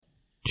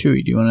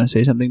Chewy, do you want to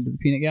say something to the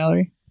peanut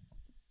gallery?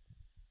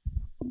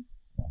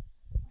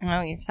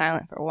 Oh, you're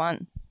silent for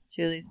once.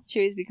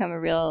 Chewy's become a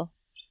real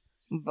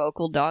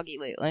vocal doggy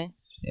lately.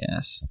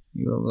 Yes,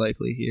 you will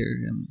likely hear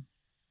him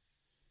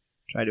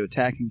try to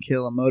attack and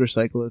kill a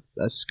motorcyclist,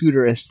 a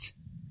scooterist.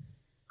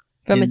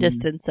 From a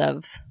distance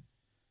of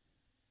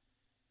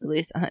at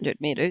least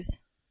 100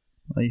 meters.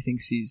 Well, he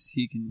thinks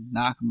he can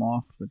knock him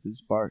off with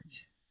his bark.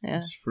 Yeah.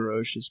 His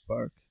ferocious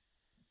bark.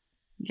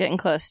 Getting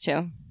close,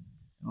 too.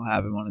 It'll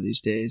happen one of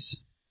these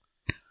days.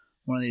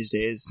 One of these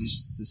days, the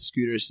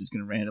scooterist is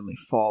going to randomly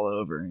fall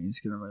over and he's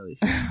going to really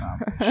feel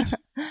accomplished.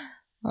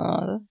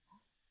 Oh,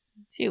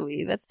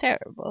 Chewy, that's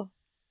terrible.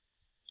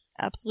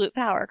 Absolute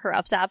power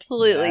corrupts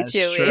absolutely, That's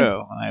Chewy. True.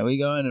 All right, we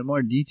go into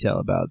more detail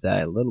about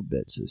that a little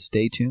bit, so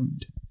stay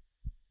tuned.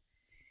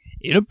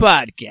 In a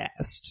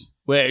podcast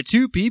where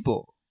two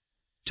people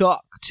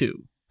talk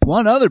to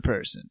one other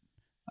person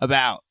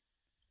about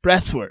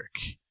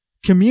breathwork,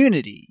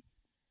 community,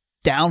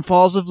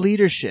 downfalls of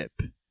leadership,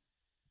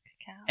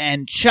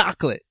 and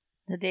chocolate.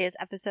 Today's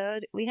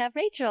episode, we have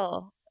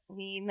Rachel.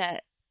 We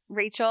met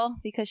Rachel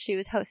because she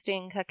was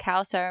hosting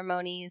cacao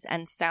ceremonies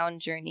and sound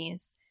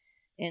journeys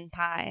in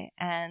Pi,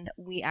 and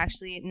we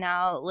actually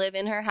now live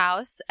in her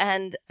house,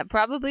 and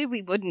probably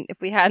we wouldn't if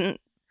we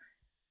hadn't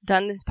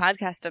done this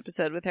podcast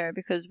episode with her,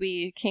 because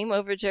we came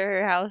over to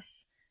her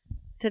house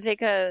to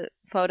take a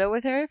photo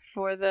with her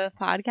for the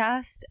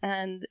podcast,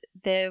 and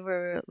they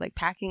were like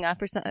packing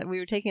up or something. We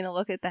were taking a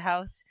look at the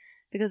house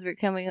because we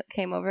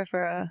came over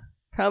for a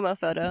promo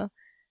photo,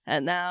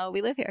 and now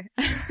we live here.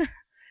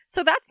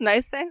 So that's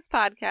nice. Thanks,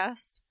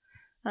 podcast.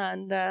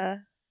 And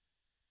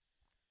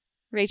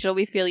Rachel,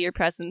 we feel your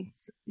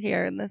presence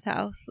here in this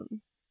house,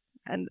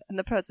 and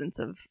the presence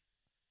of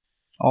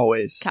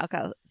Always.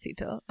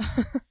 Calcalcito.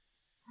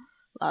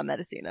 La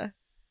Medicina.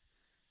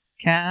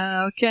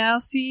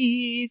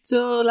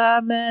 Calcalcito la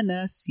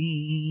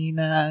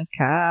menacina,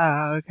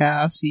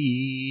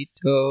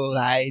 calcalcito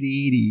la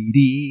dee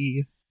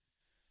dee.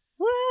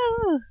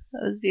 Woo!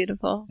 That was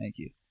beautiful. Thank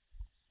you.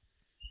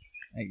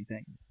 Thank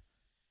you.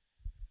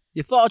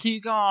 You're far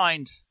too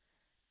kind.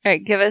 All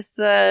right, give us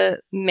the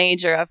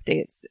major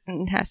updates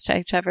and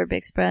hashtag Trevor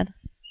Big Spread.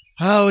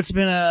 Oh, it's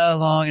been a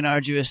long and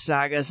arduous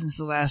saga since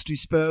the last we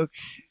spoke.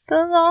 The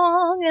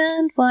long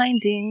and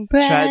winding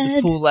bread. Tried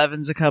the full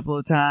ovens a couple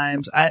of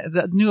times.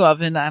 The new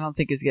oven, I don't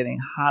think is getting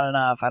hot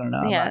enough. I don't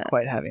know. Yeah. I'm not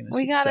quite having the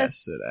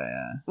success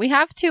that We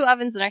have 2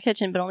 ovens in our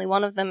kitchen, but only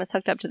one of them is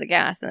hooked up to the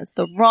gas, and it's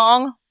the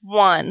wrong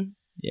one.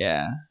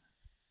 Yeah.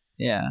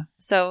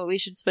 So we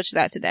should switch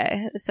that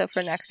today. So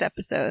for next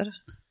episode.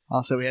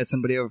 Also, we had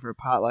somebody over for a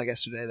potluck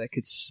yesterday that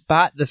could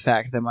spot the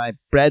fact that my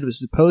bread was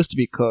supposed to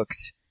be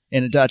cooked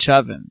in a Dutch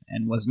oven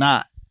and was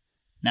not.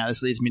 Now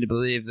this leads me to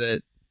believe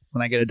that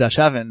when I get a Dutch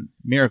oven,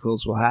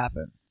 miracles will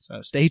happen.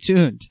 So stay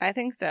tuned. I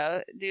think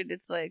so. Dude,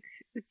 it's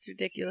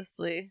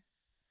ridiculously...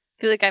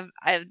 I feel like I've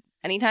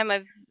anytime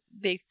I've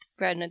baked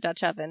bread in a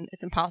Dutch oven,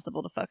 it's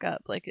impossible to fuck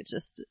up. Like, it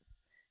just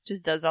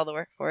does all the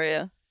work for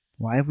you.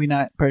 Why have we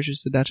not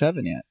purchased a Dutch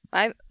oven yet?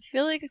 I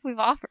feel like if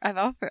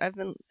I've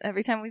been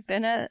every time we've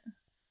been at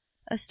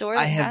a store.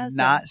 I have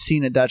not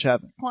seen a Dutch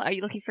oven. Well, are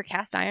you looking for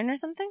cast iron or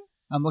something?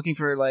 I'm looking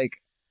for like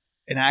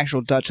an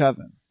actual Dutch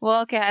oven.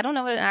 Well, okay, I don't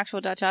know what an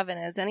actual Dutch oven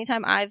is.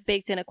 Anytime I've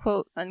baked in a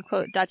quote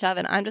unquote Dutch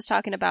oven, I'm just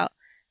talking about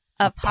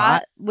a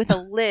pot with a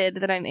lid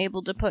that I'm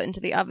able to put into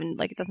the oven.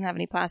 Like, it doesn't have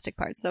any plastic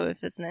parts. So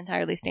if it's an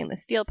entirely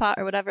stainless steel pot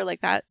or whatever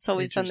like that, it's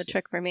always done the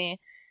trick for me.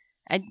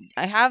 I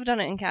have done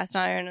it in cast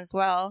iron as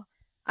well.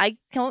 I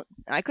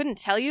couldn't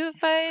tell you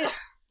if I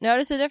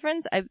noticed a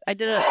difference. I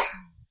did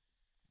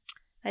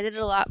it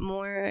a lot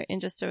more in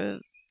just a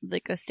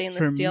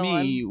stainless steel one.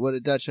 For me, what a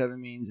Dutch oven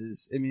means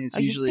is, it's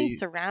you usually think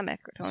ceramic,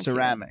 don't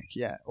ceramic,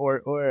 yeah,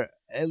 or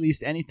at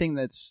least anything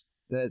that's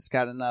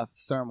got enough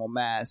thermal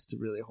mass to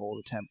really hold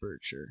a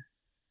temperature.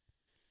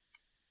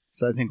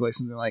 So I think like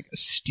something like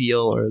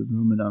steel or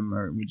aluminum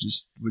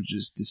would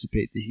just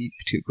dissipate the heat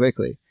too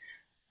quickly.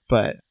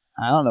 But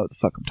I don't know what the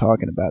fuck I'm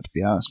talking about, to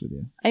be honest with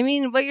you. I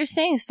mean, what you're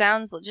saying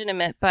sounds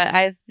legitimate, but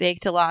I've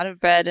baked a lot of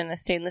bread in a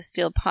stainless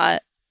steel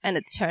pot, and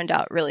it's turned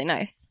out really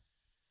nice.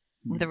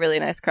 With a really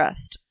nice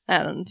crust.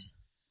 And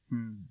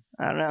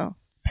I don't know.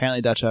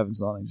 Apparently Dutch ovens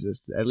don't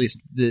exist, at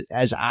least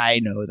as I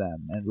know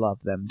them and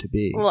love them to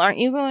be. Well, aren't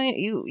you going...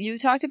 You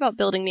talked about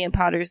building me a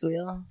potter's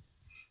wheel.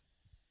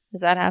 Is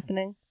that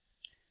happening?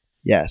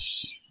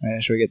 Yes.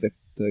 Right, should we get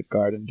the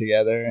garden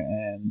together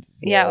and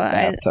the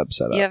bathtub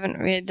set up? You haven't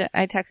read...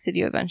 I texted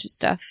you a bunch of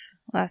stuff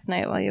last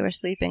night while you were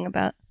sleeping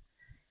about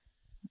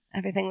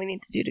everything we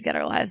need to do to get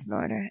our lives in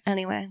order.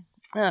 Anyway,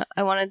 I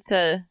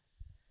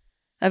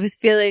was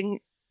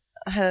feeling...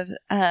 you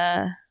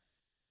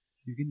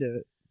can do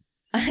it.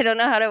 I don't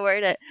know how to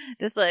word it.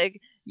 Just like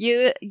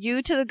you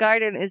to the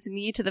garden is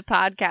me to the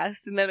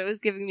podcast, and then it was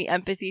giving me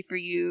empathy for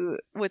you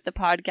with the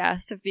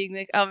podcast of being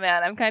like, oh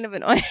man, I'm kind of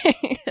annoying.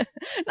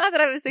 Not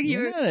that I was thinking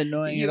you're not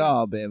annoying at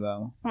all,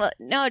 Babo. Well,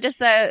 no, just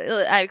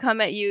that I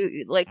come at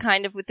you like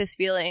kind of with this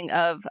feeling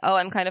of, oh,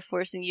 I'm kind of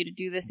forcing you to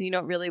do this, and you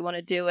don't really want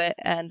to do it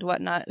and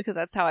whatnot, because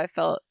that's how I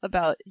felt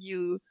about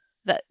you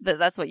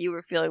that's what you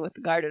were feeling with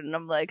the garden. And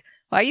I'm like,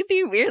 why are you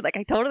being weird? Like,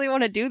 I totally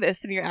want to do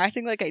this, and you're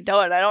acting like I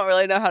don't. I don't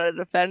really know how to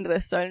defend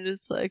this, so I'm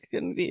just like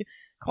gonna be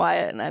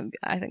quiet. And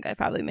I think I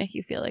probably make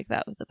you feel like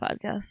that with the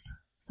podcast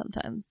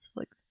sometimes,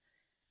 like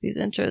these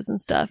intros and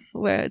stuff,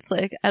 where it's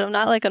like I'm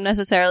not like I'm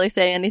necessarily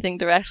saying anything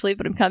directly,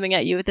 but I'm coming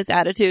at you with this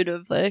attitude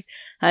of like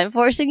I'm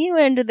forcing you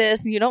into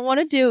this, and you don't want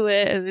to do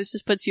it, and this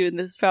just puts you in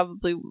this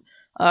probably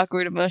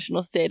awkward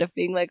emotional state of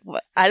being like,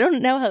 what? I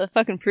don't know how to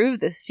fucking prove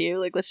this to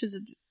you. Like, let's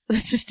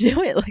just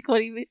do it. Like, what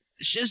do you mean?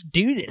 Let's just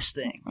do this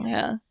thing.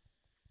 Yeah.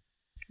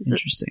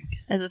 Interesting.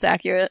 Is this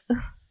accurate?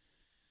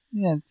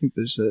 Yeah, I think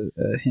there's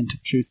a hint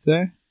of truth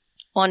there.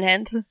 One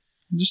hint?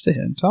 Just a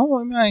hint.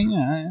 Oh,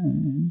 yeah.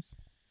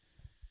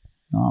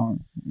 Oh,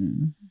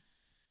 yeah.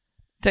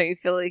 Do you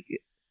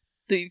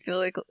feel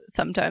like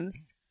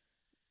sometimes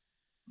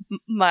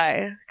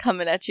my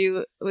coming at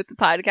you with the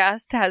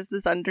podcast has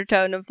this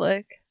undertone of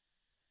like,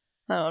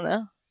 I don't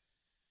know,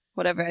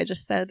 whatever I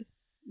just said?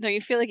 Don't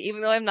you feel like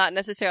even though I'm not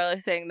necessarily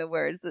saying the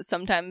words, that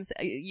sometimes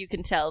you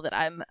can tell that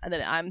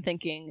I'm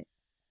thinking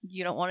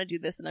you don't want to do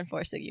this and I'm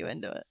forcing you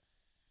into it?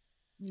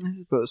 I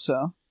suppose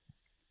so.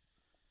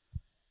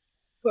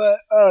 But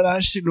I don't know, I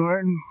just ignore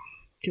it and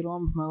get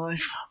on with my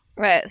life.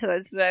 Right, so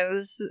that's what I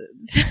was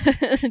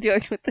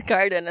doing with the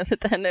garden, and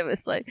then it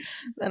was like,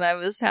 then I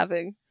was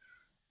having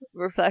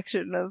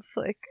reflection of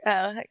like,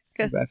 I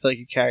guess. But I feel like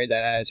you carried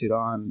that attitude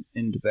on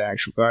into the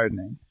actual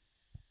gardening.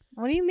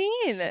 What do you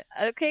mean?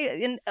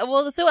 Okay, it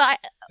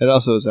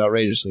also was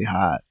outrageously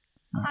hot.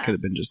 It could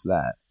have been just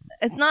that.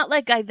 It's not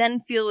like I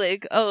then feel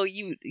like, oh,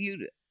 you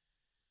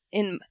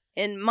in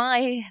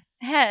my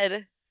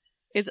head,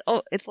 it's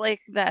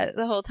like that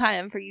the whole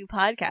time for you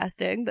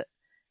podcasting. But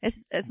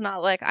it's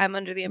not like I'm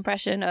under the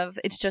impression of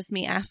it's just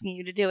me asking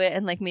you to do it,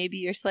 and like maybe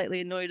you're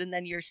slightly annoyed and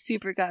then you're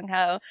super gung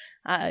ho.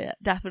 I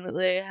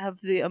definitely have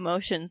the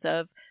emotions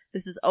of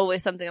this is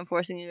always something I'm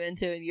forcing you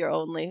into, and you're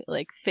only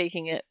like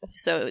faking it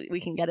so we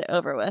can get it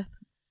over with.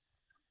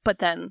 But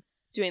then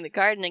doing the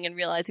gardening and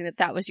realizing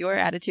that was your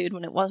attitude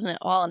when it wasn't at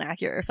all an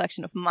accurate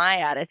reflection of my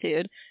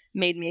attitude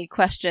made me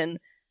question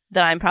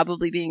that I'm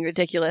probably being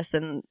ridiculous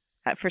and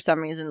for some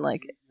reason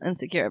like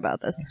insecure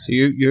about this. So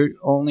you're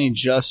only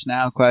just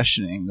now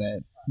questioning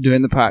that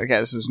doing the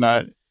podcast is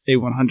not a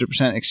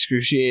 100%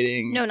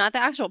 excruciating... No, not the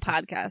actual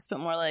podcast, but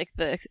more like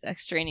the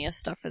extraneous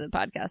stuff for the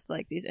podcast,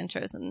 like these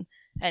intros and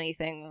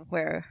anything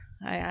where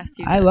I ask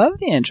you. I love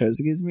the intros.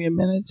 It gives me a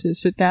minute to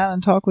sit down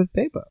and talk with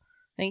Beba.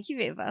 Thank you,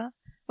 Beba.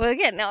 Well,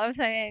 again, now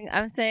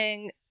I'm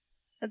saying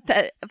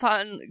that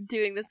upon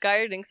doing this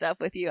gardening stuff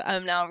with you,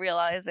 I'm now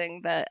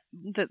realizing that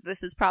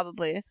this is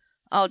probably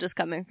all just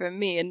coming from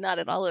me and not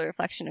at all a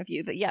reflection of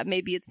you. That yeah,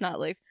 maybe it's not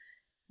like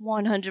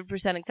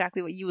 100%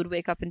 exactly what you would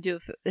wake up and do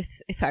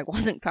if I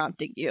wasn't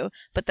prompting you,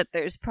 but that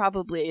there's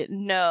probably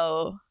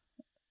no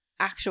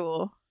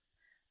actual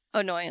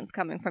annoyance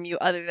coming from you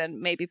other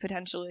than maybe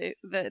potentially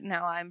that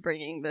now I'm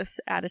bringing this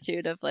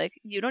attitude of like,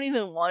 you don't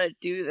even want to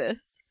do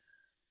this.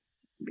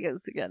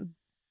 Because again,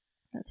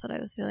 that's what I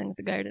was feeling with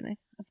the gardening,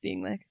 of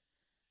being like,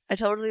 I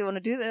totally want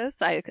to do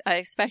this. I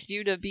expect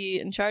you to be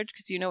in charge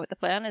because you know what the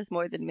plan is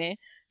more than me.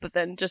 But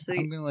then just I'm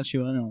going to let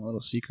you in on a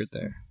little secret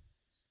there.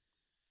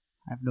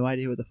 I have no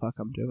idea what the fuck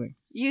I'm doing.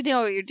 You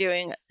know what you're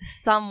doing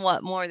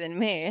somewhat more than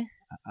me.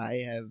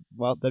 I have,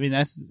 well, I mean,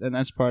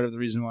 that's part of the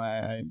reason why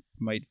I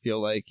might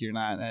feel like you're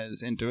not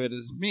as into it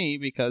as me,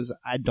 because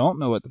I don't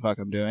know what the fuck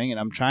I'm doing, and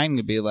I'm trying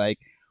to be like,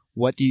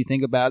 what do you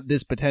think about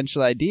this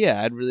potential idea?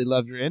 I'd really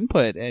love your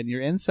input and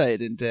your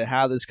insight into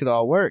how this could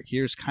all work.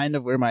 Here's kind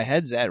of where my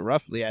head's at,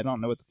 roughly. I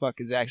don't know what the fuck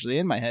is actually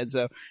in my head,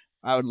 so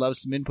I would love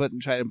some input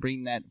and try to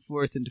bring that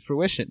forth into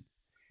fruition.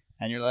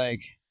 And you're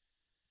like,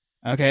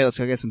 okay, let's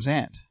go get some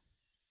sand.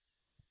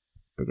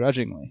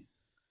 Begrudgingly.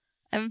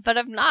 But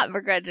I'm not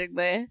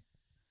begrudgingly.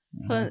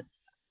 So,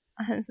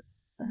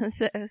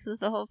 this is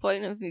the whole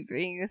point of me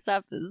bringing this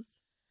up,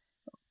 is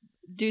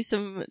do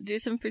some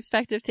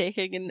perspective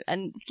taking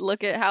and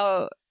look at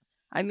how,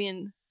 I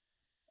mean,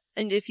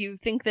 and if you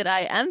think that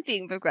I am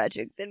being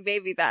begrudging, then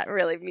maybe that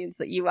really means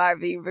that you are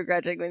being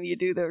begrudging when you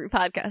do the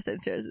podcast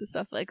intros and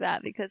stuff like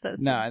that, because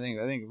that's... No, I think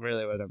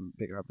really what I'm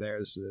picking up there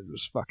is that it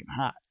was fucking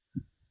hot.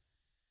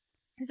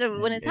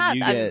 So when it's hot,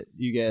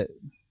 you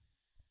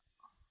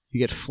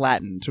get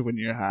flattened when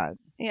you're hot.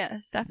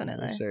 Yes,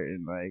 definitely.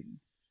 Certain, like,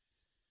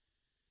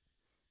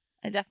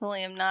 I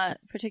definitely am not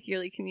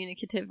particularly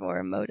communicative or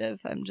emotive.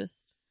 I'm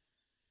just...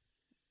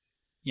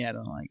 Yeah, I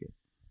don't like it.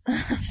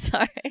 I'm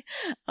sorry. I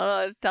don't know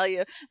how to tell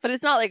you. But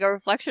it's not like a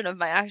reflection of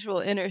my actual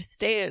inner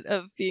state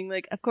of being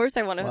like, of course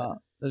I want to...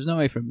 Well, there's no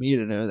way for me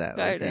to know that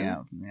looking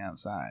out from the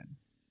outside.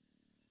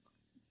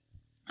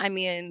 I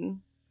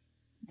mean,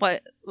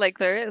 what, like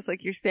there is,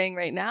 like you're saying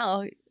right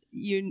now,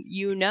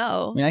 you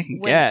know. I mean, I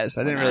can guess.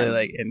 I didn't really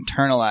like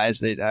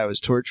internalize that I was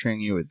torturing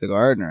you with the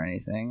garden or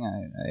anything.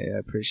 I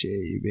appreciate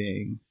you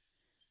being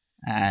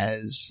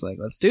as like,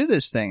 let's do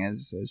this thing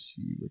as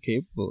you were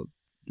capable of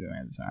doing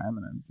at the time.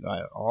 And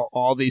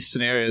all these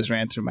scenarios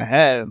ran through my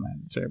head, and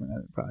I determined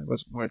that it probably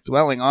wasn't worth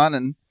dwelling on,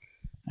 and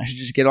I should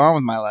just get on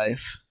with my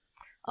life.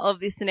 all of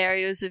these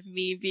scenarios of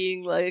me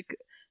being like,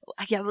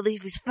 I can't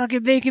believe he's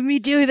fucking making me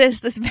do this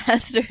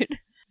bastard.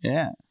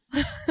 Yeah.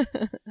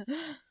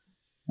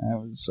 I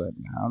was I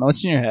don't know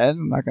what's in your head.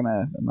 I'm not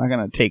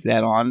gonna take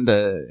that on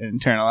to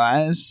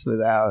internalize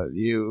without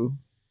you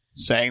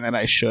saying that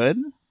I should.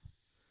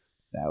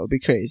 That would be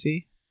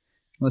crazy.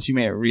 Unless you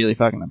made it really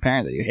fucking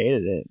apparent that you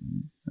hated it,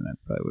 and I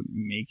probably wouldn't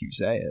make you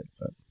say it,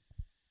 but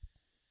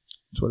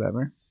it's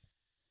whatever.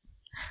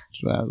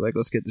 So I was like,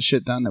 let's get the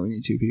shit done that we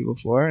need 2 people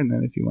for, and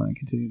then if you want to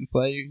continue to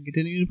play, you can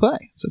continue to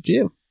play. It's up to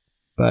you.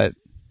 But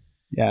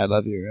yeah, I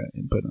love your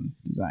input on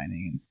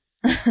designing.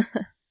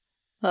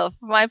 Well,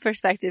 from my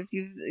perspective,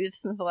 you've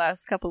spent the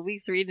last couple of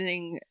weeks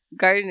reading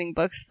gardening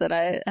books that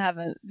I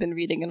haven't been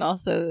reading, and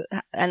also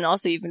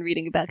you've been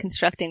reading about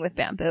constructing with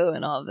bamboo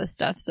and all of this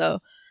stuff. So,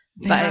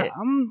 yeah,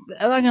 I'm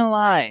not gonna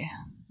lie,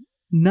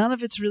 none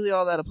of it's really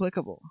all that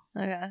applicable.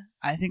 Okay.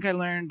 I think I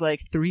learned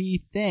like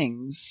 3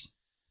 things,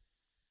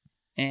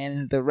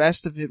 and the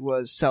rest of it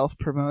was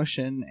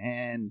self-promotion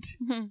and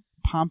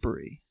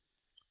pompery.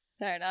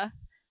 Fair enough.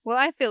 Well,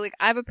 I feel like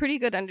I have a pretty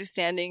good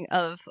understanding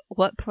of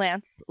what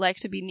plants like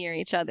to be near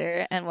each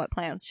other and what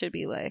plants should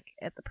be like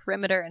at the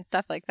perimeter and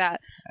stuff like that.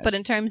 But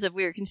in terms of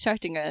we were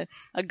constructing a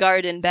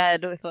garden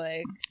bed with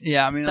like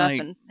stuff like,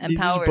 and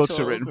power these books tools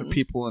are written for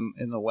people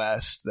in the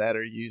West that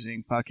are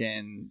using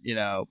fucking,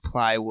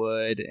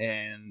 plywood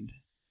and,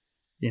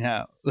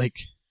 like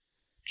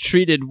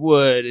treated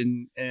wood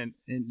and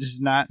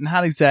just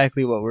not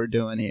exactly what we're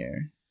doing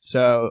here.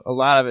 So a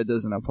lot of it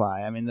doesn't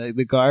apply. I mean,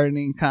 the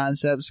gardening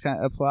concepts kind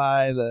of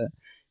apply. But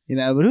who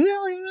the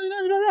hell even really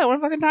knows about that? We're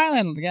in fucking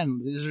Thailand. Again,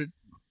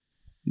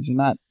 these are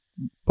not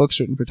books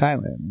written for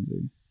Thailand.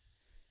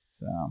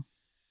 So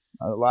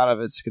a lot of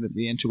it's going to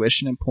be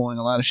intuition and pulling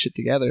a lot of shit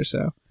together.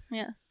 So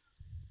yes,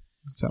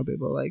 that's how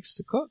Bibbo likes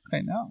to cook.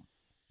 I know.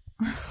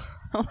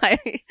 Why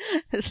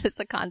is this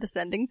a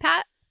condescending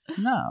pat?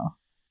 No.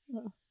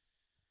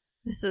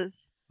 This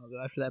is. I'll go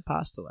after that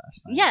pasta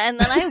last night. Yeah, and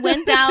then I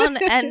went down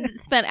and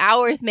spent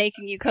hours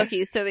making you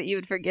cookies so that you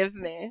would forgive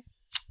me.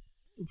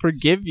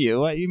 Forgive you?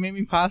 What? You made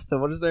me pasta.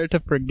 What is there to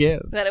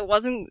forgive? That it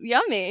wasn't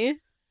yummy.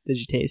 Did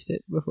you taste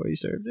it before you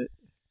served it?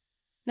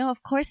 No,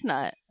 of course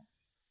not.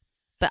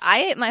 But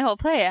I ate my whole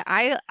plate.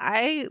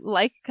 I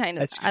like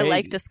I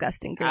like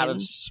disgusting greens. Out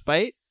of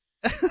spite?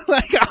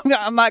 Like,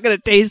 I'm not going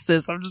to taste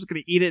this. I'm just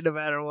going to eat it no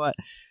matter what.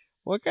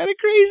 What kind of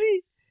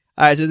crazy?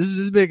 All right, so this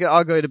is a big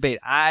ongoing debate.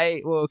 I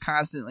will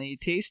constantly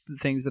taste the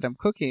things that I'm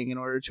cooking in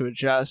order to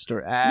adjust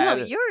or add.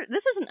 No,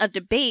 this isn't a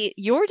debate.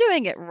 You're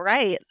doing it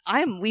right.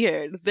 I'm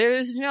weird.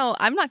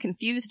 I'm not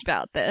confused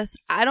about this.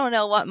 I don't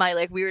know what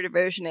my weird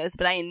aversion is,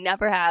 but I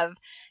never have.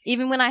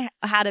 Even when I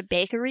had a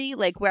bakery,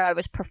 where I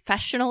was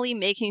professionally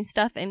making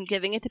stuff and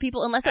giving it to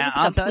people, unless it was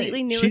a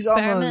completely new she's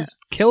experiment. She's almost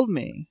killed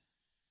me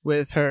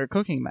with her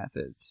cooking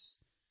methods.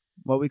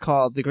 What we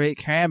call the Great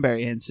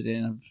Cranberry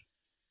Incident of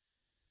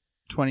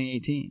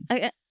 2018.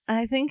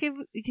 I think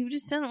he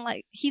just doesn't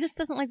like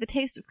the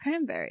taste of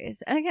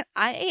cranberries. And again,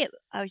 I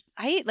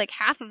ate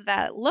half of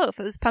that loaf.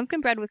 It was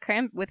pumpkin bread with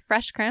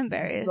fresh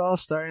cranberries. This is all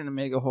starting to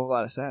make a whole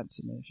lot of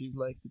sense. I mean, if you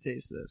like the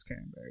taste of those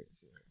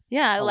cranberries,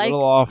 yeah, I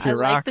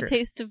like the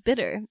taste of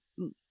bitter.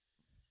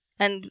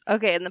 And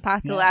the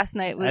pasta last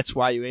night was that's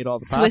why you ate all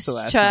the Swiss pasta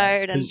last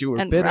chard night, because you were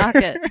and bitter.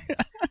 rocket.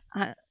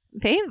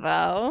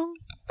 Pavo.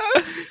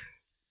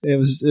 It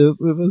was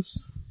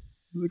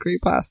a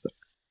great pasta.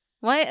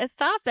 Why?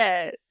 Stop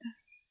it.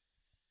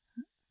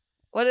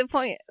 What's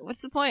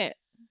the point?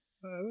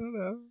 I don't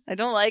know. I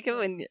don't like it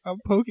when I'm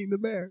poking the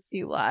bear.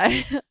 You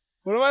lie.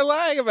 What am I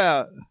lying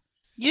about?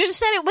 You just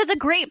said it was a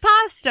great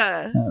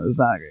pasta. No, it was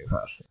not a great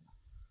pasta.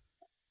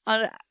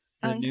 The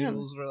On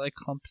noodles were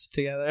clumped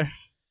together.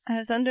 I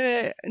was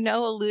under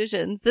no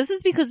illusions. This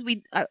is because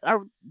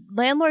our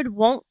landlord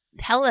won't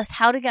tell us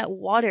how to get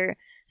water.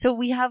 So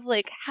we have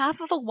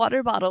half of a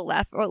water bottle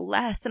left or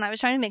less, and I was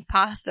trying to make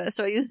pasta,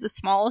 so I used the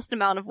smallest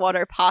amount of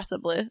water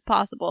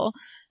possible,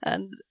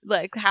 and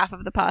half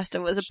of the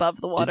pasta was above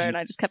the water, and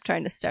I just kept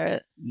trying to stir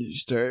it. Did you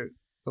stir it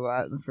a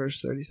lot in the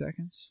first 30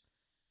 seconds?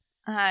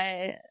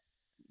 I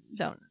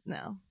don't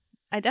know.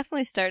 I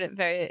definitely stirred it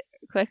very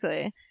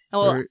quickly.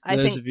 Well, I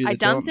think I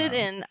dumped it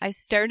in, I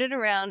stirred it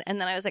around,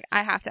 and then I was like,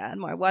 I have to add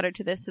more water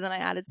to this, so then I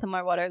added some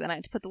more water, then I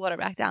had to put the water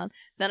back down,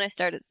 then I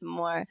stirred it some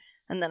more,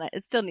 and then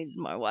it still needed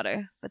more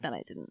water, but then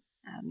I didn't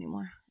add any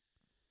more.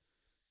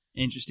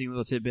 Interesting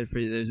little tidbit for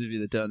those of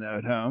you that don't know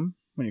at home.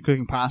 When you're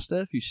cooking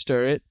pasta, if you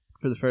stir it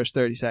for the first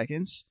 30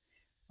 seconds,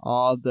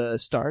 all the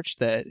starch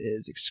that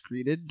is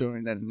excreted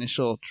during that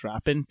initial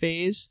drop-in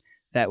phase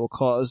that will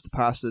cause the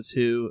pasta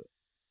to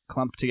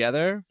clump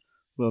together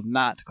will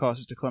not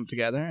cause it to clump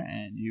together,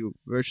 and you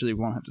virtually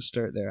won't have to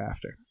stir it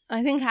thereafter.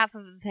 I think half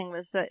of the thing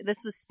was that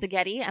this was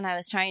spaghetti, and I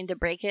was trying to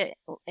break it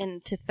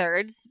into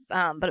thirds,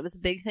 but it was a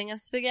big thing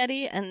of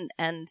spaghetti,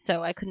 and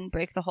so I couldn't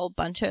break the whole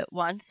bunch at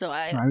once. So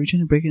why are you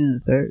trying to break it into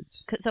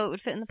thirds? So it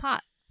would fit in the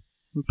pot.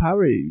 What pot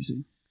were you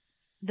using?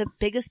 The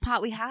biggest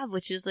pot we have,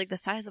 which is the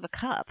size of a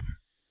cup.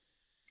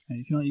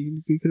 And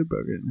you could have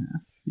broken it in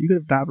half. You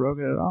could have not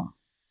broken it at all.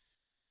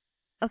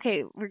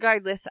 okay,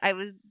 regardless, I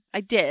was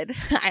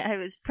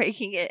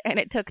breaking it, and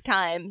it took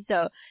time,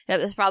 so it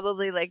was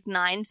probably like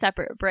 9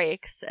 separate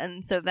breaks,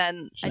 and so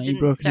then So I now you didn't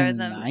broke it stir into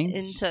them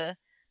ninths? into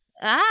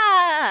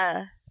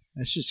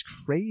That's just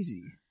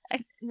crazy.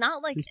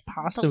 not like This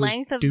pasta the was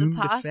length of the doomed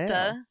to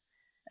pasta.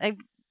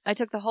 I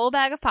took the whole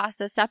bag of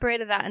pasta,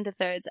 separated that into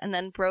thirds, and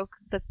then broke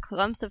the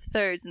clumps of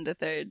thirds into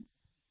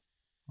thirds.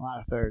 A lot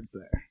of thirds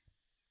there.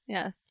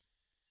 Yes.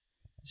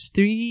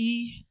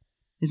 3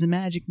 is a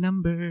magic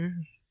number.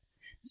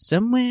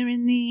 Somewhere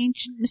in the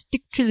ancient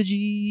mystic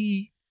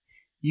trilogy,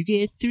 you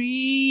get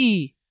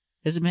 3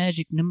 as a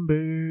magic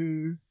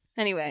number.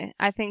 Anyway,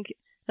 I think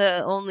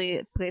the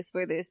only place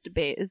where there's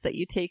debate is that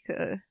you take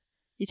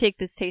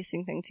this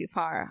tasting thing too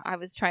far. I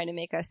was trying to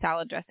make a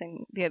salad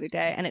dressing the other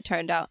day, and it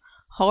turned out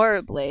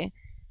horribly.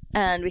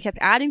 And we kept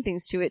adding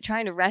things to it,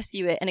 trying to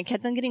rescue it, and it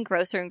kept on getting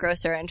grosser and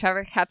grosser, and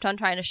Trevor kept on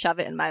trying to shove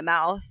it in my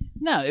mouth.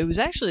 No, it was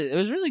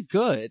really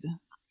good.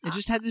 It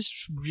just had this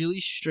really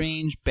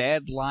strange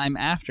bad lime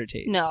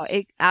aftertaste. No,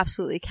 it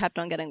absolutely kept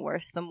on getting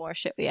worse the more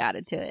shit we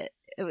added to it.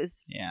 It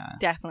was Yeah.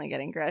 definitely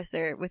getting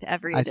grosser with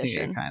every I think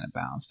addition. it kind of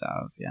balanced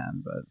out at the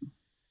end, but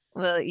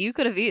Well, you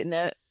could have eaten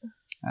it.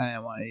 I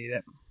didn't want to eat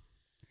it.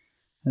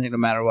 I think no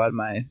matter what,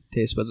 my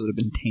taste buds would have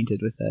been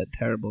tainted with that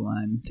terrible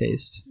lime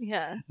taste.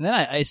 Yeah. And then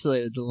I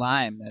isolated the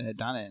lime that had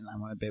done it, and I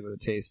want to be able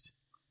to taste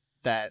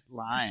that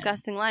lime.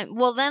 Disgusting lime.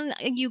 Well, then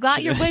you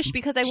got your wish,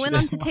 because I went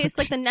on to taste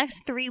like the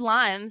next 3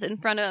 limes in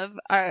front of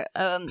our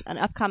an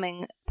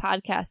upcoming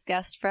podcast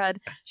guest, Fred.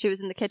 She was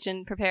in the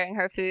kitchen preparing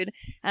her food,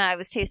 and I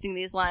was tasting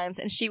these limes,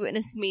 and she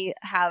witnessed me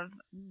have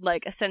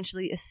like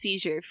essentially a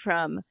seizure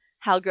from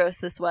how gross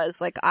this was.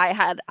 Like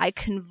I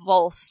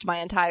convulsed my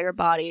entire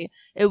body.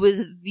 It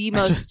was the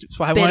most That's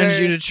why I wanted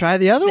you to try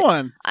the other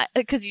one.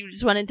 because you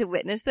just wanted to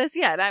witness this.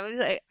 Yeah, and I was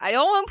like, I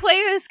don't want to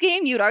play this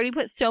game. You'd already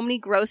put so many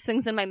gross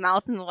things in my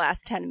mouth in the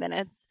last 10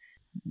 minutes.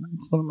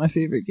 It's one of my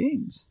favorite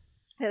games.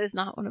 That is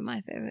not one of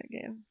my favorite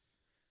games.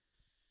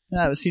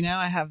 No, but see, now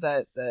I have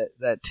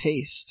that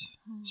taste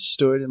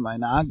stored in my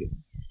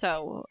noggin.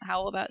 So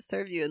how will that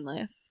serve you in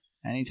life?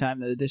 Anytime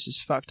that a dish is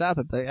fucked up,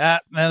 I'd be like,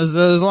 that was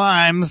those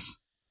limes.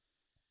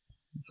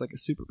 It's like a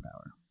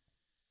superpower.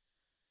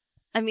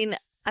 I mean,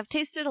 I've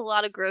tasted a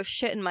lot of gross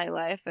shit in my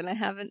life, and I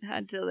haven't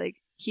had to like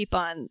keep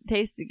on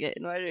tasting it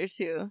in order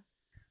to.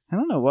 I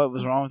don't know what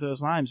was wrong with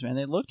those limes, man.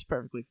 They looked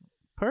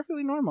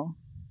perfectly normal.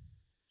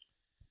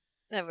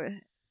 They were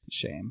It's a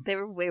shame.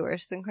 way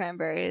worse than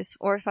cranberries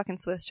or fucking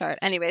Swiss chard.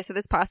 Anyway, so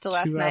this pasta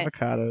last 2 night,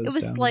 avocados. it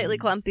was down slightly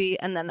there. clumpy,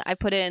 and then I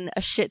put in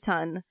a shit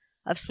ton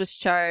of Swiss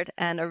chard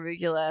and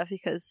arugula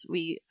because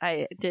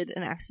I did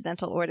an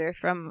accidental order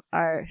from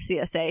our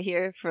CSA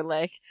here for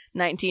like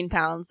 19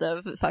 pounds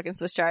of fucking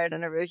Swiss chard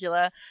and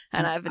arugula,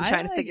 and I've been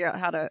trying to figure out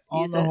how to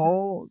use it. On the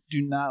whole,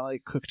 do not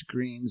like cooked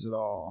greens at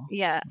all.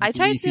 Yeah, Like I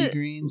tried leafy to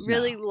greens,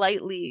 really no.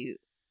 lightly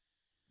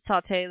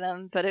saute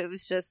them, but it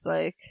was just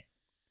like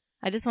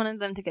I just wanted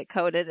them to get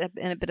coated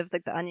in a bit of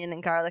like the onion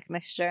and garlic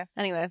mixture.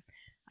 Anyway,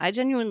 I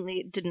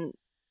genuinely didn't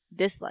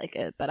dislike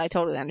it, but I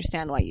totally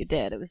understand why you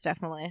did. It was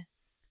definitely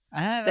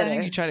I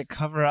think you try to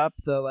cover up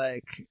the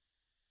like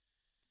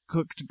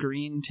cooked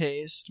green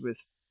taste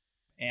with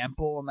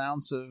ample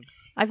amounts of.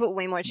 I put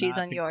way more cheese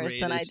not on the yours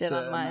than I greatest, did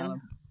on amount mine. of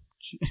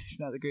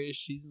not the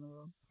greatest cheese in the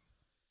world.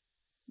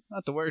 It's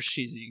not the worst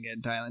cheese you can get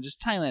in Thailand. Just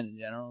Thailand in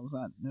general is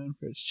not known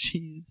for its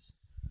cheese.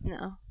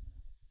 No.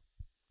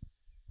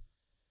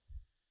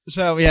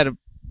 So we had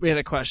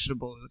a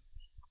questionable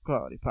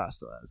quality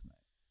pasta last night.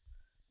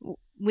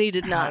 We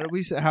did not.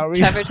 How are we?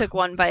 Trevor took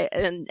one bite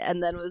and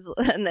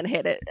then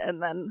hit it,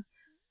 and then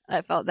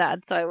I felt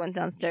bad, so I went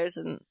downstairs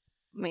and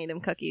made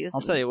him cookies.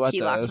 I'll tell you what, he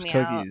though, locked those me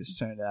cookies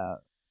turned out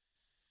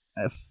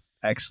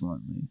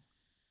excellently.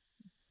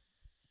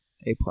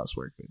 A+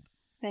 work. Did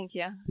Thank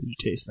you. you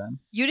taste them?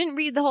 You didn't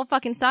read the whole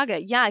fucking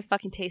saga. Yeah, I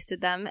fucking tasted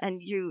them,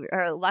 and you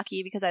are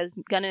lucky because I was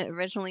gonna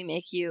originally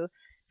make you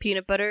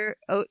peanut butter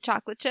oat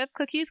chocolate chip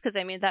cookies because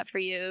I made that for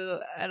you,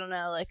 I don't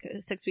know, like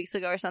 6 weeks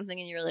ago or something,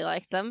 and you really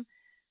liked them.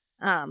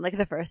 Like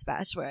the first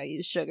batch where I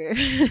used sugar,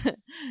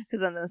 because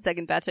then the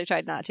second batch I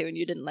tried not to, and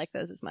you didn't like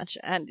those as much.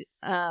 And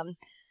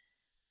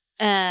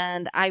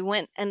I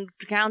went and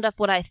ground up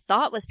what I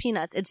thought was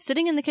peanuts. It's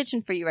sitting in the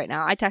kitchen for you right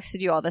now. I texted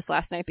you all this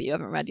last night, but you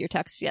haven't read your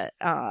text yet.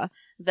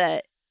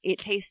 That it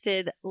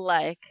tasted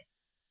like,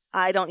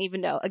 I don't even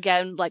know.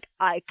 Again, like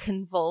I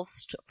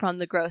convulsed from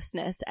the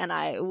grossness, and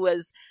I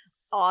was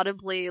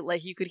audibly,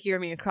 like you could hear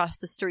me across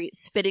the street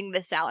spitting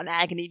this out in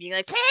agony, being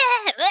like,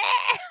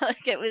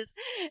 like it was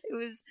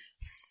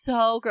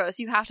so gross.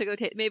 You have to go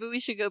taste. Maybe we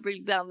should go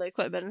bring down the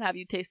equipment and have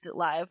you taste it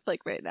live,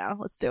 like right now.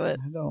 Let's do it.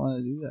 I don't want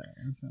to do that.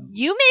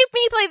 You made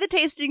me play the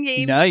tasting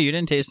game. No, you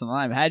didn't taste the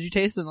lime. Had you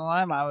tasted the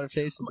lime, I would have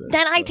tasted it.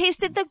 Then I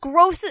tasted the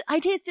grossest. I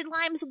tasted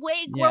limes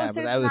way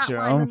grosser that than was that your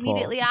lime own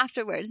immediately fault.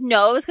 afterwards.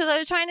 No, it was because I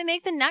was trying to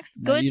make the next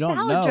No, good you don't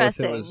salad know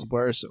dressing. if it was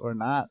worse or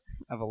not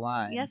of a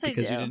lime. Yes, I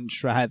because do. you didn't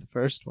try the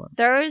first one.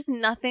 There is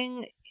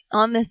nothing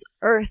on this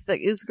earth that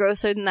is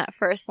grosser than that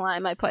first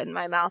lime I put in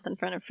my mouth in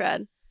front of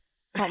Fred.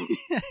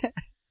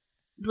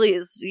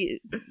 Please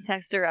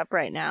text her up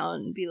right now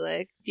and be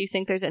like, do you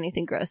think there's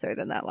anything grosser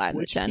than that line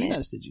with Which Jenny?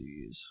 peanuts did you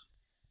use?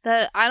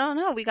 I don't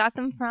know. We got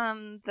them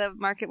from the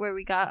market where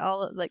we got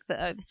all like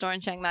the store in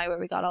Chiang Mai where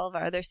we got all of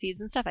our other seeds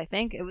and stuff. I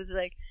think it was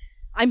like,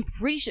 I'm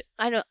pretty sure.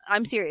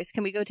 I'm serious.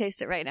 Can we go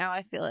taste it right now?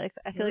 I feel like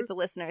the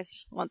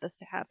listeners want this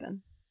to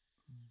happen.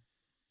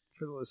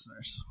 For the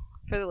listeners.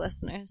 For the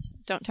listeners,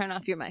 don't turn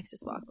off your mic.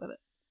 Just walk with it.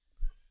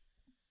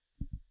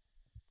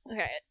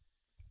 Okay,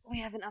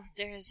 we have an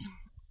upstairs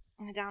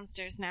and a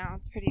downstairs now.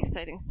 It's pretty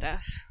exciting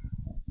stuff.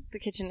 The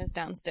kitchen is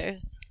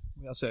downstairs.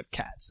 We also have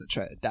cats that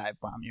try to dive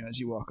bomb you as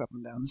you walk up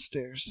and down the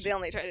stairs. They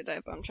only try to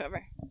dive bomb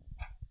Trevor.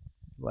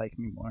 Like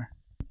me more.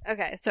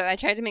 Okay, so I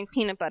tried to make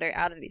peanut butter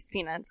out of these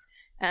peanuts,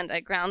 and I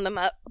ground them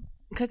up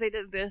because I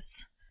did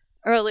this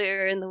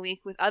earlier in the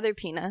week with other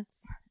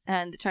peanuts,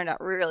 and it turned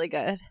out really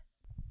good.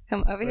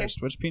 Come over First,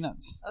 here. which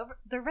peanuts?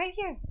 They're right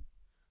here.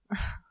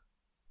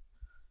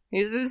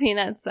 These are the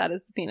peanuts. That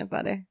is the peanut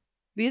butter.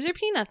 These are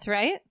peanuts,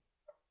 right?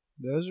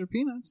 Those are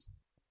peanuts.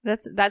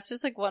 That's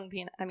just like one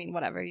peanut. I mean,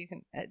 whatever. You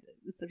can.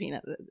 It's the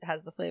peanut that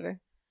has the flavor.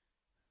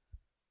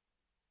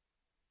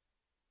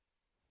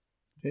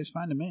 Tastes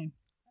fine to me.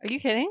 Are you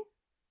kidding?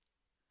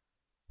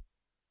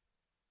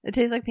 It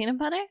tastes like peanut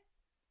butter?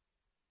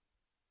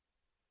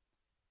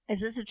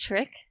 Is this a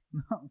trick?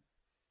 No.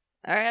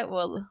 All right,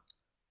 well.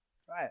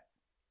 Try it.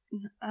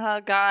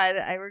 Oh, God.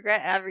 I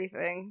regret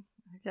everything.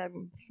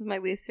 This is my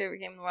least favorite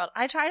game in the world.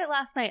 I tried it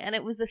last night, and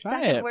it was the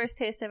second worst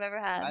taste I've ever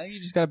had. I think you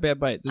just got a bad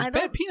bite. There's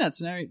bad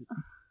peanuts in every...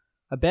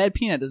 A bad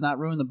peanut does not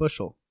ruin the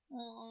bushel.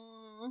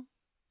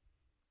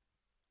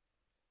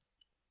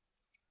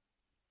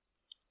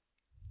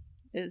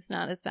 It's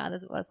not as bad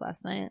as it was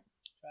last night.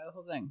 Try the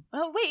whole thing.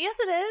 Oh, wait, yes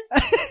it is.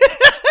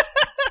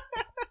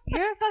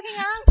 You're a fucking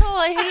asshole.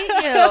 I hate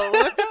you.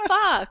 What the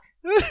fuck?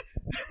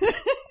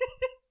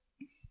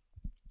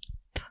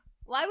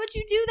 Why would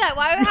you do that?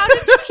 How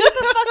did you keep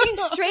a fucking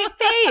straight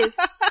face?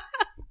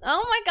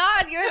 Oh my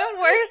God, you're the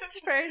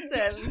worst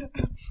person.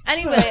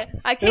 Anyway,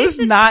 I tasted... It was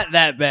not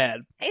that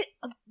bad.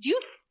 Do you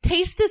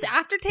taste this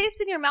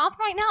aftertaste in your mouth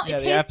right now? Yeah, it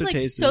tastes like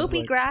soapy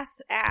like...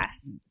 grass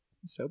ass.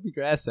 Soapy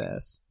grass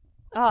ass.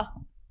 Oh.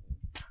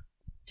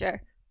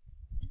 Jerk.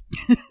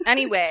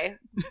 Anyway,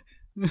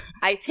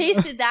 I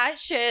tasted that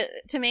shit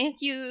to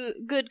make you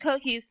good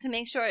cookies to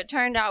make sure it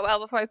turned out well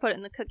before I put it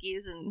in the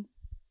cookies, and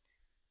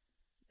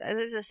that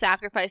is a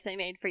sacrifice I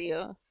made for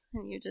you.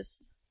 And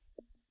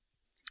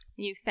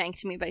you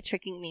thanked me by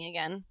tricking me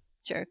again.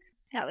 Jerk.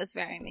 That was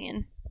very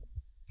mean.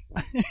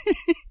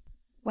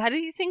 Why do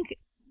you think...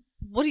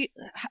 What do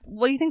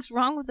you think's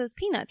wrong with those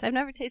peanuts? I've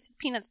never tasted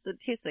peanuts that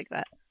taste like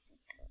that.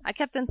 I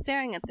kept on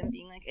staring at them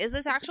being like, is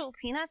this actual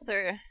peanuts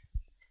or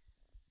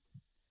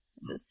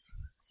is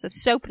this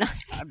soap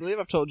nuts? I believe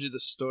I've told you the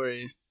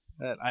story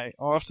that I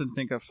often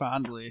think of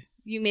fondly.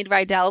 You made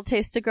Rydell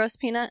taste a gross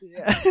peanut?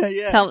 Yeah,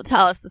 yeah.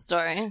 Tell us the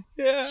story.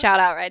 Yeah. Shout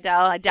out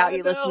Rydell. I doubt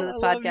you listen to this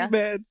podcast. Love you,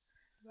 man.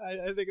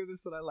 I think of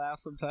this when I laugh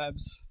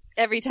sometimes.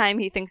 Every time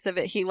he thinks of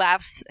it, he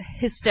laughs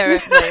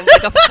hysterically,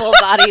 like a full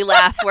body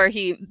laugh where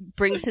he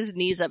brings his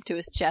knees up to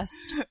his chest.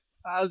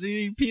 I was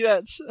eating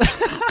peanuts.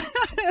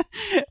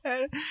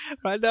 And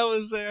Rydell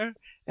was there.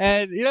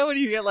 And you know when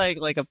you get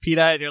like a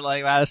peanut and you're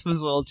like, wow, this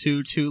one's a little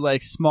too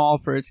like small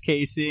for its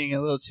casing,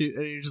 a little too,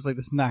 and you're just like,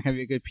 this is not going to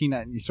be a good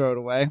peanut, and you throw it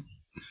away.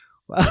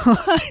 Well,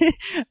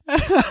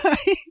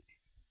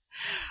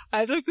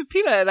 I took the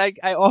peanut and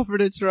I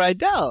offered it to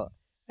Rydell.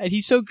 And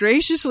he so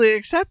graciously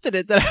accepted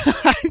it that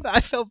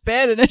I felt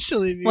bad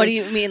initially. What do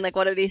you mean? Like,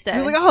 what did he say? He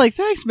was like, oh, like,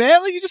 thanks,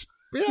 man. Like, you just...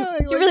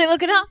 You're really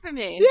looking out for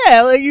me.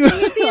 Yeah, like you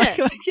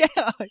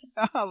yeah.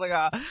 I was like,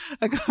 oh,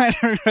 I kind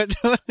of regret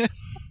doing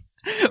this.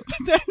 But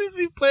then as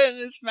he put it in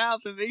his mouth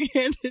and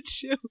began to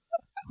chew.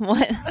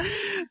 What?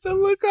 The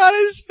look on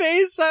his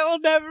face, I will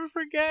never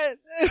forget.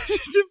 It was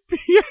just a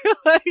pure,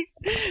 like,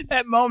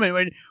 that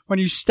moment when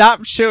you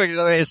stop chewing,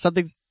 you're like,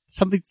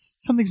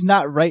 something's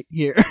not right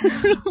here.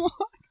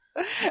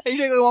 And you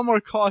take like one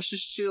more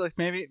cautious chew, like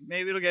maybe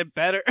it'll get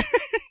better.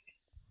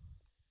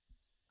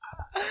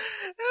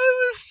 It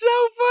was so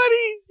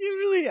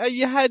funny.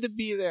 You had to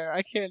be there.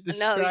 I can't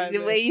describe it. No,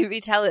 the way you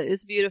retell it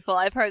is beautiful.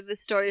 I've heard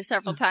this story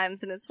several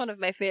times, and it's one of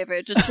my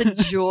favorite. Just the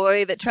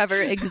joy that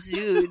Trevor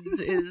exudes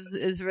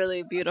is really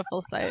a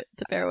beautiful sight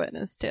to bear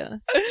witness to.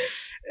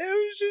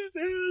 It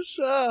was.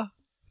 I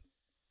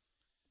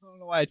don't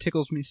know why it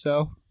tickles me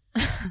so.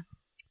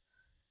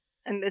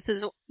 And this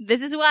is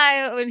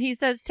why when he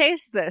says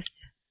taste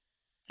this,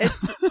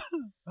 it's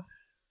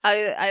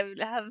I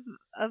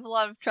have a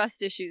lot of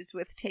trust issues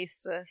with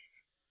taste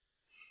this,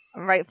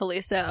 rightfully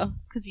so,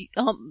 because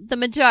the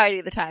majority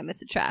of the time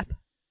it's a trap.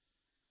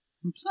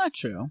 It's not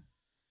true.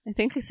 I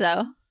think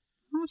so.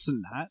 No, it's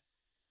not.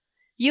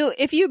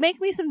 If you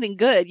make me something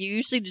good, you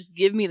usually just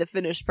give me the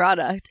finished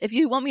product. If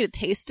you want me to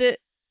taste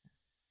it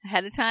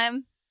ahead of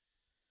time,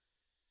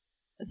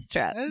 it's a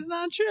trap. That is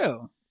not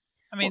true.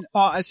 I mean,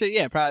 I say,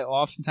 yeah, probably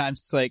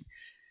oftentimes it's like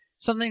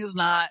something's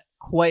not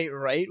quite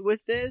right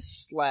with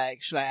this.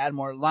 Like, should I add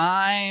more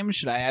lime?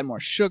 Should I add more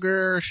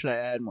sugar? Should I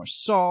add more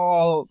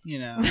salt? You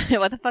know.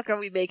 What the fuck are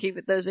we making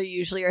that those are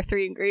usually our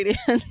 3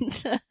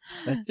 ingredients? I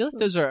feel like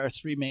those are our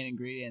 3 main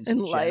ingredients in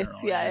life.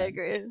 general, Yeah, I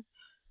agree.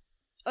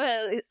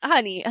 Well,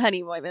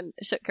 honey more than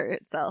sugar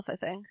itself, I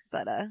think.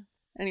 But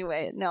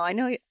anyway, no, I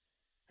know.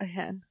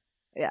 Again,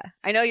 yeah,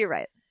 I know you're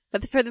right.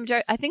 But for the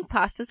majority, I think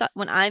pasta sauce.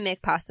 When I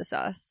make pasta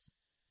sauce,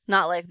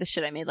 not like the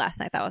shit I made last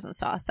night. That wasn't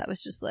sauce. That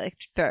was just like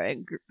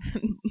throwing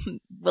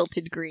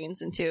wilted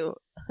greens into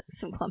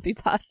some clumpy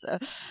pasta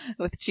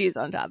with cheese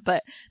on top.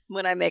 But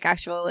when I make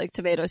actual like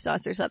tomato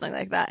sauce or something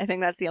like that, I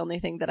think that's the only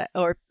thing that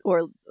or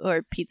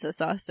pizza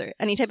sauce or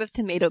any type of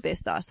tomato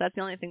based sauce. That's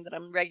the only thing that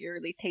I'm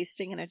regularly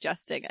tasting and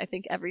adjusting. I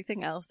think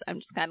everything else, I'm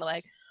just kind of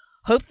like,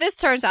 hope this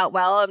turns out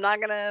well. I'm not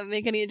gonna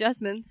make any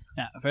adjustments.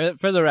 Yeah,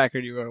 for the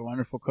record, you are a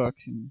wonderful cook,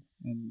 and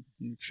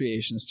your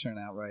creations turn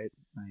out right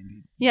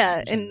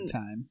 90% of the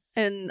time.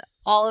 And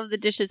all of the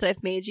dishes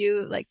I've made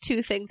you, like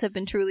 2 things have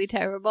been truly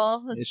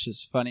terrible. It's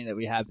just funny that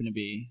we happen to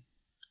be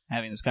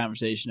having this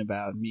conversation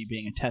about me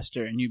being a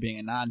tester and you being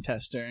a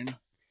non-tester, and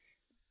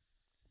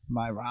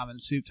my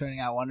ramen soup turning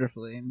out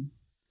wonderfully and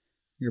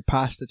your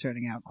pasta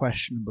turning out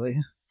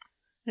questionably.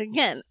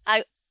 Again,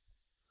 I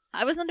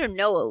was under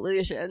no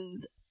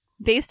illusions.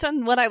 Based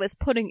on what I was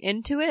putting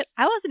into it,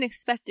 I wasn't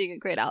expecting a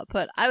great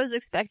output. I was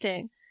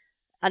expecting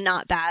a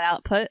not bad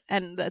output,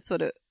 and that's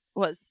what it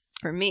was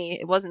for me.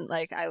 It wasn't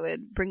like I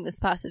would bring this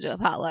pasta to a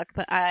potluck,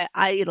 but I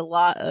eat a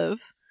lot of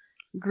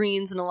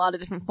greens in a lot of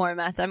different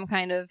formats.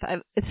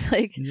 It's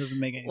like, it doesn't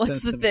make any what's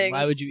sense the to me. thing?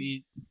 Why would you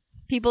eat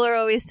people are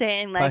always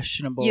saying like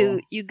questionable?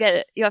 You get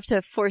it. You have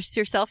to force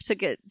yourself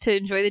to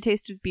enjoy the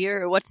taste of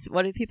beer, or what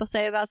do people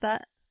say about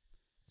that?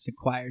 It's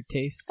acquired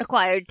taste.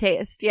 Acquired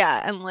taste,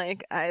 yeah. And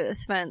like I've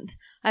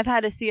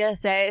had a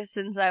CSA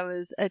since I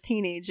was a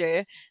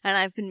teenager, and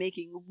I've been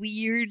making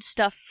weird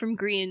stuff from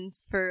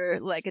greens for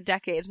like a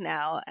decade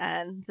now,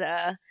 and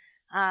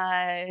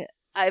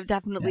I've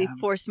definitely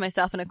forced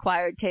myself an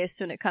acquired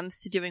taste when it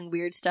comes to doing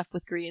weird stuff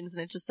with greens,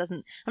 and it just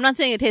doesn't. I'm not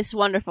saying it tastes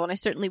wonderful, and I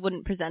certainly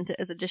wouldn't present it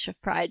as a dish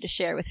of pride to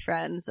share with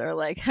friends or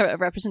like a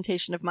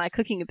representation of my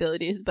cooking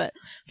abilities, but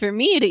for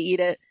me to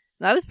eat it,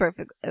 that was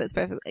perfect. It was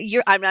perfect.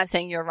 I'm not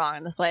saying you're wrong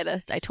in the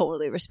slightest. I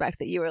totally respect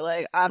that you were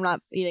like, I'm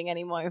not eating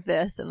any more of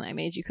this, and I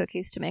made you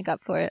cookies to make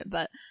up for it.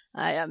 But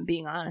I am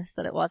being honest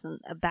that it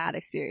wasn't a bad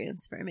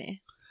experience for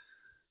me.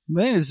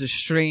 I think it's a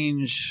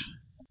strange,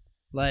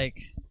 like,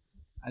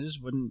 I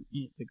just wouldn't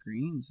eat the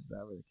greens if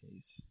that were the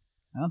case.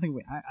 I don't think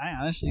I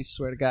honestly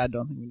swear to God,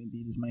 don't think we need to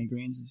eat as many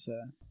greens as.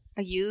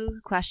 Are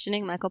you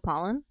questioning Michael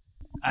Pollan?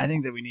 I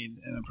think that we need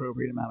an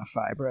appropriate amount of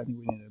fiber. I think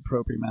we need an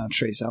appropriate amount of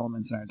trace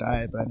elements in our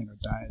diet, but I think our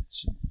diets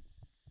should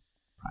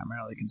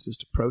primarily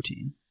consist of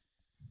protein.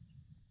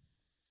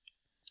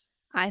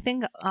 I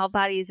think all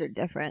bodies are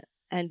different,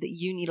 and that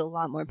you need a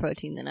lot more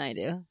protein than I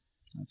do.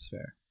 That's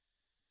fair.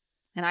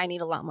 And I need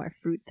a lot more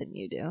fruit than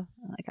you do.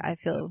 Like, I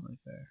feel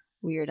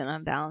weird and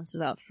unbalanced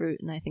without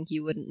fruit, and I think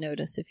you wouldn't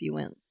notice if you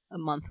went a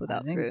month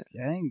without fruit.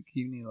 I think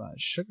you need a lot of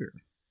sugar.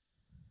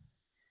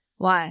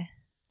 Why?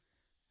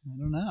 I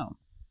don't know.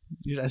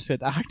 You're just a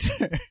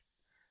doctor.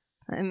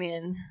 I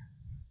mean,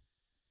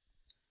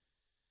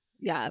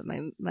 yeah,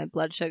 my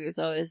blood sugar is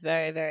always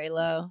very, very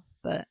low,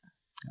 but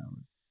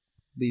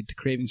lead to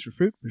cravings for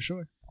fruit for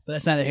sure. But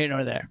that's neither here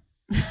nor there.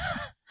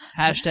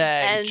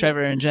 Hashtag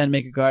Trevor and Jen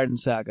make a garden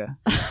saga.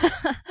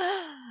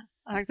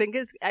 I think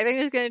it's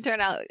going to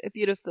turn out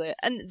beautifully.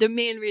 And the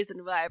main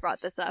reason why I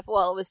brought this up,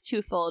 well, it was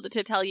twofold.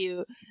 To tell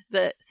you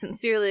that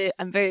sincerely,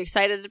 I'm very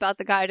excited about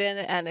the garden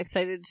and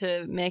excited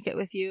to make it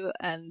with you,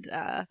 and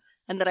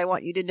that I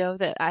want you to know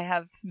that I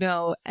have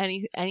no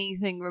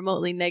anything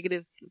remotely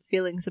negative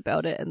feelings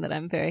about it, and that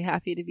I'm very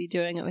happy to be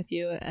doing it with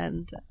you.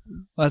 And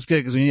well, that's good,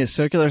 because we need a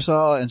circular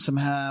saw and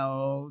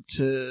somehow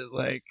to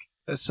like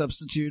a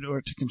substitute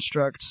or to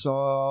construct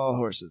saw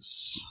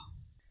horses.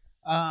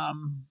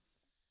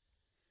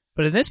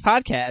 But in this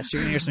podcast,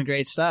 you're going to hear some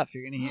great stuff.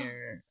 You're going to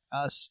hear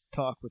us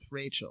talk with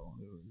Rachel,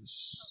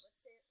 who's...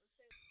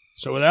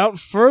 So without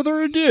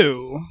further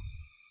ado,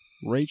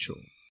 Rachel.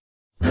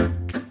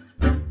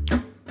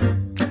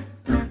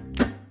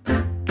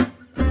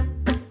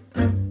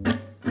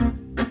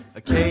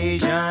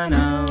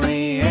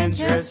 Occasionally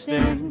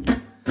interesting.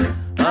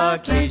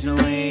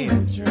 Occasionally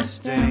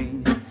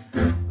interesting.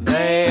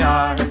 They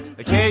are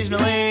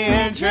occasionally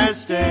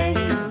interesting.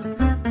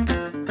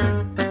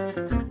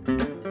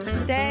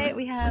 Today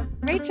we have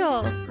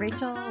Rachel.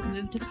 Rachel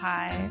moved to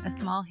Pai, a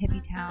small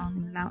hippie town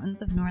in the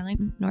mountains of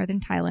northern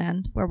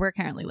Thailand, where we're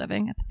currently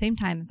living, at the same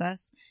time as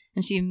us,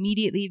 and she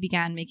immediately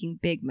began making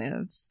big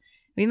moves.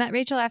 We met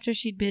Rachel after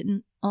she'd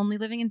been only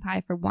living in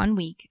Pai for 1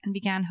 week and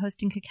began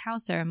hosting cacao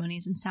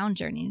ceremonies and sound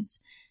journeys.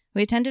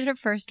 We attended her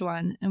first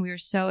one, and we were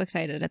so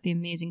excited at the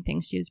amazing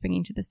things she was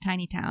bringing to this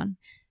tiny town.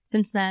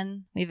 Since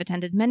then, we've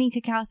attended many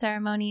cacao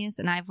ceremonies,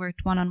 and I've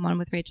worked one-on-one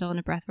with Rachel in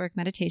a breathwork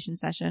meditation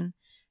session.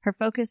 Her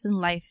focus in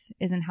life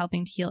is in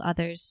helping to heal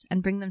others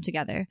and bring them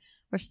together.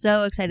 We're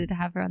so excited to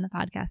have her on the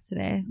podcast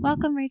today.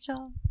 Welcome,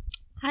 Rachel.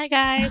 Hi,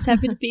 guys.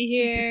 Happy to be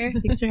here.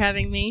 Thanks for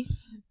having me.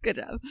 Good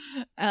job.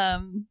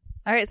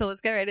 All right, so let's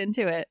get right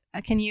into it.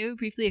 Can you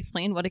briefly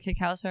explain what a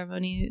cacao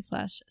ceremony /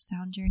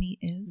 sound journey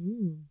is?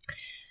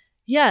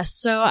 Yes,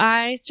 so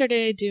I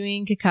started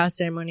doing cacao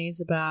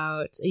ceremonies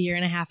about a year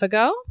and a half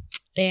ago.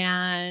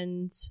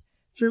 And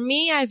for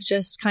me, I've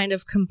just kind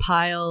of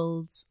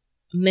compiled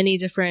many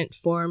different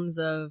forms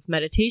of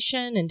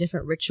meditation and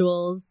different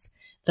rituals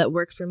that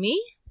work for me.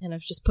 And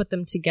I've just put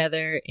them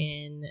together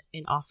in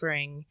an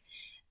offering.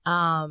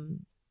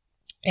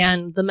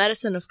 And the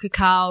medicine of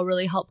cacao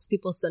really helps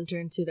people center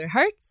into their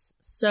hearts.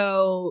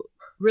 So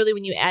really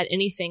when you add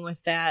anything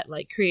with that,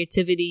 like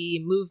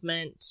creativity,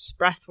 movement,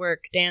 breath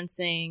work,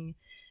 dancing,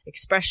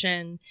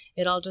 expression,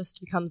 it all just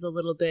becomes a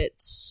little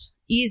bit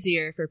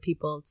easier for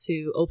people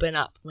to open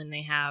up when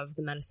they have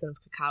the medicine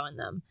of cacao in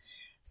them.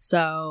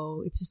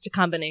 So it's just a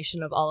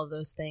combination of all of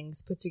those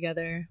things put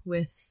together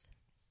with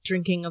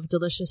drinking of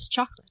delicious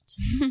chocolate.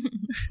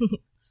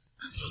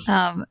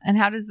 And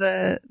how does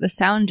the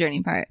sound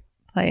journey part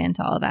play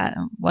into all that?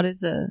 And what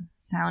is a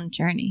sound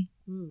journey?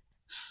 All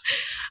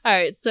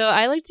right, so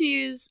I like to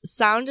use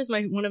sound as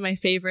one of my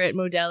favorite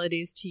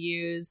modalities to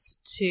use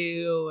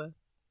to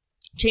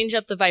change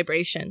up the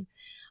vibration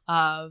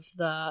of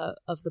the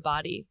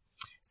body.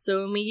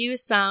 So when we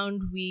use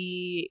sound,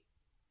 we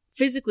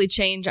physically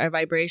change our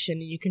vibration,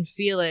 and you can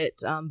feel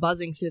it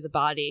buzzing through the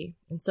body.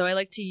 And so I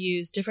like to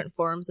use different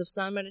forms of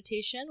sound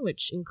meditation,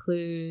 which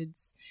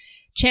includes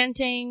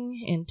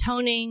chanting and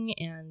toning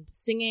and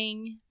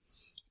singing.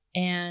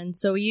 And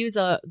so we use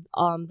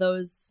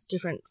those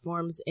different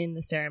forms in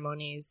the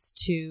ceremonies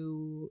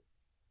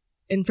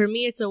and for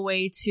me, it's a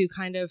way to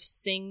kind of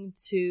sing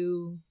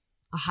to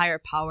a higher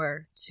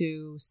power,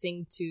 to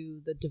sing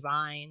to the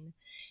divine,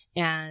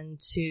 and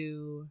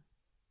to,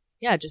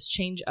 just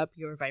change up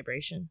your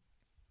vibration.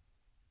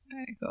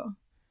 Very cool.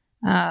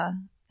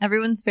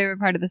 Everyone's favorite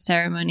part of the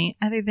ceremony,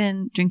 other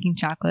than drinking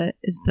chocolate,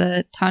 is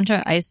the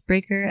Tantra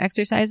icebreaker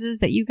exercises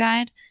that you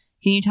guide.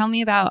 Can you tell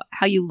me about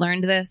how you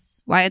learned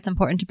this, why it's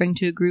important to bring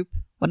to a group,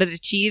 what it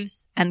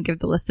achieves, and give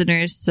the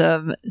listeners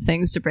some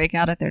things to break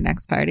out at their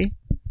next party?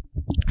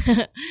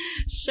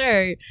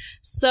 Sure.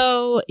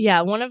 So,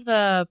 one of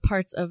the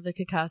parts of the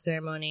cacao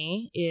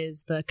ceremony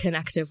is the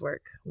connective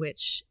work,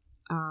 which,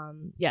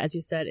 as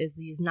you said, is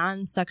these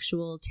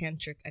non-sexual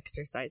tantric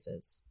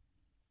exercises.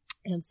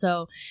 And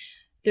so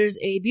there's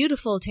a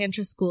beautiful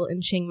tantra school in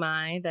Chiang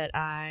Mai that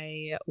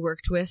I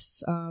worked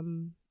with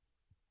on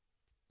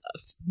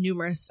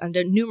numerous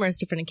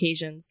different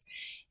occasions,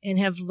 and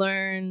have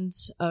learned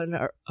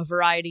a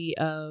variety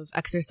of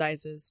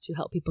exercises to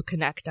help people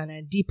connect on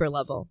a deeper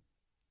level.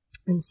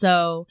 And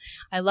so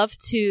I love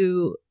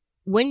to,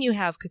 when you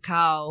have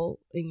cacao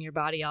in your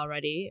body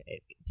already,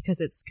 because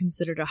it's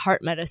considered a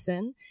heart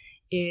medicine,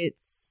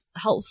 it's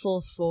helpful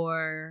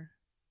for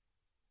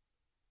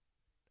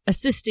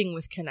assisting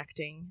with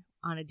connecting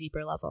on a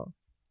deeper level.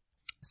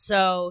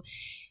 So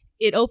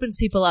it opens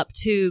people up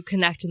to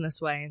connect in this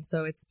way. And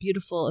so it's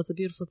beautiful. It's a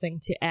beautiful thing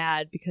to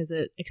add, because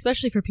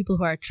especially for people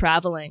who are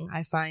traveling,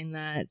 I find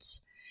that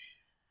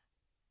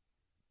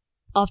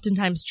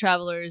oftentimes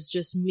travelers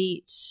just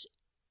meet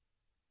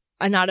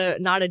not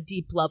a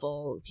deep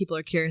level. People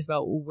are curious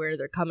about where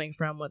they're coming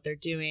from, what they're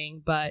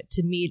doing, but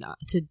to meet,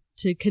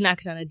 to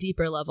connect on a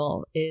deeper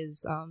level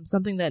is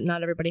something that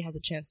not everybody has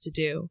a chance to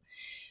do.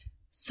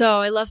 So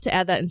I love to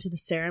add that into the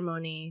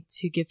ceremony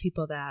to give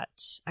people that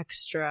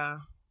extra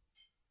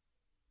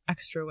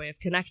way of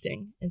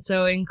connecting. And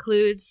so it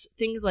includes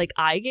things like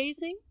eye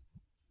gazing.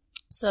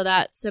 So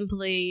that's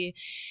simply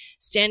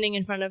standing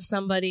in front of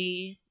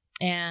somebody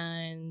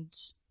and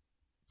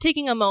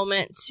taking a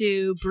moment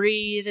to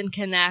breathe and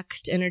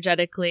connect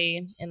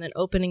energetically, and then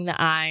opening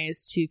the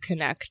eyes to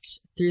connect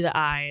through the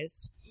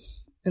eyes.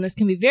 And this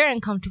can be very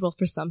uncomfortable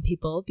for some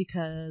people,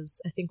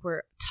 because I think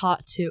we're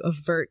taught to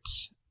avert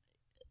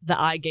the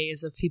eye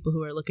gaze of people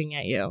who are looking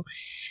at you.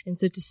 And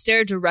so to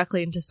stare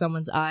directly into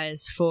someone's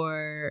eyes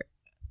for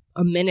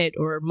a minute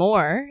or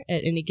more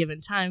at any given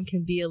time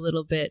can be a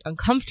little bit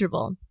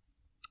uncomfortable.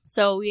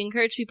 So we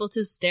encourage people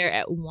to stare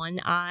at one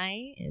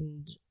eye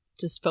and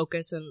just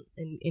focus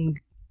and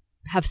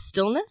have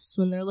stillness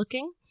when they're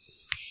looking.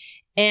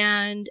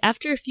 And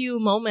after a few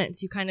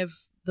moments,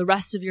 the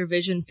rest of your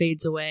vision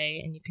fades away,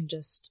 and you can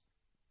just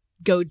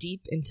go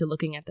deep into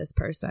looking at this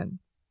person.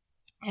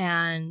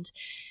 And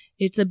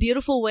it's a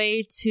beautiful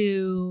way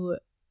to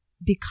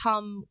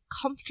become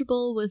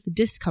comfortable with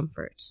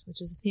discomfort,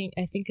 which is a thing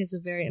I think is a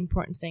very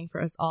important thing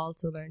for us all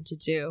to learn to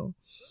do.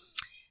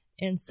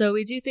 And so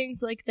we do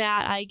things like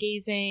that, eye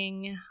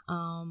gazing,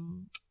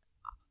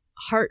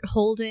 heart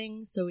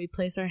holding. So we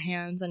place our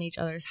hands on each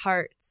other's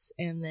hearts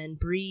and then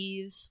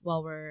breathe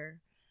while we're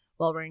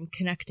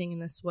connecting in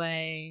this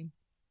way.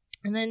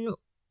 And then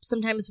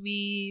sometimes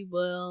we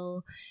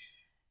will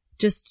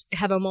just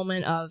have a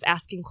moment of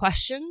asking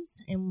questions,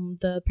 and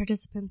the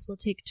participants will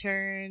take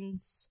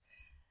turns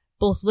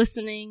both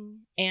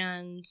listening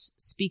and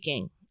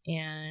speaking.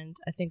 And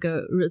I think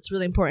it's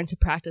really important to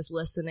practice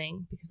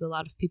listening, because a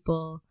lot of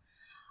people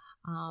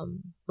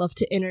love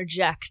to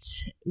interject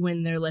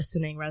when they're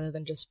listening rather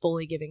than just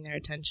fully giving their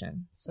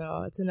attention.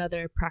 So it's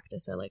another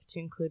practice I like to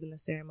include in the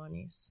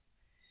ceremonies.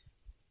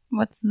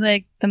 What's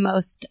like the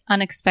most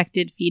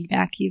unexpected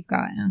feedback you've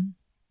gotten?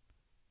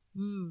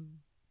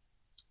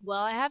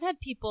 Well, I have had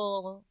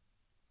people,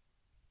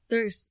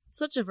 there's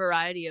such a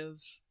variety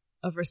of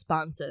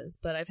responses,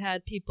 but I've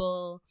had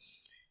people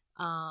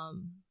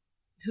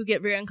who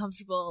get very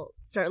uncomfortable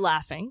start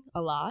laughing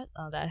a lot.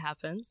 That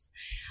happens.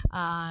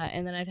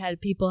 And then I've had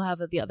people have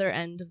at the other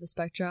end of the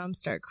spectrum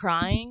start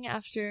crying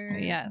after.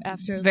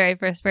 Very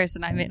first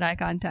person I made eye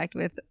contact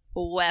with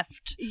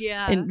wept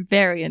Yeah.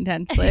 Very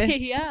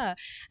intensely. Yeah.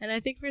 And I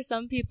think for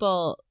some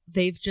people,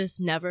 they've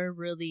just never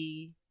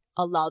really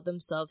allowed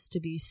themselves to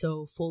be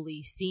so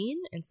fully seen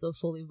and so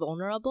fully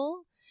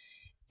vulnerable.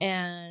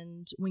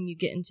 And when you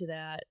get into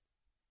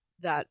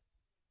that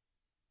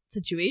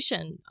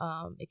situation,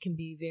 it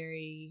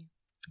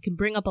can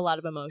bring up a lot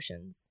of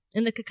emotions.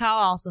 And the cacao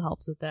also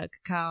helps with that.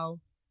 Cacao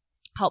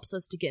helps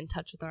us to get in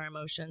touch with our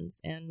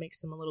emotions and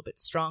makes them a little bit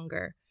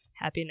stronger.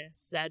 Happiness,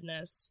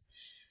 sadness,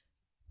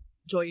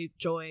 joy.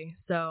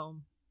 So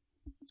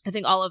I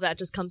think all of that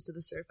just comes to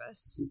the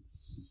surface.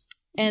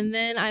 And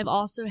then I've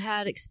also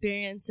had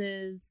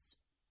experiences,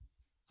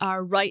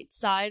 our right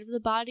side of the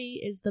body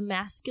is the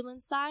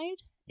masculine side.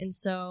 And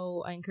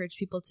so I encourage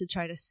people to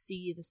try to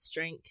see the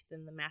strength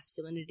and the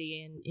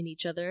masculinity in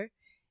each other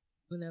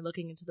when they're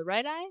looking into the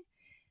right eye.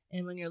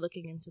 And when you're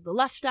looking into the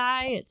left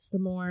eye, it's the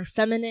more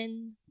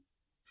feminine,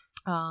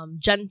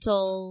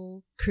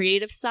 gentle,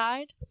 creative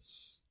side.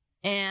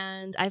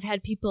 And I've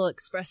had people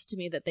express to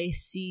me that they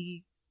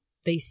see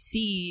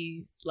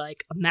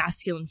like a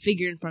masculine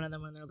figure in front of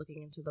them when they're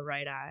looking into the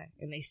right eye.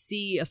 And they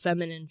see a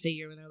feminine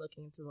figure when they're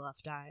looking into the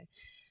left eye.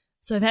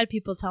 So I've had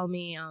people tell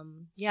me,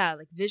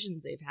 like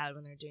visions they've had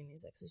when they're doing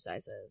these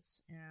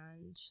exercises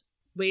and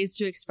ways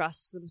to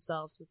express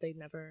themselves that they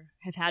never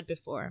have had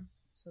before.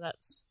 So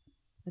that's,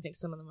 I think,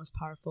 some of the most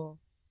powerful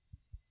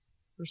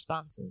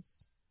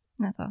responses.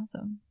 That's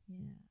awesome.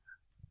 Yeah.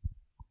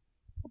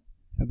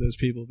 Have those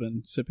people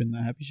been sipping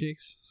the Happy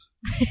Shakes?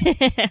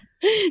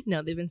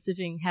 No, they've been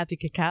sipping Happy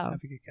Cacao.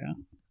 Happy Cacao.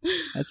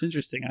 That's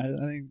interesting. I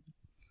think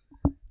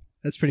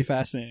that's pretty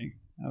fascinating.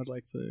 I would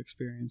like to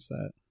experience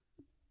that.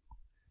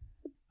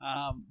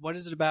 What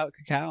is it about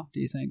cacao, do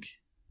you think?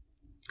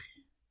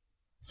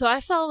 So I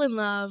fell in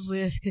love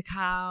with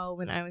cacao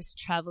when I was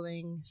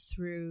traveling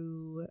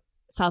through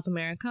South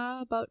America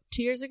about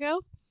 2 years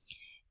ago.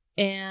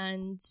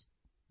 And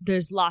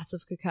there's lots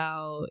of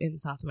cacao in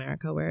South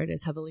America where it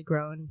is heavily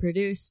grown and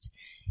produced.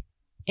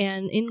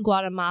 And in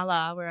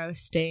Guatemala, where I was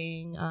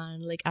staying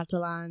on Lake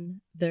Atalan,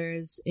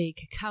 there's a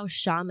cacao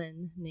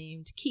shaman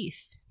named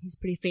Keith. He's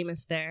pretty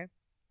famous there.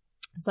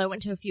 And so I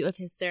went to a few of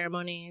his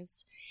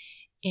ceremonies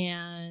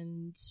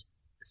and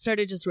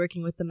started just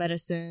working with the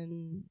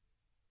medicine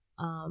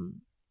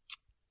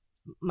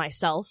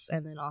myself,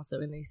 and then also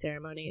in these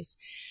ceremonies.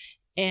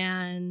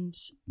 And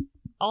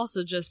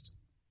also just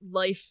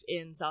life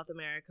in South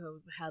America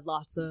had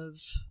lots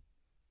of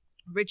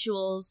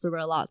rituals. There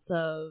were lots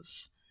of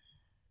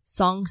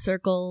song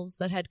circles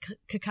that had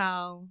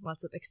cacao,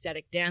 lots of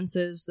ecstatic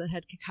dances that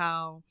had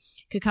cacao.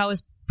 Cacao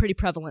is pretty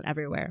prevalent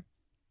everywhere.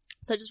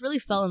 So I just really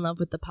fell in love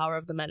with the power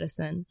of the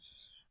medicine.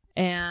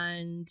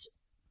 And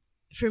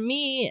for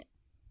me,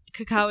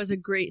 cacao is a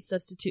great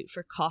substitute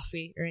for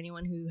coffee or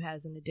anyone who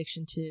has an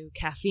addiction to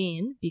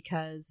caffeine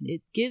because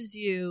it gives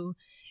you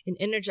an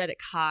energetic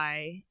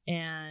high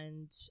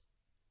and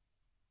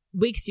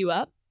wakes you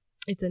up.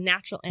 It's a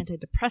natural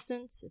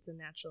antidepressant. It's a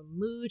natural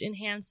mood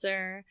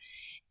enhancer.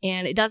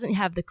 And it doesn't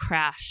have the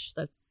crash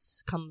that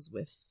comes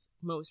with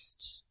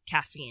most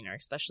caffeine or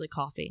especially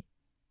coffee.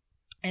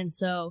 And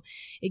so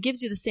it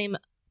gives you the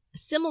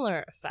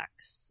similar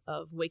effects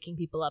of waking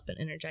people up and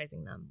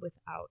energizing them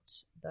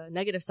without the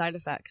negative side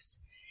effects.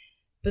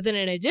 But then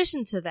in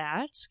addition to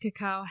that,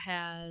 cacao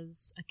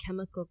has a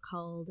chemical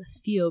called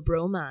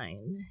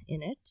theobromine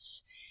in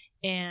it.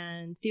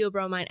 And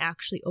theobromine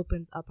actually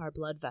opens up our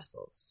blood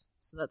vessels.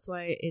 So that's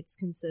why it's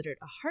considered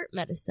a heart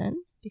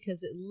medicine,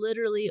 because it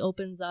literally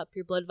opens up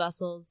your blood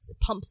vessels. It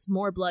pumps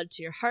more blood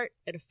to your heart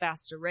at a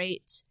faster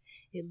rate.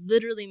 It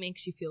literally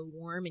makes you feel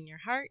warm in your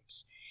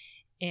heart.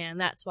 And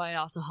that's why it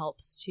also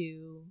helps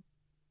to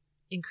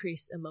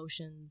increase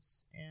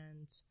emotions.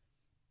 And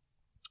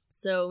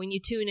so when you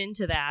tune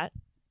into that,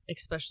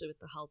 especially with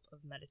the help of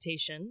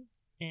meditation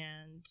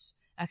and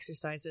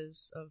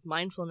exercises of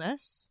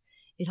mindfulness,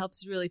 it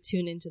helps you really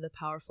tune into the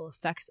powerful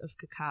effects of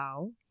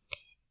cacao,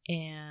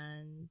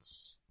 and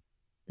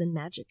then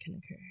magic can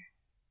occur.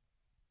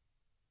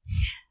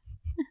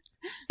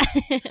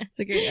 It's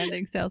a great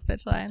ending sales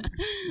pitch line.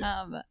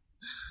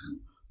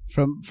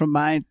 From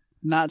my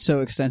not so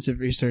extensive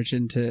research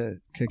into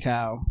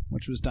cacao,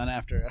 which was done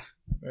after a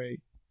very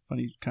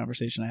funny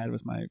conversation I had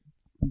with my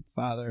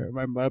father,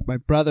 my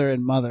brother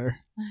and mother.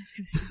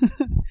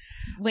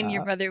 When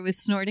your brother was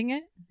snorting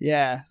it?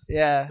 Yeah.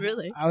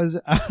 Really? I was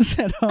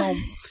at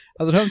home.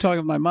 I was at home talking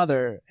with my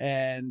mother,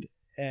 and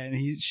and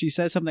she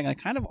says something like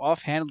kind of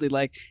offhandedly,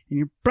 like, "And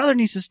your brother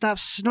needs to stop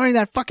snorting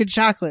that fucking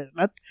chocolate."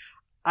 And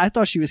I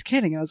thought she was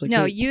kidding. I was like,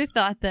 no, "Wait, you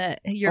thought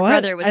that your what?"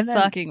 brother was And then-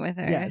 fucking with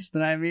her. Yes.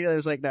 Then I immediately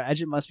was like, "No,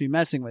 Edgett must be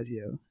messing with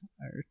you,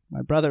 or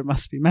my brother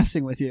must be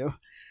messing with you."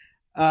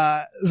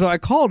 So I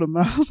called him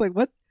and I was like,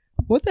 "What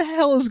the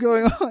hell is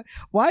going on?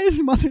 Why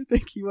does mother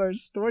think you are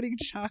snorting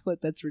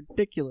chocolate? That's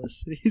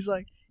ridiculous." And he's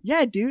like,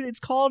 "Yeah, dude, it's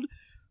called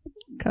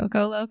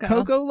Coco Loco.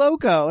 Coco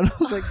Loco." And I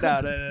was like,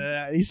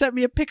 no. He sent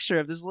me a picture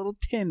of this little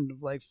tin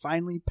of like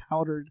finely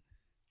powdered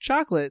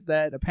chocolate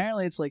that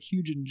apparently it's like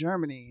huge in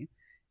Germany.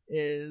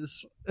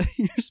 Is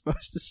you're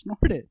supposed to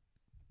snort it.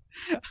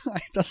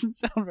 It doesn't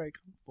sound very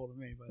comfortable to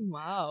me, but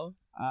Wow.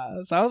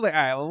 so I was like,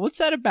 all right, well, what's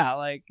that about?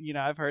 Like,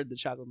 I've heard the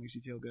chocolate makes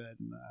you feel good,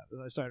 and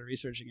I started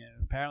researching it.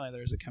 And apparently,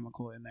 there's a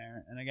chemical in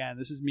there. And again,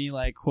 this is me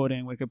like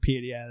quoting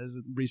Wikipedia. This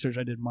is research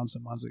I did months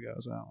and months ago,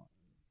 so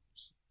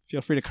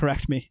feel free to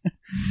correct me.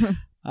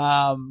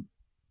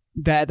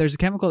 That there's a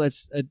chemical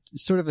that's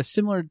sort of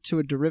similar to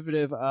a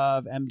derivative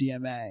of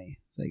MDMA.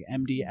 It's like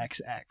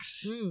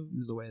MDXX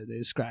is the way that they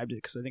described it,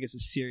 because I think it's a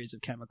series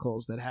of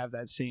chemicals that have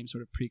that same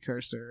sort of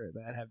precursor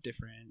that have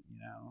different,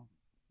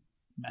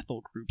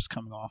 methyl groups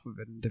coming off of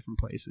it in different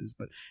places,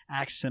 but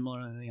act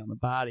similarly on the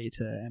body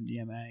to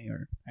MDMA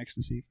or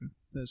ecstasy, for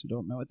those who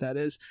don't know what that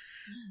is.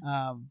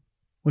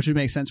 Which would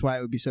make sense why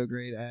it would be so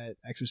great at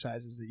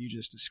exercises that you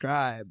just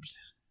described,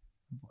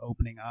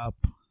 opening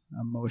up,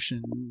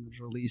 emotion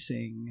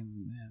releasing,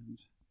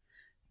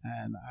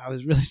 and I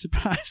was really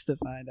surprised to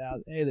find out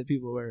A, that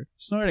people were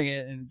snorting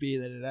it, and B,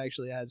 that it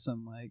actually had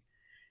some, like,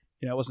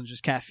 it wasn't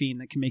just caffeine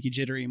that can make you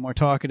jittery and more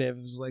talkative.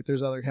 It was like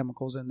there's other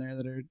chemicals in there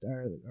that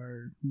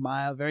are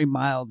mild, very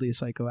mildly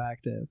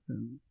psychoactive,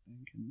 and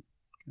can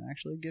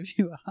actually give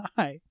you a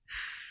high.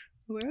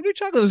 I was like, I knew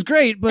chocolate was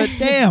great, but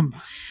damn.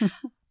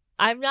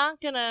 I'm not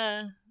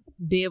gonna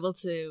be able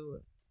to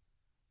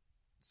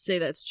say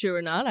that's true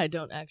or not. I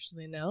don't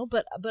actually know,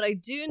 but I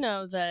do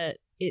know that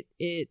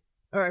it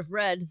or I've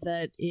read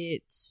that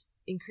it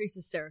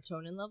increases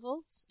serotonin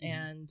levels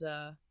and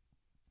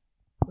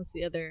what's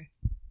the other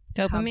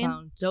Dopamine?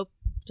 compound?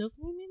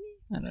 Dopamine maybe?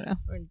 I don't know.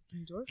 Or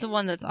endorphins? It's the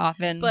one that's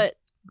often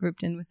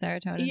grouped in with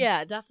serotonin.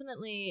 Yeah,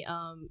 definitely.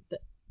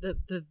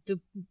 The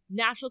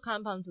natural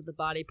compounds that the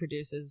body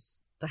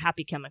produces, the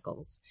happy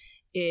chemicals,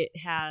 it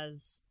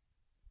has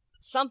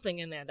something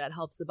in there that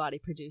helps the body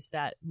produce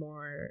that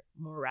more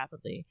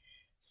rapidly.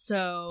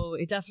 So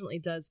it definitely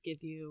does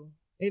give you,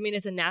 I mean,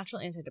 it's a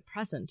natural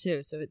antidepressant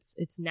too, so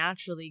it's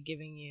naturally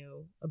giving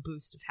you a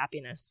boost of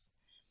happiness.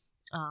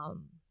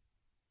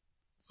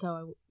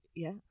 So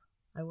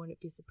I wouldn't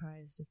be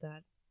surprised if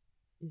that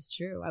is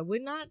true. I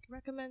would not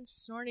recommend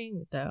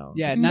snorting though.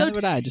 Yeah, It's neither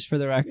would I, just for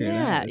the record.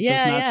 Yeah, It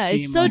does not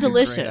It's seem so like a great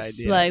delicious.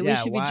 idea. Like we Yeah,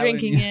 should be why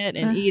drinking would you- it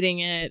and eating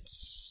it,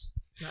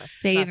 not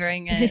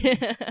Savoring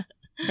it.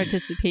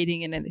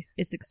 Participating in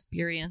its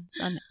experience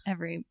on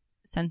every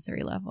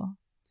sensory level.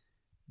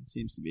 It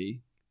seems to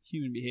be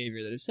human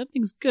behavior that if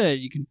something's good,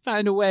 you can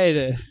find a way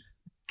to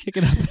kick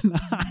it up a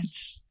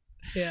notch.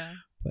 Yeah.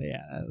 But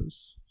yeah, I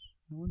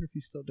wonder if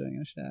he's still doing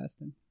it. I should have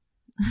asked him.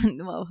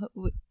 Well,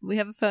 we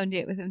have a phone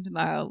date with him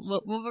tomorrow.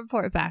 We'll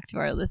report back to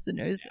our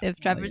listeners if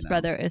Trevor's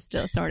brother is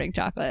still snorting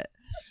chocolate.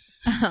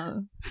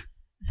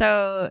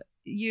 So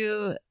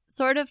you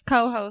sort of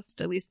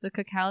co-host at least the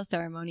cacao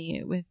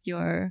ceremony with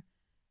your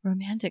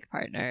romantic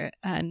partner,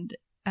 and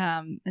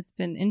it's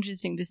been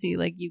interesting to see,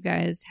 like, you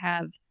guys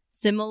have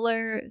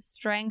similar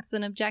strengths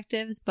and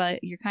objectives,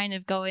 but you're kind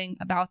of going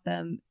about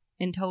them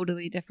in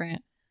totally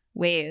different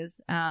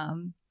ways.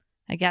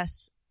 I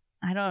guess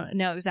I don't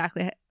know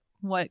exactly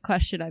what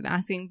question I'm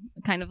asking.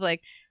 Kind of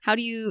like, how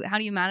do you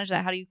manage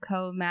that? How do you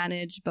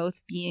co-manage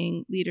both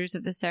being leaders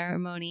of the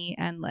ceremony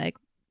and like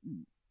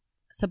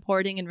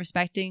supporting and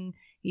respecting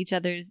each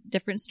other's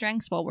different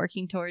strengths while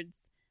working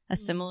towards a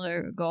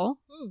similar goal?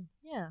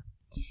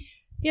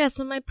 Yeah.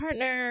 So my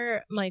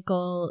partner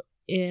Michael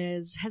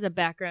has a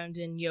background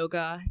in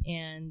yoga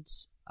and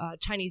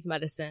Chinese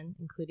medicine,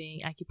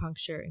 including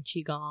acupuncture and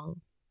qigong.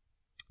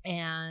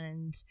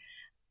 And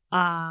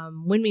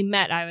when we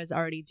met, I was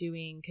already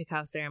doing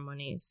cacao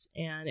ceremonies,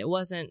 and it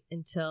wasn't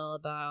until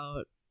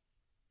about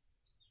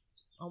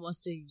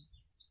almost a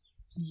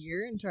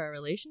year into our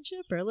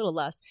relationship, or a little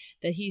less,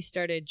 that he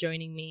started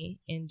joining me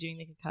in doing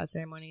the cacao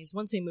ceremonies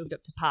once we moved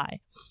up to Pi.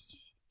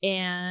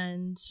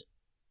 And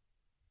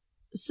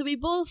so we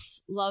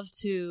both love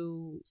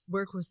to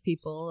work with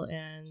people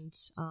and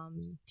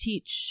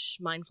teach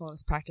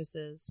mindfulness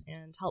practices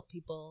and help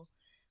people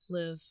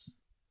live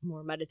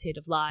more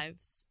meditative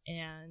lives.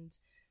 And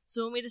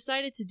so when we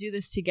decided to do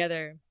this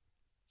together,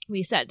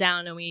 we sat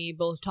down and we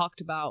both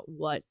talked about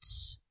what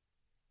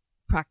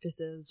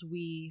practices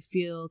we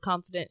feel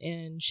confident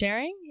in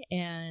sharing,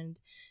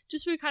 and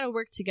just we kind of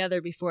worked together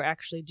before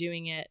actually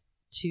doing it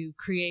to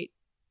create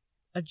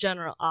a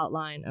general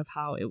outline of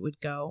how it would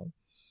go.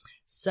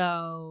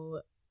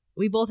 So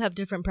we both have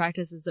different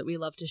practices that we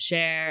love to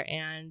share,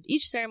 and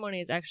each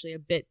ceremony is actually a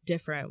bit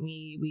different.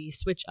 We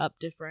switch up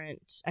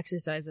different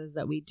exercises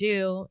that we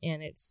do,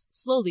 and it's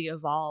slowly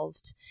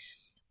evolved.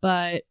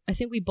 But I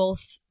think we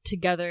both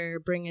together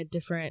bring a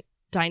different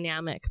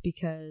dynamic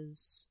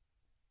because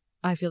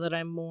I feel that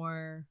I'm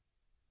more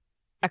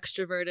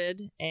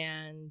extroverted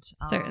and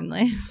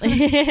Certainly.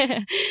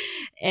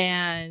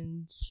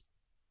 and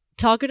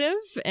talkative,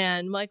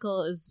 and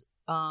Michael is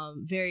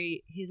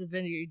he's a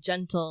very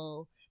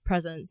gentle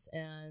presence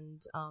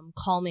and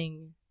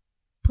calming,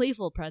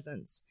 playful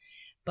presence.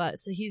 But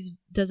so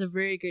does a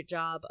very good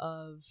job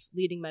of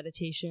leading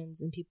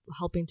meditations and people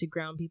helping to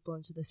ground people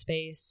into the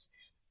space.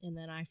 And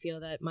then I feel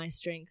that my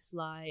strengths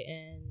lie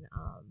in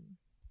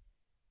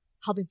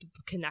helping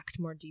people connect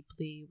more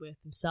deeply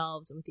with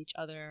themselves and with each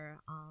other.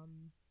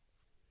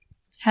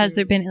 Has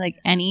there been like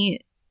any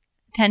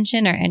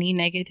tension or any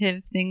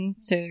negative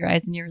things to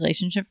arise in your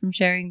relationship from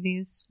sharing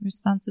these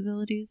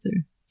responsibilities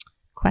or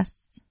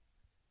quests?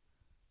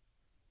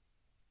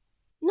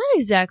 Not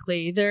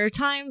exactly. There are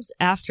times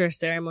after a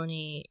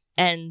ceremony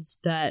ends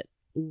that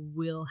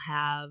we'll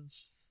have.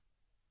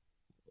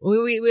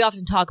 We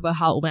often talk about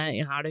how it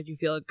went. How did you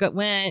feel it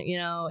went?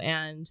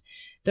 And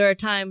there are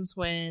times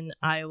when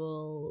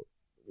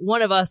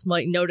one of us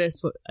might notice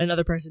what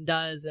another person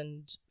does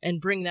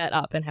and bring that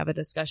up and have a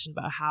discussion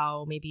about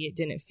how maybe it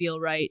didn't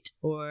feel right,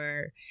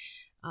 or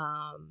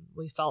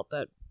we felt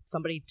that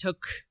somebody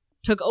took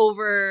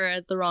over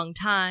at the wrong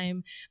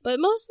time. But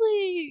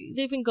mostly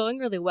they've been going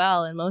really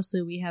well, and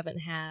mostly we haven't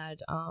had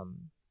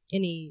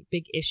any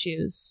big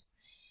issues.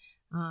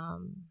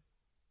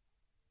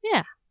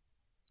 Yeah.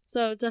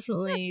 So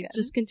definitely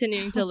just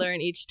continuing to learn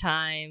each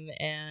time,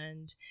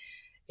 and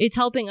it's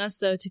helping us,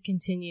 though, to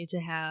continue to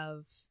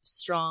have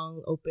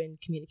strong, open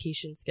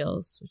communication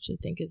skills, which I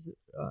think is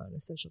an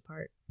essential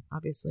part,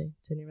 obviously,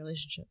 to any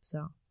relationship.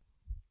 So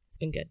it's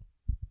been good.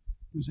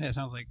 It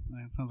sounds like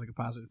a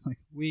positive. Like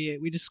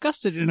we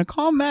discussed it in a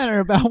calm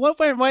manner about what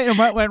went right and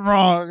what went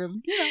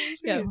wrong.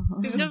 And,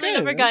 we've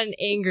never gotten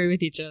angry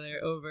with each other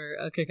over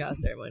a cacao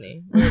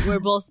ceremony. We're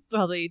both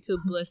probably too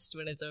blissed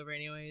when it's over,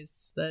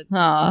 anyways. That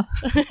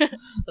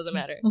doesn't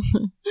matter.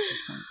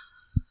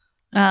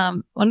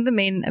 One of the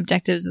main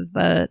objectives of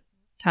the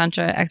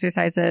Tantra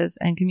exercises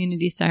and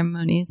community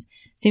ceremonies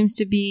seems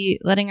to be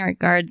letting our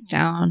guards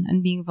down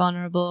and being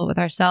vulnerable with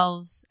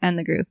ourselves and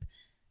the group.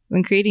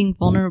 When creating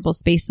vulnerable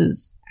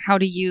spaces, how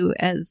do you,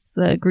 as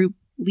the group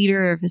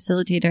leader or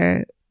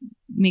facilitator,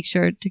 make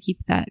sure to keep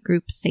that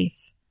group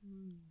safe?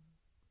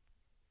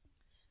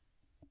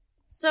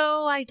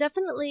 So I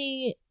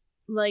definitely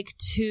like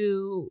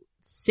to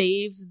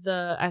save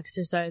the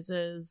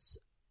exercises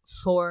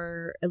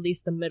for at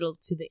least the middle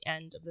to the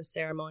end of the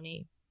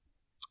ceremony.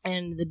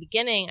 And in the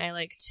beginning, I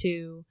like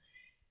to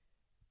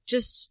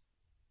just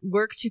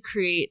work to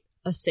create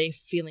a safe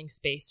feeling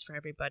space for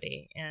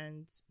everybody.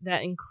 And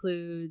that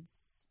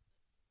includes,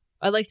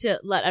 I like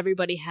to let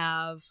everybody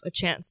have a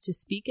chance to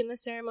speak in the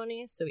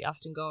ceremony. So we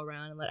often go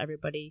around and let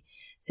everybody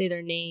say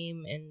their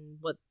name and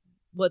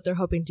what they're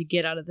hoping to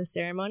get out of the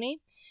ceremony.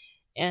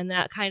 And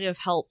that kind of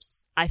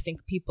helps, I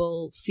think,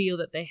 people feel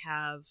that they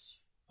have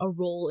a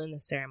role in the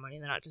ceremony.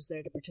 They're not just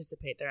there to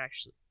participate. They're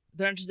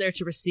not just there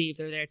to receive.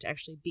 They're there to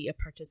actually be a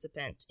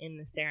participant in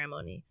the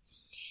ceremony.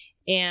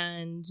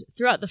 And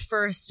throughout the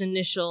first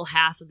initial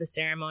half of the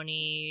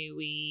ceremony,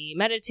 we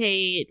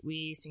meditate,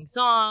 we sing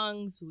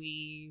songs,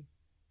 we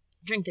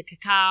drink the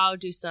cacao,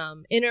 do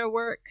some inner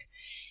work.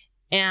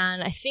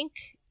 And I think,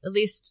 at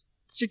least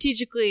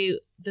strategically,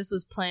 this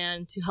was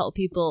planned to help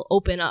people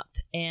open up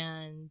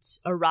and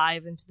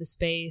arrive into the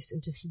space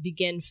and to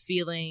begin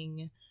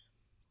feeling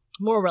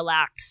more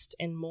relaxed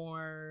and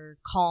more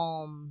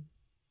calm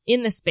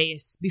in the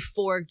space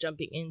before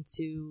jumping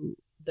into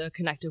the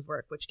connective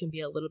work, which can be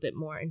a little bit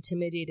more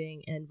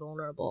intimidating and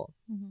vulnerable.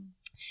 Mm-hmm.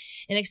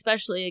 And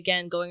especially,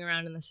 again, going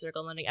around in the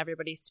circle and letting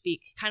everybody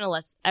speak kind of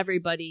lets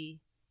everybody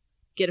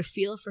get a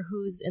feel for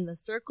who's in the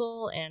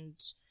circle. And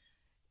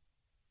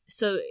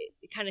so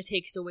it kind of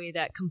takes away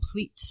that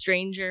complete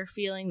stranger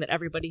feeling that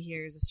everybody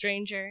here is a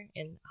stranger,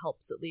 and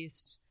helps at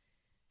least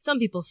some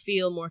people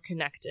feel more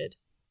connected.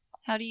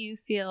 How do you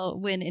feel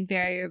when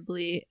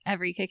invariably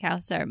every cacao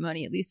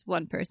ceremony, at least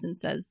one person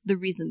says the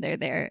reason they're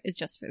there is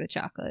just for the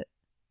chocolate?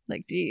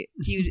 Like, do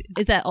you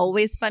is that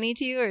always funny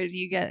to you, or do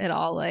you get it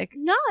all like?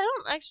 No, I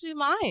don't actually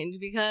mind,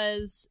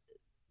 because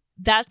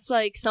that's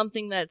like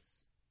something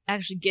that's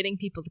actually getting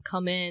people to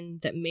come in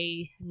that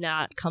may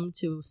not come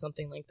to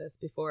something like this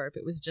before. If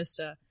it was just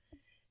a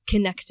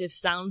connective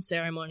sound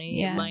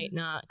ceremony, it might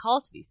not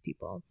call to these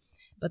people.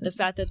 But the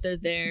fact that they're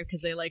there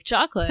because they like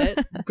chocolate,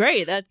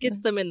 great. That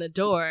gets them in the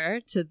door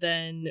to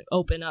then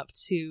open up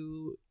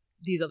to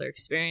these other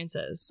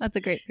experiences. That's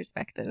a great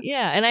perspective.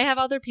 Yeah. And I have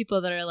other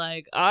people that are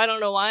like, I don't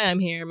know why I'm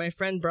here. My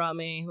friend brought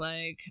me,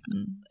 like,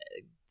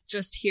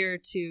 just here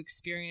to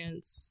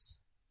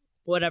experience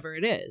whatever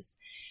it is.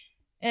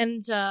 And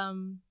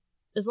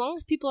as long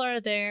as people are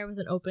there with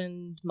an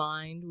open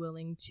mind,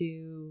 willing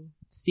to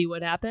see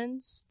what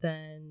happens,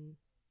 then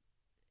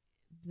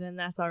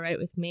that's all right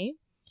with me.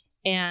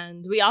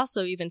 And we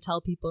also even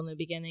tell people in the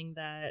beginning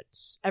that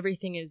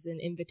everything is an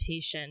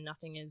invitation.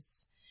 Nothing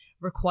is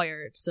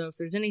required. So if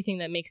there's anything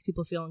that makes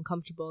people feel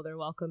uncomfortable, they're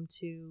welcome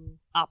to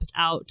opt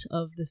out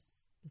of the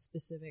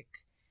specific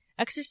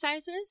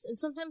exercises. And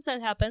sometimes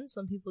that happens.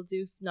 Some people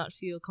do not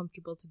feel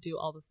comfortable to do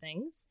all the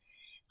things.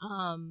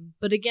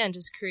 But again,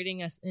 just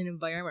creating an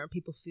environment where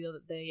people feel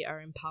that they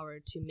are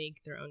empowered to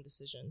make their own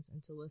decisions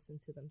and to listen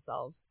to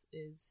themselves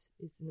is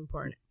an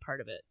important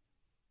part of it.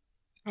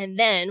 And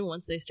then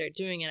once they start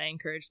doing it, I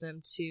encourage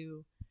them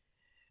to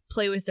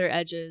play with their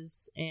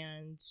edges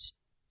and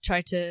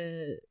try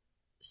to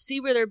see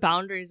where their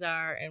boundaries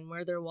are and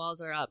where their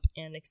walls are up,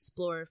 and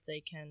explore if they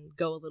can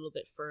go a little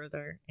bit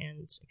further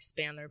and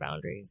expand their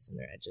boundaries and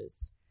their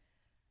edges.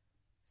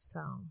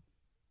 So,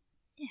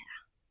 yeah.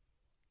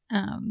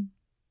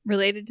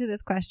 Related to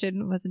this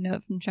question was a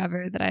note from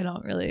Trevor that I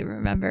don't really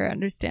remember or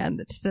understand,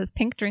 that just says,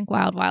 "Pink drink,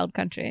 wild, wild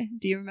country."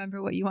 Do you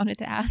remember what you wanted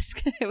to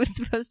ask? It was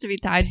supposed to be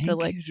tied to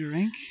like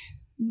drink?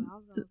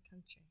 Wild, wild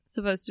country.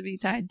 Supposed to be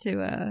tied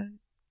to a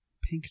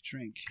pink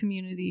drink.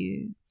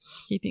 Community,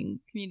 keeping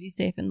community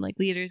safe and like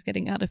leaders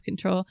getting out of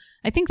control.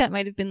 I think that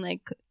might have been like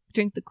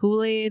drink the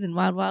Kool-Aid and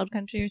wild, wild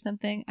country or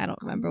something. I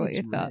don't remember what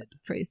you thought.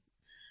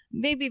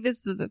 Maybe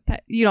this was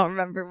you don't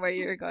remember where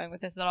you were going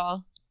with this at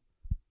all.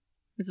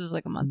 This was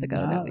like a month ago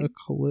that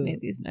we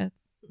made these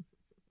notes.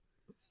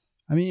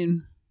 I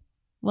mean...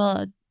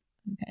 Well,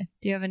 okay.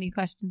 Do you have any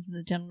questions in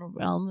the general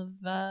realm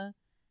of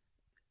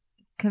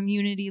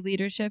community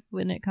leadership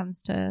when it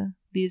comes to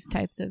these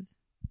types of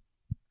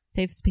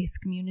safe space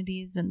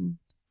communities? And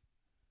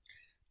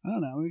I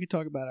don't know. We could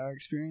talk about our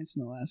experience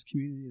in the last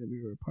community that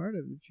we were a part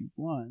of if you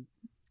want.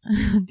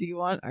 Do you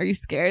want? Are you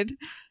scared?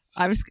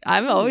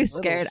 I'm always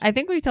scared. I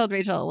think we told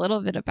Rachel a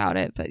little bit about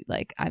it, but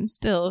like I'm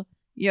still...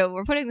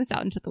 we're putting this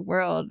out into the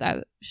world.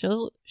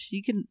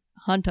 She can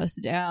hunt us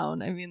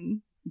down. I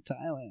mean,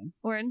 Thailand.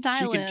 We're in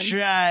Thailand. She can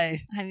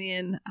try. I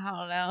mean, I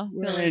don't know.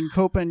 We're in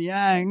Koh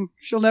Phangan.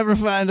 She'll never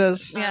find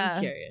us. Yeah.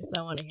 I'm curious.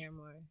 I want to hear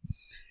more.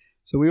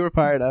 So we were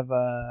part of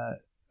a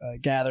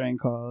gathering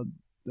called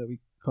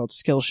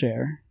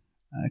Skillshare,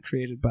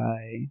 created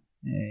by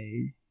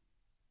a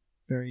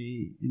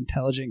very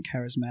intelligent,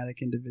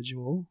 charismatic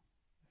individual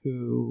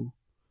who,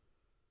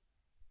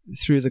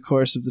 through the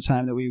course of the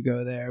time that we would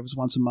go there, it was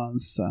once a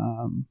month.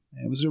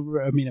 It was, an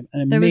amazing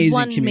community. There was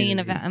one main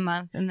event a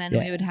month, and then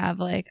we would have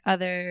like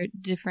other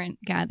different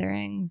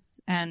gatherings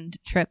and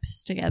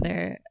trips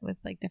together with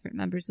like different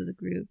members of the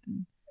group.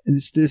 And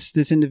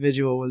this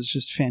individual was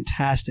just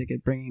fantastic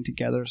at bringing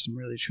together some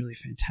really, truly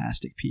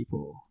fantastic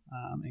people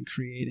and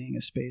creating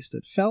a space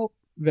that felt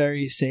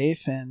very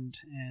safe, and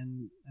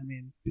I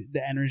mean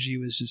the energy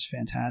was just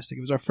fantastic.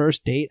 It was our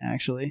first date,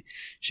 actually.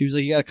 She was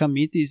like, "You got to come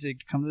meet these,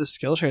 come to the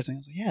Skillshare thing." I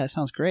was like, "Yeah, that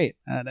sounds great."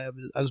 And I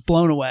was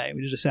blown away.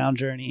 We did a sound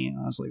journey, and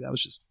I was like, "That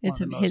was just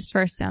his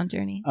first sound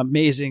journey."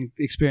 Amazing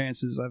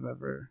experiences I've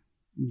ever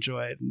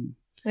enjoyed. And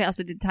we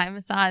also did Thai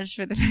massage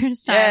for the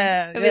first time.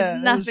 Yeah, it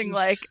was nothing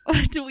like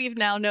what do we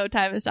now know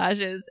Thai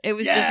massages. It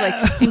was just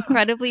like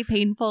incredibly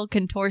painful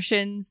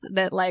contortions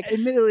that like,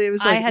 admittedly, it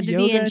was like I had to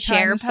be in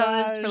chair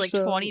massage, pose for like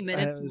 20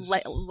 minutes,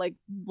 like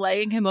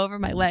laying him over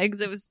my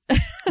legs. It was,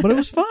 but it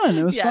was fun.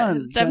 It was fun. It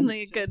was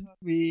definitely good.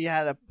 We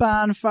had a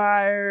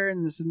bonfire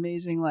and this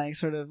amazing like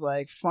sort of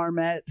like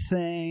farmette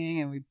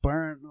thing, and we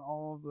burnt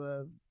all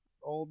the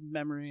old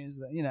memories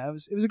that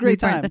it was a great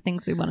time. The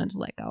things we wanted to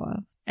let go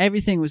of.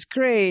 Everything was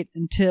great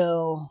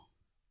until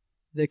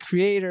the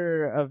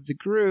creator of the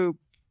group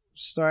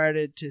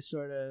started to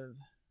sort of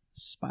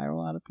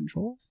spiral out of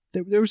control.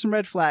 There were some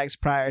red flags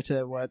prior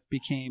to what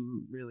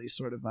became really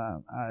sort of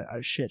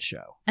a shit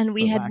show. And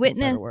we had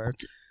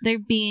witnessed there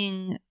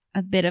being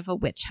a bit of a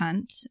witch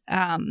hunt,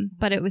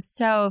 but it was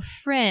so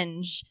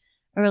fringe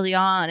early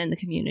on in the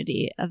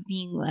community of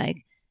being like,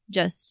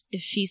 just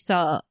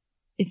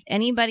if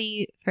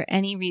anybody for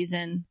any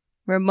reason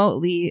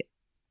remotely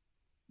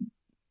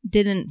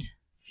didn't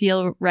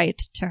feel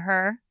right to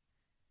her,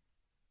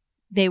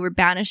 they were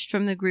banished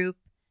from the group,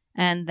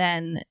 and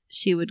then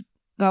she would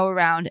go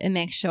around and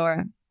make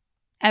sure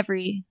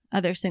every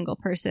other single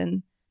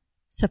person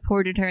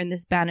supported her in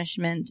this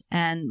banishment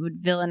and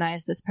would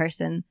villainize this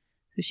person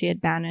who she had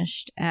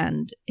banished,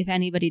 and if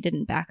anybody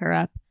didn't back her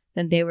up,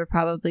 then they were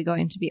probably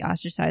going to be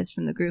ostracized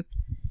from the group.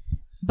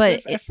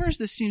 But at first,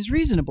 this seems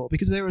reasonable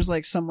because there was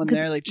like someone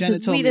there, like Jenna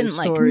told we me a didn't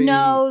story. Like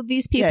know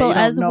these people you don't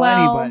as know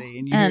well. Anybody,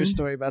 and you hear a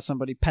story about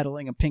somebody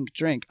peddling a pink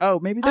drink. Oh,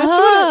 maybe that's what.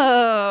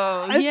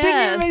 I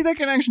didn't make that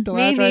connection till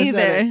after I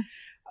said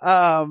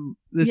it.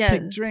 This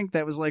pink drink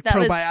that was like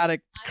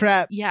probiotic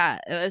crap. Yeah,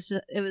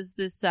 it was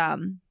this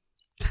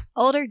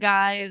older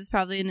guy. It was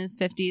probably in his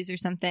 50s or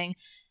something,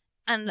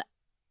 and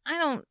I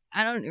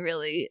don't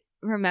really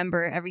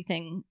remember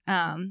everything.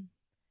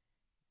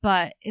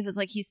 But it was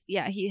like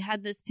he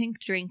had this pink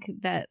drink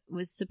that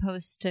was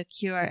supposed to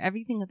cure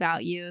everything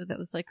about you that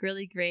was like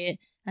really great,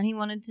 and he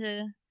wanted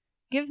to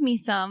give me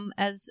some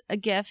as a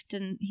gift,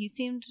 and he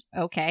seemed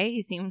okay.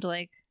 He seemed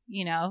like,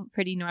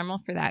 pretty normal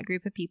for that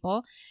group of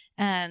people.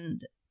 And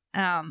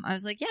I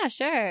was like, yeah,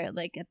 sure.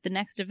 Like at the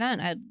next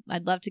event,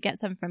 I'd love to get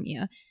some from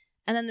you.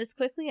 And then this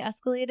quickly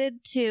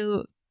escalated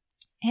to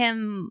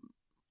him,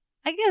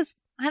 I guess,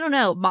 I don't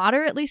know,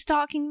 moderately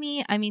stalking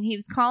me. I mean, he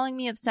was calling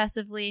me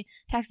obsessively,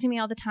 texting me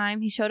all the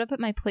time. He showed up at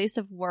my place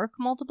of work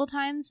multiple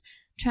times,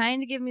 trying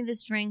to give me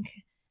this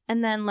drink.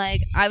 And then,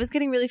 like, I was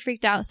getting really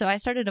freaked out, so I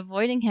started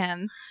avoiding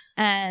him.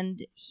 And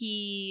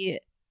he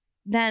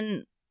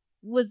then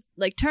was,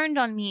 like, turned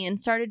on me and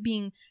started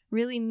being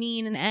really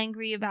mean and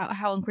angry about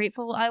how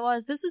ungrateful I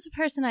was. This was a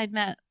person I'd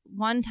met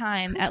one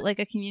time at, like,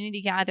 a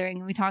community gathering,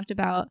 and we talked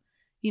about,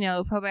 you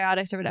know,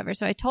 probiotics or whatever.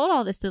 So I told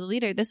all this to the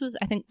leader.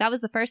 I think that was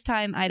the first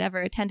time I'd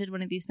ever attended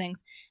one of these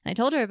things. And I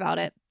told her about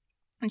it.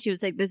 And she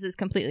was like, this is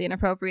completely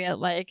inappropriate.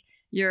 Like,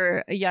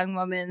 you're a young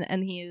woman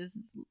and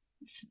he's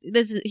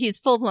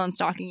full blown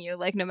stalking you.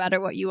 Like, no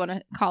matter what you want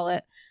to call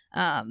it,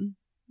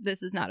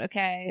 this is not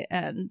okay.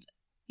 And,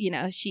 you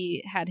know,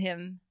 she had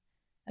him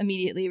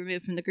immediately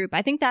removed from the group.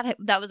 I think that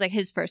was like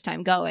his first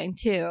time going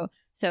too.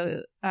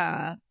 So,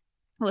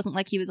 it wasn't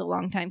like he was a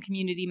longtime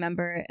community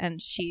member,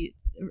 and she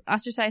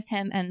ostracized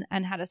him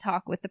and had a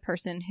talk with the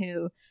person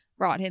who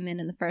brought him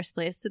in the first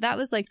place. So that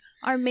was like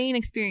our main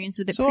experience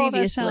with it so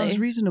previously. All that sounds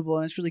reasonable,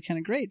 and it's really kind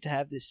of great to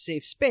have this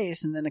safe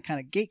space and then a kind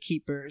of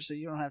gatekeeper, so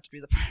you don't have to be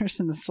the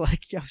person that's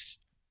like, yo,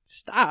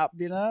 stop,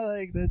 you know,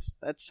 like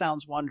that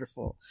sounds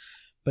wonderful.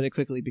 But it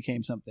quickly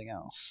became something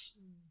else.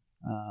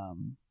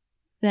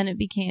 Then it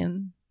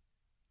became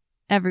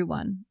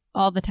everyone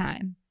all the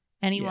time.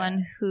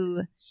 Anyone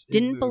who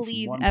didn't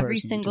believe every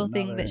single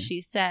thing that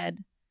she said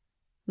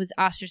was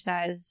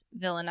ostracized,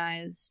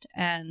 villainized,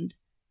 and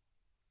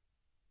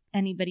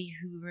anybody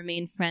who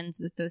remained friends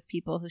with those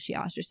people who she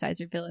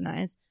ostracized or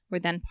villainized were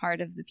then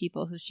part of the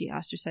people who she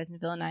ostracized and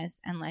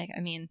villainized. And, like, I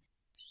mean,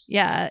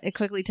 yeah, it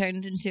quickly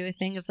turned into a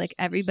thing of, like,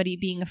 everybody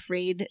being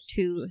afraid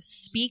to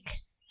speak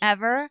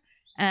ever.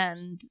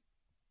 And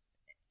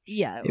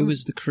yeah, it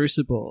was the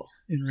Crucible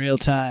in real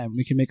time.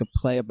 We can make a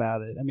play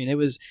about it. I mean, it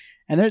was,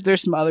 and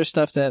there's some other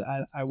stuff that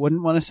I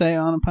wouldn't want to say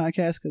on a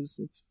podcast, because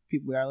if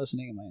people are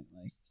listening, it might,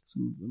 like,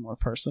 some of the more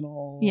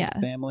personal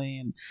family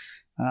and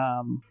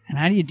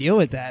how do you deal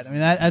with that? I mean,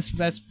 that's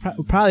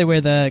probably where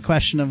the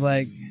question of,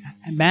 like,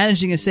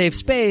 managing a safe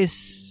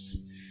space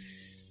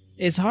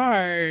is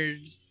hard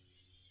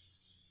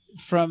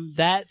from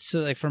that.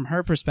 So, like, from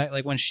her perspective,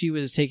 like when she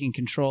was taking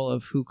control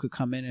of who could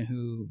come in and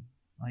who,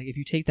 like, if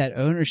you take that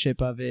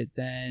ownership of it,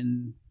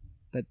 then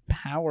that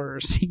power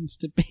seems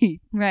to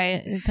be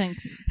right. I think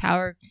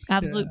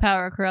absolute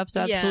power corrupts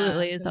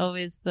absolutely is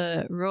always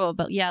the rule.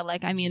 But yeah,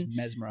 like, I mean,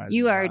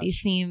 you already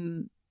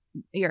seem,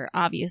 you're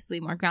obviously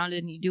more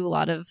grounded and you do a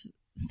lot of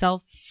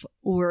self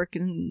work,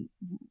 and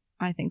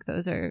I think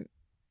those are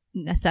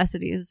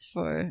necessities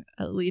for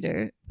a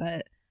leader.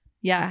 But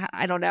yeah,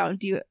 I don't know.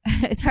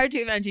 It's hard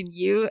to imagine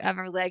you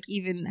ever, like,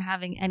 even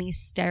having any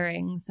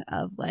stirrings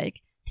of,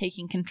 like,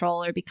 taking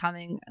control or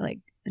becoming, like,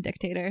 a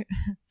dictator.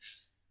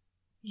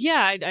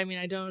 Yeah, I mean,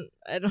 I don't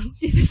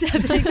see this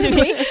happening to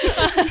me.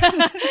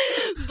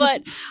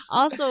 But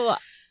also,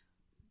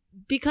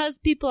 because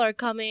people are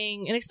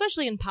coming, and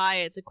especially in Pi,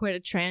 it's quite a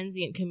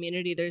transient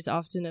community. There's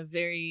often a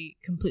very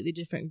completely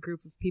different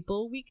group of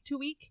people week to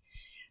week.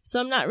 So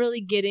I'm not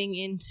really getting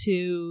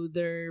into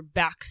their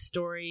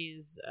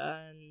backstories,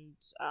 and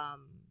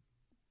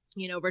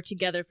you know, we're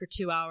together for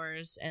 2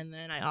 hours, and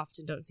then I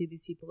often don't see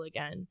these people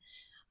again.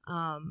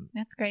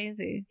 That's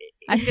crazy.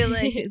 I feel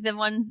like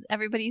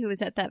everybody who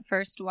was at that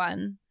first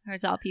one,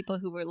 there's all people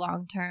who were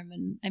long term,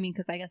 and I mean,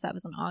 because I guess that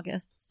was in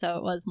August, so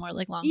it was more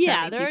like long term.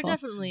 Yeah, there are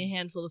definitely a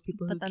handful of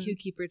people who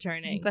keep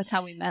returning. That's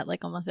how we met.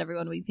 Like, almost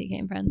everyone we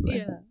became friends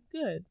with.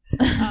 Yeah,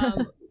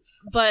 good.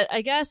 But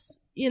I guess,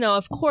 you know,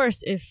 of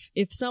course,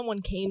 if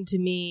someone came to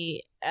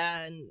me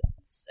and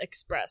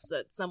expressed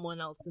that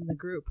someone else in the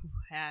group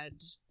had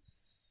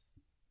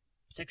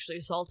sexually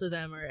assaulted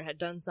them or had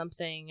done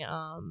something,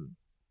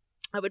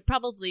 I would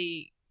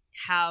probably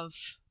have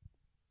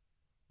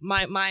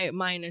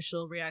my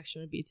initial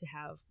reaction would be to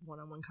have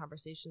one-on-one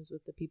conversations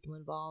with the people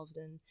involved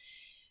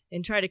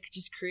and try to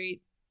just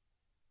create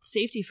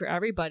safety for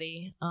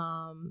everybody.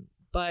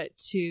 But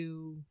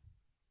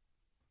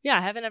I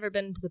haven't ever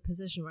been into the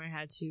position where I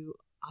had to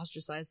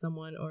ostracize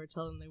someone or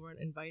tell them they weren't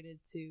invited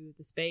to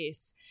the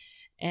space.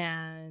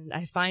 And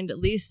I find, at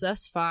least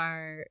thus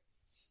far,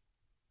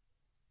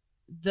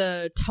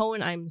 the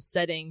tone I'm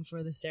setting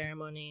for the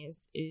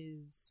ceremonies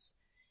is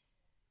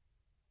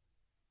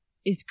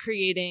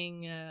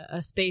creating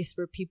a space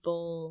where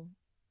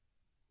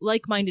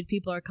like-minded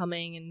people are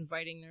coming and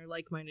inviting their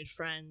like-minded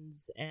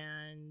friends,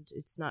 and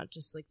it's not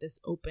just like this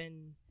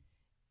open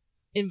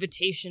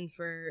invitation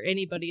for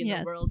anybody in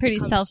the world. It's pretty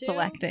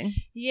self-selecting.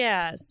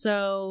 Yeah,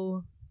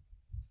 so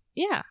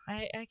yeah,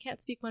 I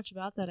can't speak much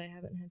about that. I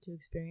haven't had to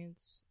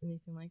experience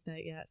anything like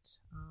that yet.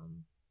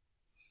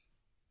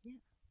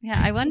 Yeah,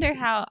 I wonder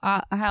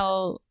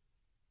how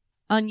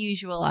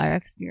unusual our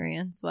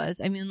experience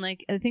was. I mean,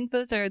 like, I think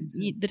those are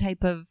the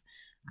type of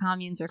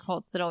communes or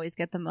cults that always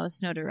get the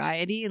most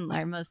notoriety and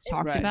are most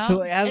talked about.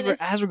 So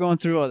as we're going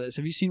through all this,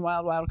 have you seen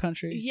Wild Wild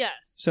Country? Yes.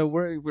 So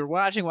we're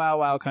watching Wild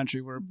Wild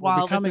Country. We're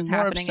becoming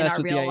more obsessed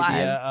with the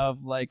idea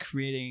of, like,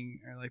 creating,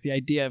 or like the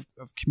idea of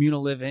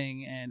communal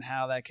living and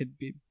how that could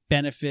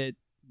benefit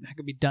that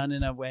could be done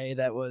in a way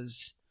that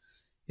was,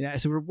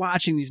 so we're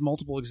watching these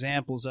multiple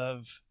examples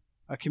of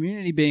a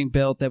community being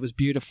built that was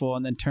beautiful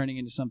and then turning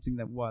into something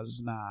that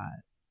was not.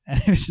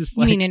 And it was just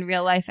You mean in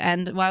real life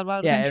and Wild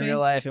Wild Country? Yeah, in real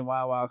life and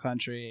Wild Wild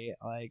Country,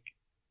 like,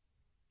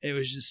 it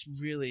was just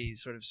really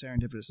sort of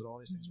serendipitous that all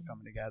these things were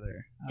coming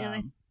together.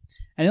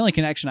 And the only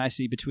connection I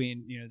see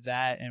between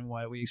that and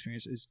what we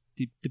experience is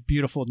the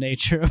beautiful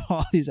nature of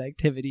all these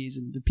activities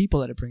and the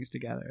people that it brings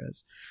together. I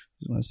just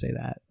want to say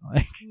that.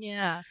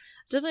 Yeah,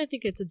 definitely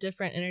think it's a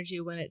different energy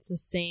when it's the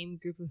same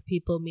group of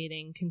people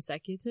meeting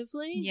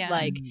consecutively.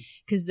 Yeah,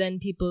 because then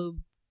people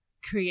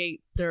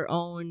create their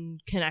own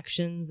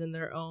connections and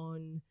their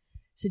own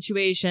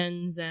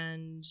situations,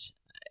 and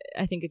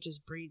I think it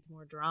just breeds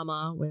more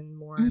drama when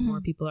more and more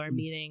people are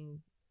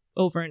meeting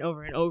over and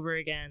over and over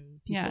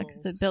again. Yeah,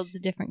 because it builds a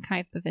different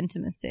type of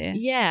intimacy.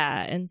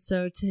 Yeah, and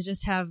so to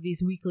just have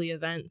these weekly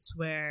events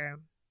where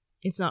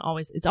there's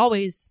always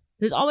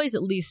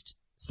at least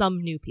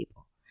some new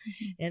people.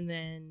 And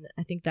then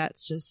I think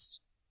that's just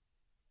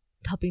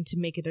helping to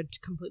make it a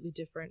completely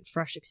different,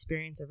 fresh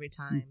experience every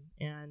time.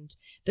 And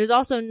there's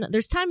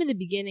time in the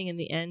beginning and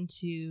the end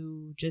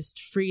to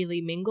just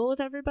freely mingle with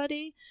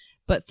everybody.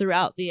 But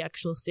throughout the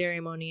actual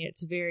ceremony,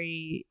 it's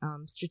very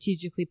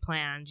strategically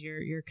planned.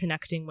 You're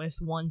connecting with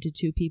 1 to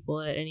 2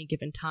 people at any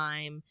given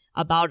time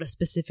about a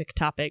specific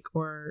topic,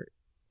 or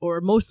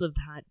most of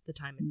the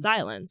time in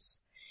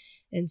silence.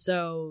 And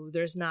so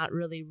there's not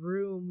really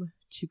room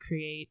to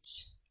create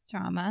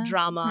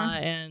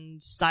drama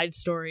and side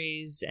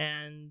stories,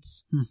 and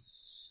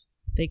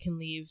they can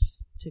leave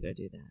to go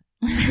do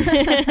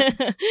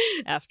that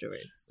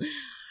afterwards.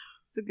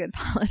 It's a good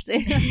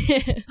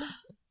policy.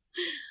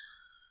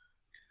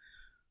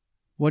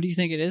 What do you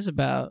think it is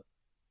about?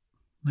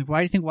 Like, why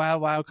do you think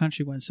Wild Wild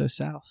Country went so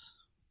south?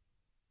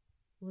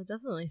 Well, I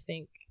definitely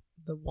think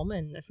the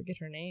woman, I forget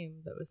her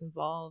name, that was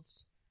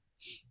involved.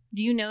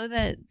 Do you know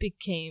that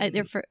became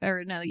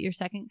your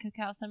second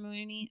cacao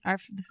ceremony?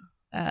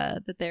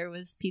 That there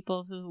was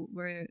people who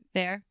were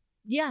there?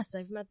 Yes,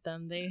 I've met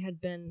them. They had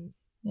been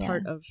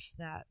part of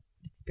that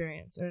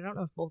experience. Or I don't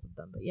know if both of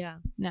them, but yeah.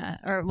 No,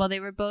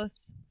 they were both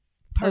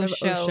part of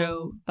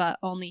Osho, but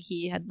only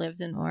he had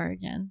lived in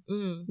Oregon.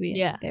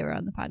 They were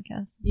on the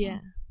podcast.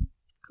 Yeah.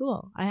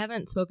 Cool. I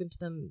haven't spoken to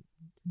them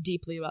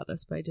deeply about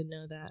this, but I did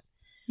know that.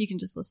 You can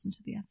just listen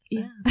to the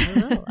episode.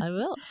 Yeah, I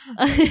will.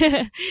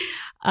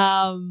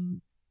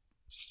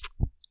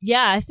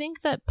 Yeah, I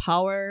think that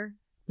power,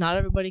 not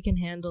everybody can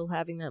handle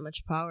having that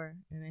much power.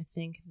 And I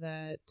think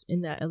that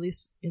at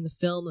least in the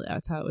film,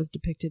 that's how it was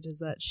depicted, is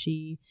that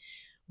she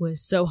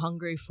was so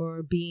hungry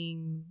for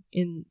being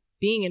in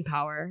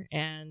power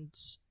and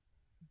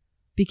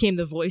became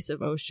the voice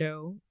of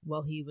Osho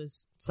while he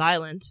was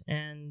silent,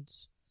 and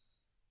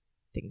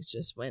things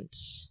just went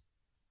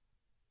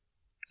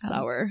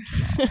sour.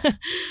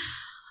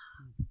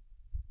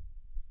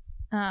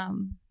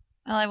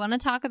 I want to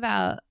talk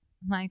about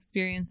my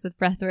experience with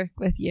breathwork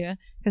with you,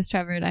 because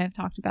Trevor and I have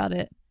talked about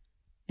it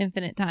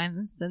infinite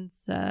times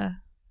since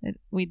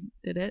we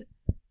did it.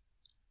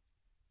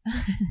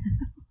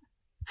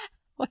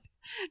 What?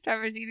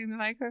 Trevor's eating the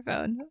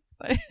microphone.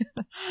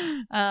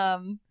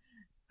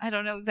 I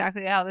don't know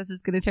exactly how this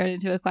is going to turn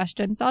into a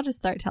question, so I'll just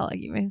start telling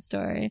you my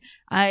story.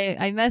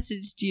 I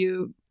messaged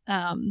you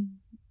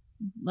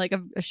like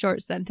a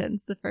short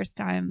sentence the first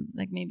time,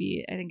 like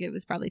maybe I think it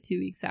was probably 2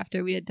 weeks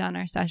after we had done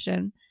our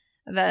session,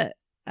 that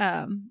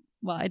I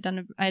had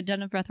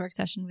done a breathwork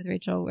session with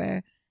Rachel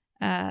where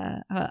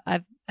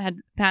I've had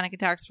panic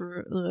attacks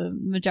for the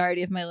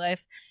majority of my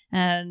life,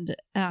 and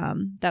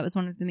that was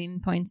one of the main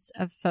points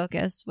of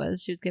focus.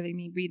 Was she was giving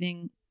me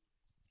breathing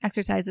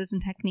exercises and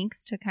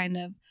techniques to kind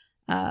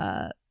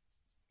of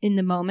in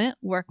the moment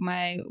work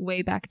my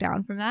way back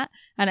down from that.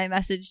 And I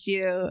messaged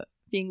you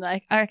being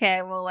like,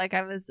 okay, well, like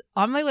I was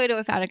on my way to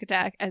a panic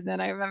attack, and then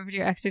I remembered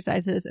your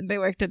exercises and they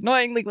worked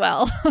annoyingly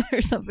well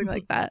or something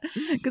like that,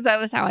 because that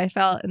was how I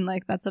felt. And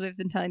like that's what I've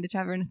been telling to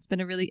Trevor, and it's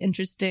been a really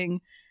interesting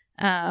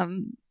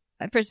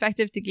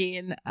perspective to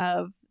gain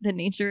of the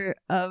nature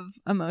of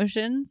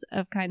emotions,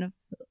 of kind of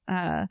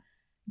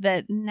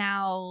that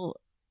now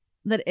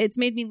that it's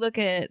made me look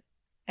at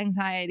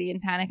anxiety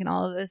and panic and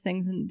all of those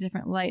things in a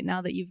different light,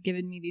 now that you've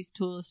given me these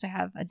tools to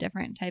have a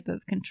different type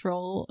of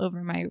control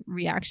over my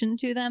reaction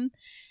to them.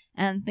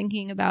 And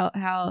thinking about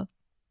how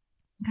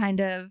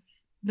kind of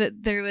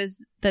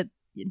there's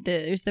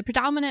the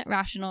predominant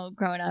rational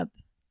grown up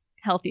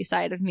healthy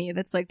side of me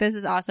that's like, this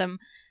is awesome,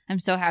 I'm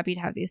so happy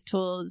to have these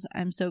tools,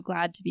 I'm so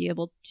glad to be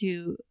able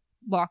to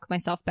walk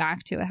myself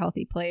back to a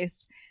healthy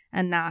place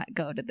and not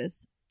go to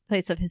this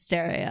place of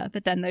hysteria.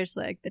 But then there's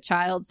like the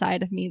child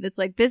side of me that's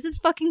like, this is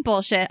fucking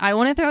bullshit, I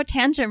want to throw a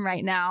tantrum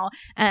right now,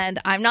 and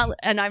I'm not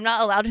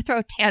allowed to throw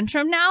a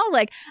tantrum now.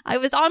 Like, I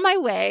was on my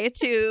way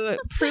to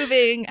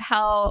proving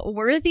how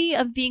worthy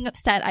of being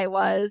upset I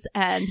was,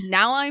 and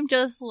now I'm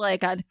just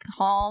like a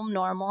calm,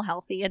 normal,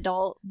 healthy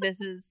adult. This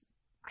is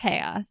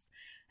chaos.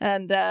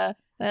 And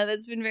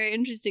that's been very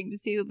interesting to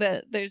see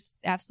that there's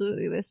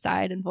absolutely this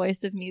side and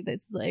voice of me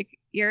that's like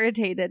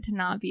irritated to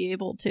not be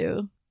able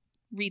to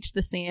reach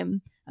the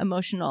same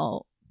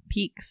emotional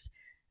peaks.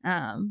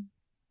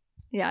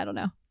 Yeah, I don't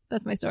know.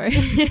 That's my story.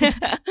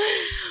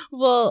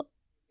 Well,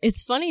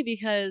 it's funny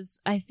because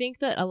I think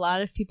that a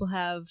lot of people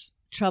have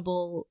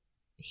trouble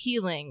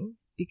healing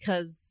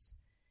because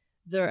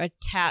they're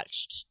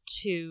attached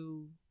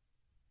to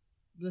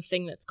the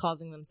thing that's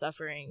causing them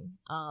suffering.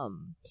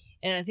 And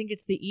I think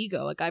it's the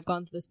ego. Like, I've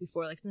gone through this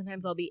before. Like,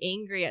 sometimes I'll be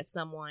angry at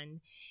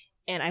someone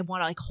and I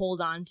want to like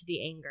hold on to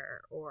the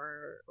anger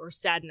or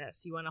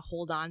sadness. You want to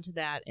hold on to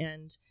that.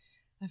 And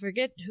I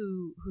forget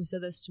who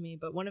said this to me,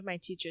 but one of my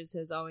teachers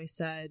has always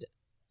said,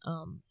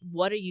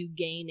 what are you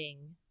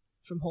gaining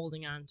from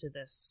holding on to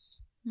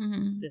this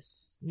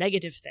this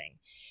negative thing?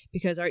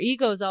 Because our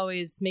ego is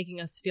always making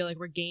us feel like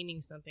we're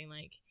gaining something,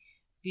 like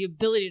the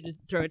ability to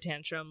throw a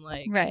tantrum,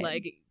 like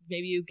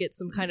maybe you get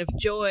some kind of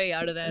joy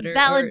out of that, or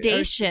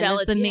validation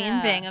is the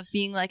main thing of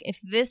being like, if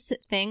this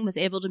thing was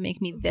able to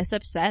make me this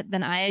upset,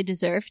 then I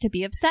deserve to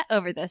be upset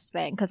over this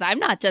thing, because I'm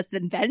not just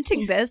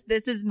inventing this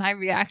is my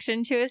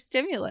reaction to a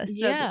stimulus.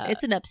 So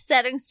it's an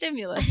upsetting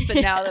stimulus, but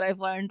now that I've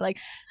learned, like,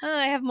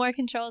 I have more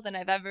control than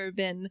I've ever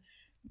been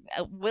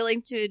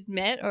willing to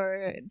admit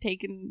or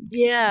taken.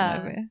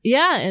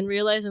 And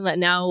realizing that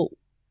now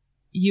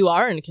you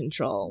are in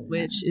control,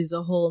 which is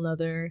a whole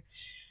nother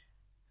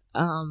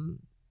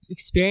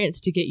experience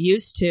to get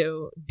used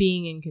to,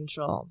 being in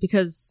control.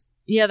 Because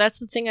that's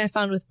the thing I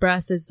found with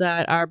breath, is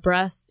that our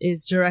breath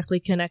is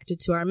directly connected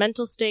to our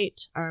mental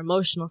state, our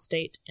emotional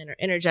state, and our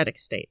energetic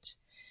state.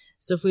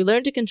 So if we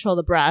learn to control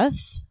the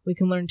breath, we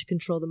can learn to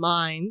control the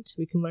mind,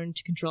 we can learn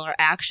to control our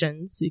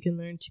actions, we can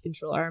learn to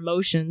control our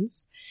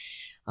emotions.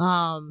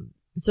 So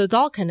it's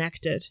all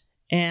connected,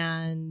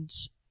 and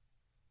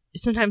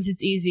sometimes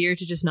it's easier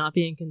to just not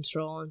be in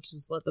control and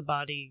just let the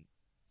body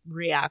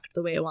react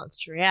the way it wants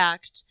to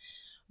react.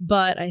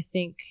 But I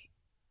think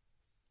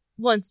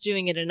once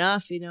doing it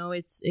enough,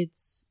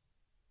 it's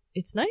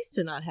nice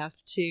to not have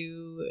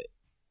to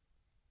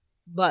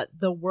let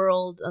the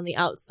world on the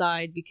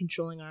outside be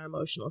controlling our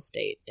emotional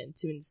state, and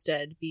to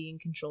instead be in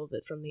control of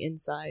it from the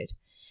inside.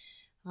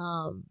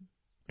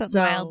 But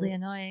mildly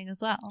annoying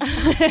as well.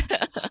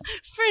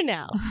 For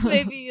now.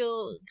 Maybe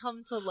you'll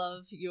come to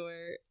love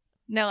your...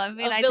 No, I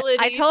mean, I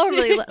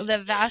totally,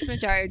 the vast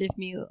majority of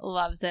me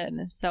loves it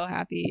and is so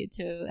happy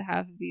to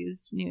have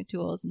these new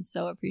tools, and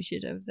so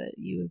appreciative that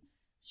you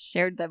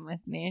shared them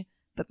with me.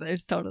 But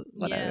there's totally,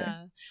 whatever.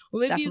 Yeah.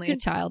 Well, maybe definitely a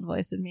child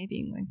voice in me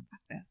being like,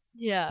 fuck this.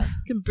 Yeah. You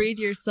can breathe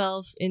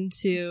yourself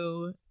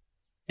into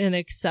an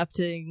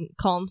accepting,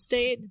 calm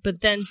state,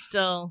 but then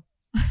still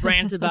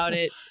rant about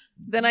it.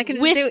 Then I can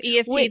just do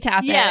EFT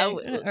tapping.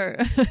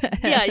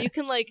 Yeah, you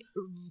can like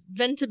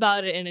vent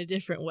about it in a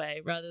different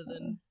way rather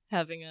than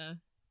having a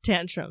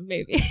tantrum,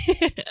 maybe.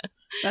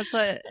 That's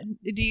what.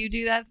 Do you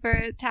do that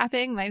for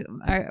tapping?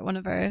 One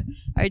of our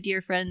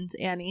dear friends,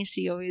 Annie,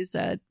 she always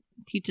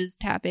teaches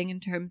tapping in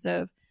terms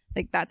of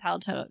like, that's how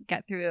to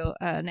get through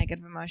a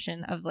negative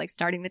emotion, of like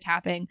starting the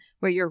tapping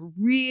where you're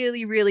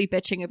really, really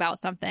bitching about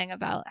something,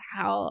 about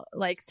how,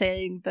 like,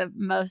 saying the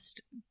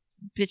most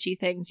bitchy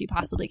things you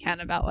possibly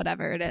can about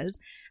whatever it is,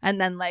 and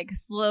then like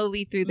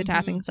slowly through the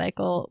tapping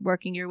cycle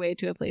working your way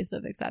to a place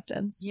of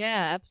acceptance.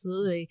 Yeah,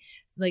 absolutely.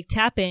 Like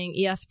tapping,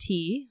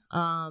 EFT,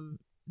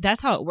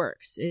 that's how it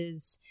works.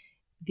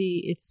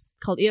 It's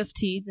called EFT,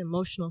 the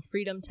Emotional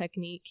Freedom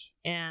Technique.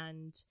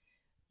 And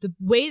the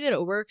way that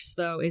it works,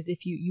 though, is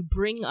if you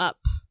bring up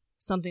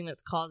something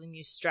that's causing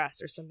you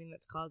stress, or something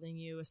that's causing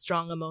you a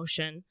strong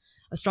emotion,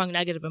 a strong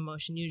negative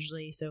emotion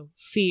usually, so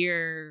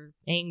fear,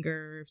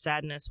 anger,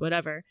 sadness,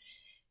 whatever,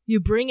 you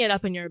bring it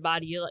up in your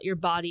body, you let your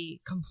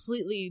body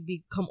completely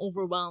become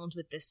overwhelmed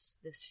with this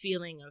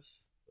feeling of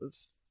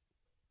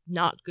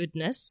not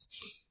goodness,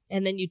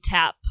 and then you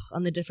tap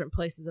on the different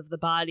places of the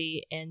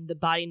body, and the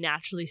body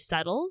naturally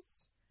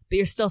settles, but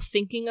you're still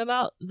thinking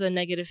about the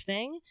negative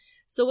thing.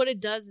 So what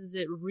it does is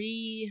it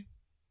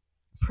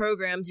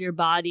reprograms your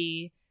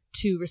body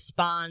to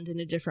respond in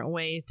a different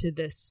way to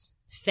this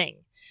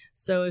thing.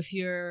 So if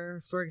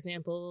you're, for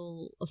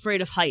example,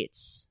 afraid of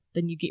heights,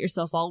 then you get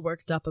yourself all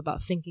worked up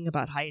about thinking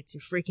about heights.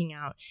 You're freaking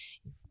out,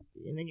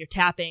 and then you're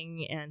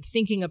tapping and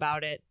thinking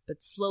about it,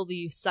 but slowly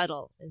you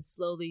settle, and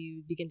slowly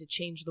you begin to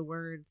change the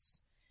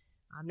words.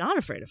 I'm not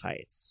afraid of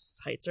heights.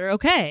 Heights are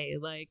okay.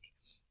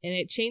 And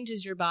it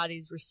changes your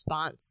body's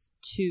response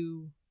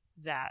to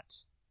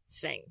that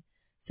thing.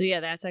 So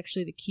yeah, that's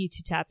actually the key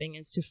to tapping,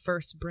 is to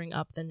first bring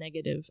up the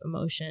negative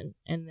emotion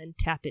and then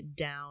tap it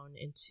down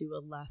into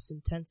a less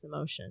intense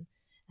emotion.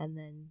 And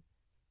then...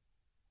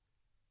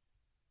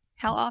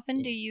 How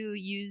often do you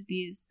use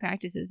these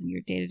practices in your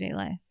day-to-day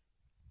life?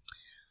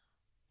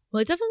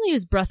 Well, I definitely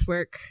use breath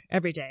work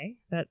every day.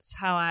 That's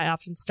how I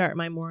often start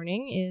my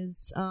morning,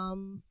 is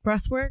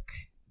breath work.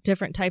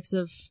 Different types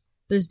of...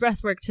 There's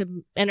breath work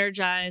to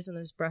energize, and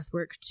there's breath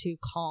work to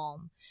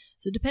calm.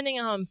 So depending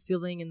on how I'm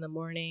feeling in the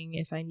morning,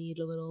 if I need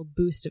a little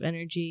boost of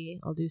energy,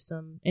 I'll do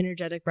some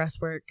energetic breath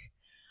work.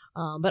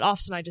 But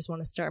often I just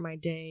want to start my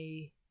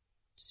day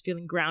just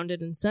feeling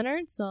grounded and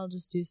centered, so I'll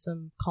just do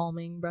some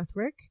calming breath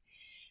work.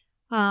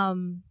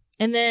 And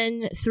And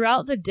then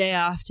throughout the day,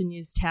 I often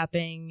use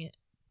tapping.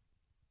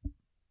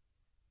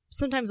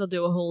 Sometimes I'll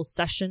do a whole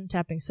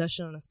tapping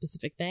session on a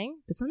specific thing.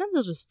 But sometimes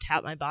I'll just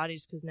tap my body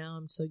just because now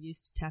I'm so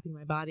used to tapping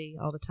my body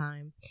all the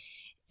time.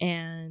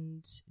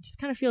 And it just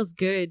kind of feels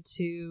good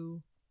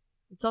to...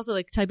 It's also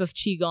like a type of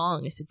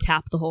Qigong is to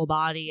tap the whole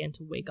body and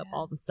to wake up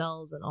all the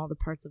cells and all the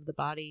parts of the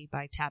body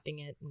by tapping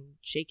it and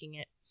shaking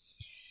it.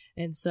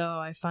 And so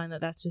I find that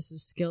that's just a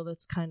skill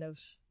that's kind of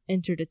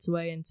entered its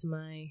way into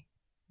my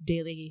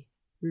daily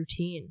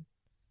routine.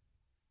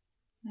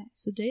 Nice.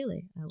 So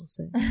daily, I will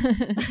say.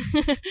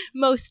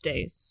 Most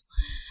days.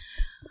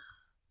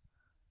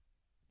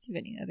 Do you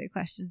have any other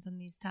questions on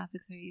these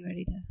topics, or are you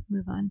ready to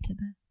move on to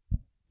the...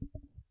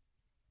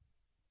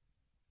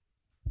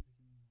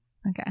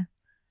 Okay.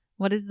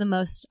 What is the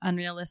most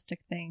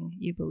unrealistic thing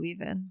you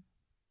believe in?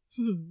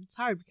 It's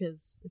hard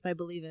because if I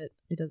believe it,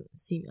 it doesn't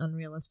seem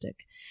unrealistic.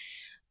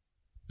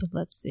 But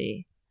let's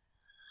see.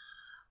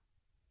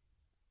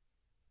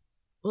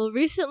 Well,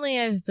 recently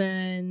I've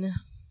been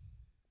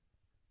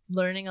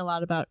learning a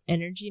lot about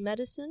energy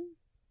medicine,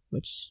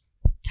 which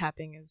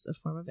tapping is a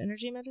form of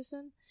energy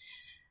medicine.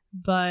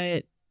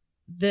 But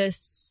the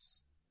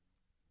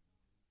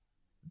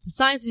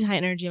science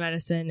behind energy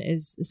medicine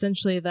is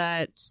essentially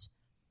that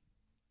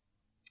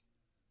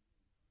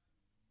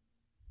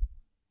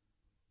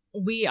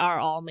we are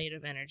all made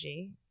of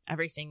energy.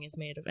 Everything is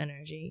made of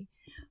energy.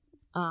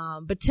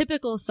 But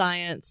typical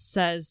science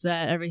says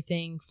that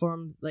everything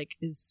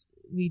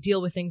we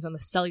deal with things on the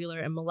cellular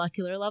and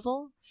molecular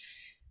level,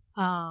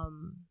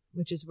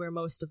 which is where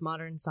most of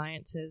modern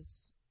science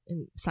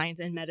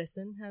and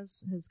medicine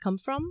has come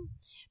from.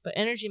 But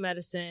energy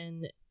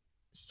medicine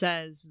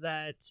says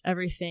that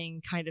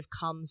everything kind of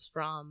comes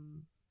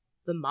from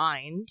the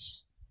mind,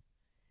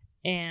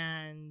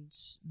 and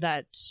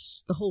that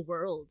the whole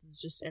world is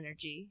just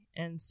energy.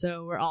 And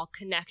so we're all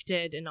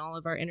connected, and all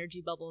of our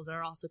energy bubbles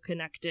are also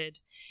connected.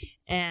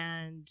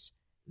 And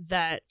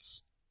that,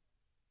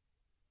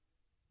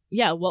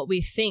 what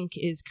we think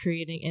is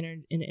creating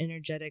an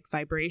energetic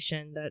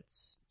vibration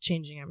that's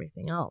changing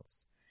everything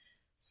else.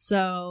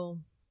 So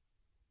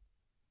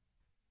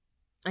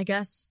I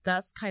guess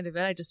that's kind of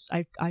it.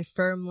 I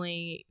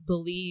firmly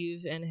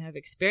believe and have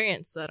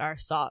experienced that our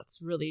thoughts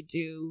really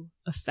do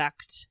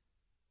affect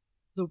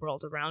the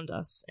world around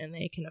us, and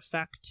they can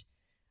affect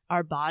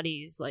our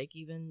bodies. Like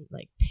even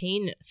like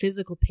pain,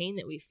 physical pain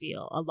that we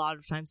feel a lot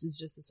of times is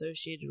just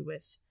associated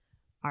with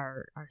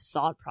our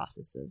thought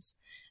processes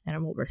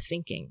and what we're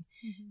thinking.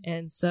 Mm-hmm.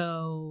 And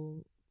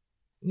so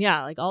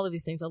like all of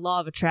these things, the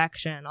law of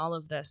attraction, all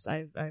of this,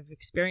 I've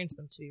experienced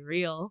them to be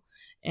real.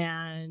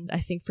 And I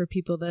think for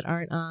people that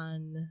aren't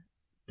on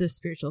the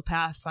spiritual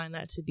path, find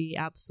that to be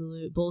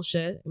absolute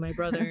bullshit. My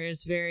brother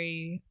is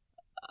a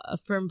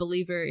firm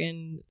believer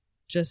in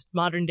just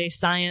modern day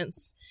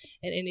science,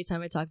 and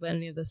anytime I talk about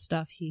any of this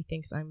stuff, he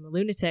thinks I'm a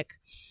lunatic.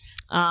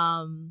 But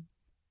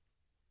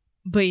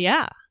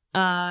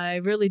I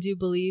really do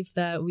believe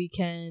that we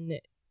can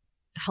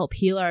help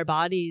heal our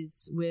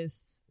bodies with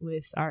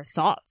our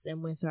thoughts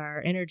and with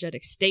our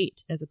energetic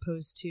state, as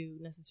opposed to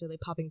necessarily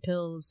popping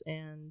pills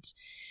and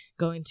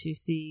going to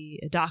see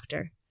a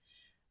doctor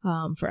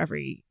for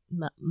every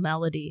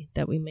malady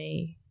that we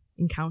may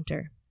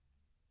encounter.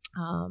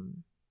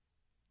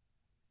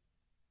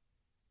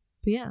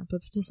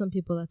 But to some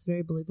people, that's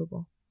very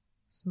believable.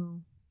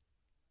 So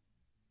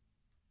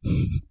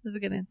that's a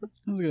good answer.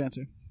 That was a good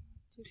answer.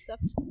 To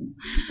accept?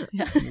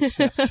 Yes.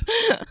 Accept.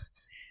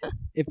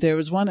 If there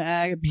was one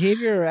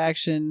behavior or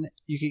action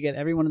you could get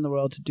everyone in the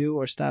world to do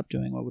or stop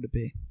doing, what would it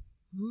be?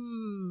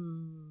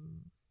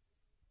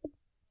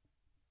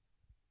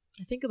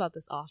 I think about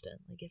this often.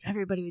 Like, if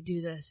everybody would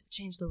do this, it'd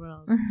change the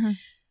world. Mm-hmm.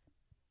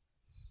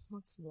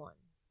 What's one?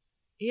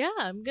 Yeah,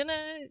 I'm going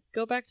to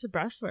go back to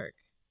breath work.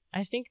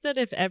 I think that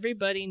if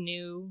everybody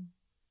knew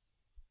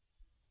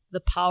the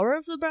power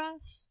of the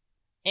breath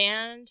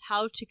and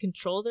how to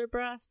control their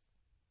breath,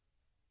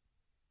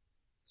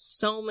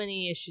 so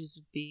many issues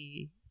would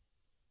be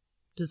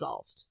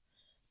dissolved.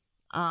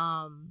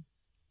 I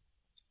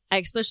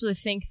especially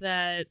think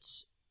that,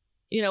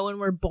 when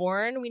we're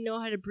born, we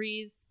know how to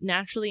breathe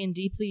naturally and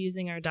deeply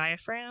using our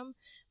diaphragm,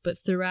 but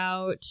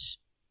throughout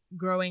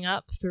growing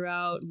up,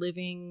 throughout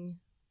living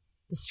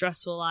the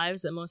stressful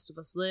lives that most of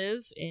us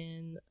live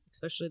in,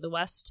 especially the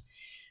West,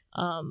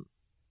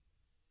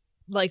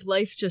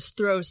 life just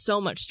throws so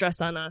much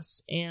stress on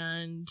us,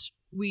 and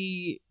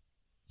we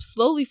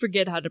slowly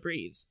forget how to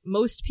breathe.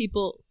 Most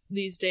people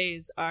these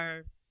days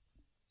are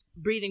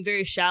breathing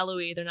very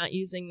shallowly. They're not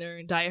using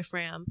their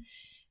diaphragm,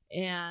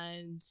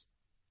 and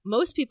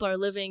most people are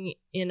living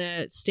in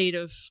a state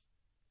of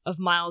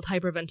mild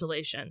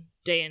hyperventilation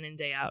day in and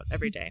day out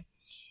every day.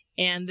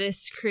 And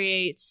this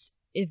creates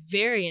a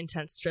very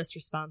intense stress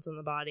response on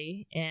the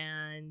body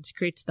and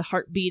creates the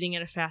heart beating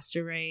at a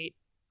faster rate.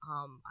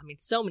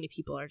 So many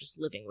people are just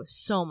living with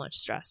so much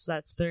stress.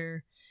 That's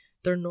their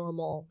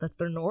normal. That's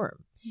their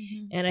norm.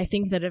 Mm-hmm. And I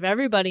think that if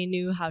everybody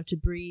knew how to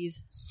breathe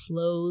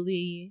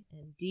slowly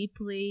and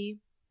deeply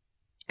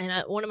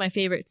And one of my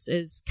favorites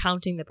is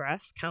counting the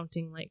breath,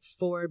 counting like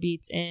 4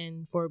 beats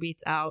in, 4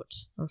 beats out,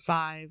 or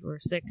 5 or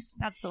 6.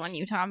 That's the one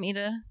you taught me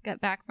to get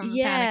back from the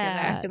Yeah, panic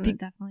attack, and it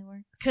definitely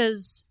works.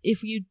 Because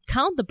if you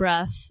count the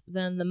breath,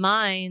 then the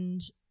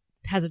mind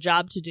has a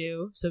job to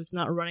do, so it's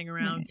not running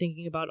around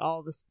thinking about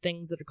all the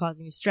things that are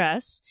causing you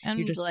stress. And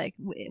You're just like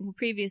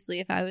previously,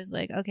 if I was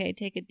like, okay,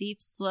 take a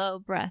deep, slow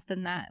breath,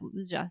 and that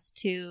was just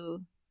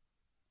too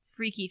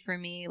freaky for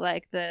me,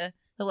 like the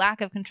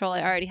lack of control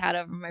I already had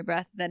over my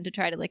breath, then to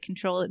try to like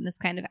control it in this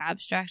kind of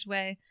abstract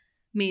way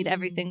made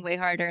everything way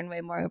harder and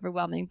way more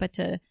overwhelming. But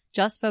to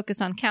just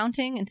focus on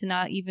counting and to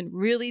not even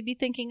really be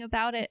thinking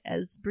about it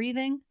as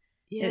breathing,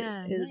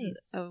 yeah, it is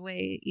nice. a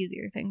way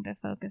easier thing to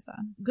focus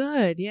on.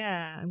 Good,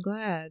 yeah, I'm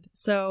glad.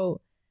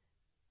 So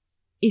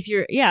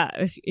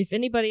if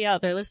anybody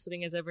out there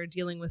listening is ever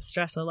dealing with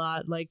stress a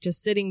lot, like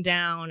just sitting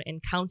down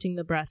and counting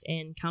the breath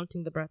in,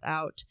 counting the breath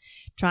out,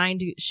 trying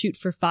to shoot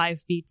for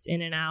 5 beats in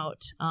and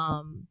out,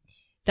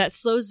 that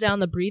slows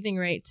down the breathing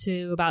rate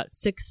to about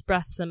 6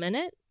 breaths a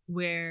minute,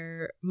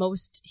 where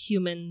most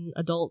human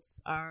adults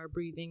are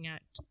breathing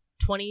at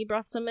 20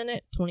 breaths a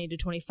minute, 20 to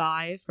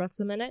 25 breaths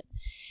a minute.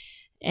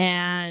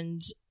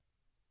 And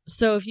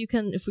so if we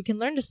can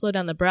learn to slow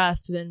down the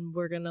breath, then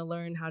we're going to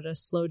learn how to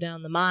slow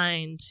down the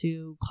mind,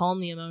 to calm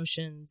the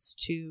emotions,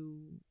 to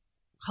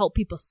help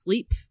people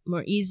sleep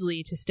more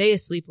easily, to stay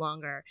asleep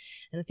longer.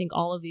 And I think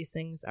all of these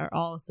things are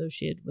all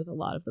associated with a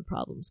lot of the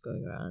problems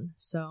going on.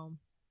 So,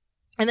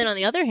 and then on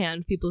the other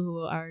hand, people who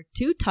are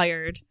too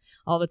tired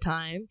all the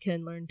time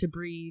can learn to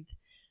breathe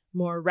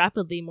more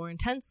rapidly, more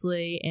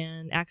intensely,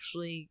 and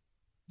actually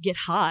get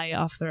high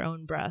off their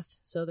own breath.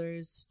 So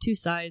there's 2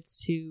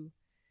 sides to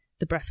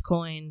the breath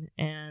coin,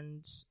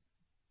 and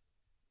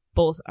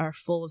both are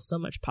full of so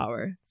much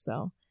power.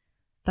 So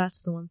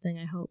that's the one thing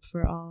I hope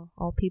for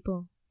all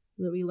people,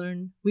 that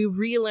we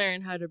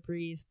relearn how to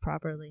breathe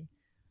properly.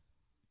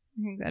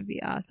 I think that'd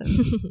be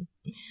awesome.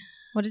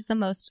 What is the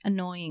most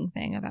annoying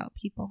thing about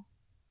people?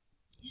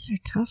 These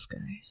are tough,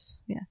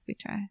 guys. Yes, we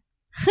try.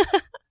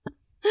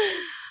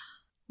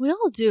 We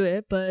all do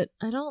it, but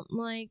I don't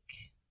like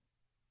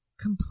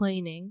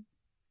complaining,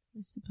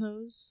 I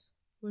suppose.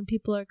 When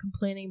people are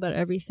complaining about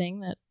everything,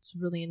 that's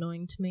really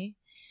annoying to me.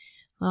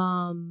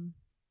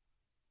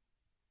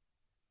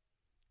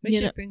 We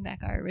should bring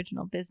back our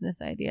original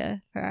business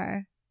idea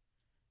for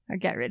our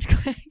Get Rich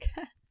Quick.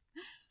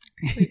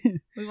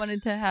 we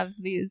wanted to have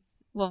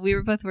these. Well, we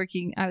were both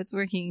working. I was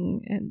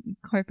working in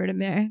corporate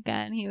America,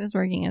 and he was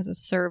working as a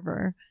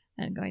server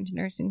and going to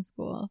nursing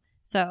school.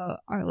 So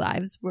our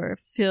lives were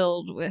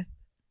filled with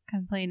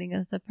complaining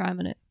as a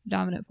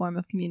dominant form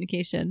of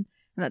communication,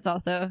 and that's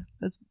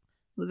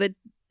the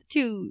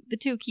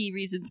two key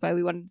reasons why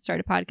we wanted to start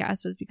a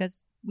podcast, was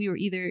because we were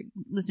either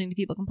listening to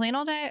people complain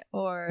all day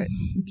or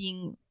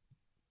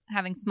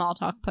having small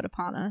talk put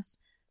upon us.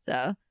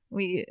 So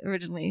we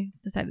originally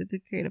decided to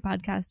create a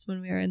podcast when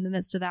we were in the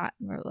midst of that.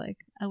 We're like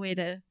a way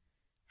to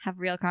have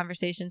real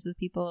conversations with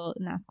people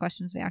and ask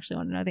questions we actually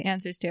want to know the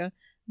answers to.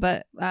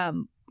 But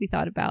we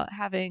thought about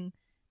having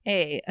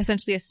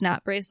essentially a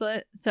snap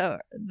bracelet, so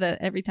that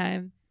every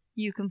time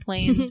you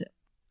complained,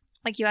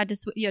 like you had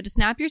to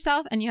snap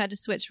yourself and you had to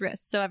switch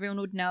wrists, so everyone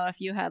would know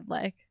if you had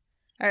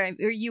or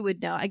you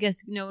would know. I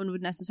guess no one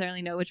would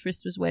necessarily know which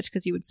wrist was which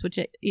because you would switch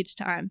it each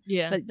time.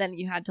 Yeah. But then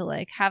you had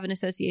to have an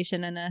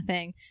association and a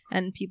thing,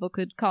 and people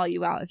could call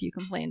you out if you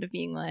complained of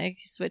being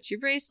switch your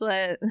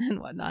bracelet and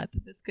whatnot.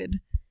 This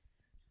could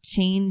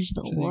change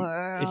the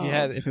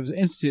world. If it was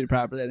instituted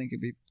properly, I think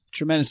it'd be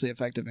tremendously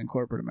effective in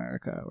corporate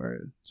America,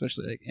 where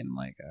especially in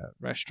a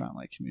restaurant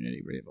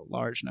community where you have a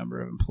large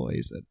number of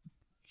employees that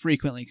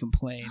frequently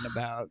complain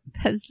about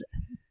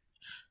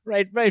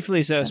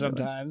rightfully so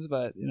sometimes,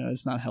 but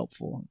it's not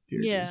helpful if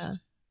you're just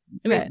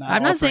right.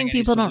 I'm not saying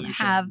people don't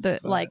have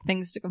but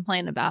things to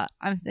complain about.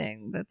 I'm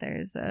saying that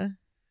there's a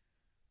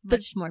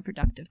much more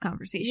productive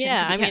conversation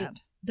to be had.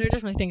 There are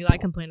definitely things I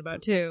complain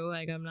about too.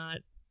 I'm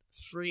not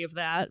free of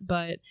that,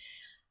 but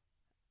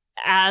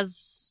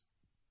as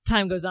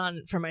time goes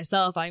on for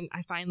myself, I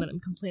find that I'm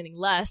complaining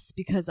less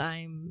because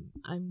I'm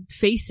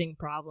facing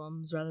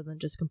problems rather than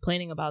just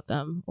complaining about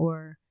them,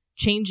 or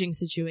changing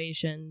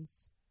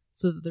situations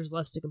so that there's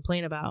less to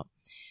complain about.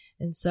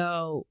 And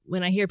so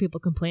when I hear people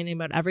complaining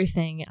about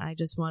everything, I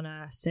just want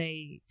to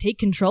say, take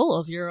control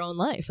of your own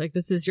life.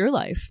 This is your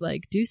life.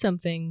 Do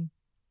something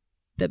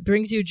that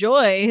brings you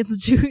joy.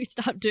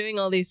 Stop doing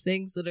all these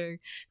things that are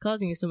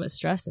causing you so much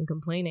stress and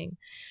complaining.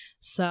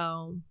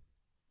 So,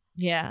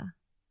 yeah.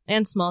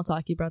 And small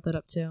talk, you brought that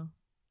up too.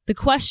 The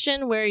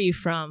question, where are you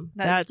from?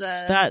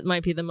 That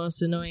might be the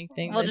most annoying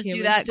thing. We'll just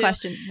do that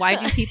question. Why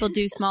do people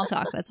do small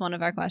talk? That's one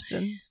of our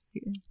questions.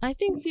 I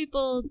think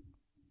people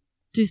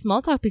do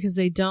small talk because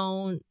they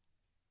don't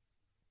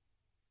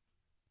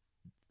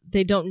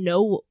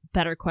know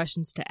better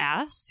questions to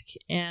ask.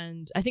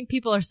 And I think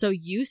people are so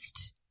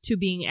used to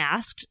being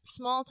asked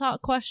small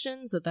talk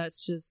questions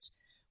that's just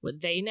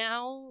what they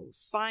now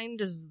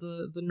find as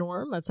the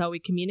norm. That's how we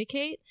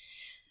communicate.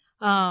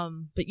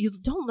 But you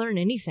don't learn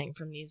anything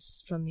from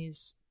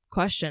these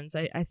questions.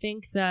 I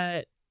think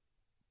that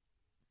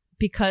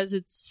because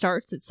it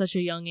starts at such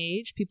a young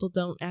age, people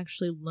don't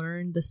actually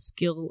learn the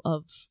skill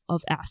of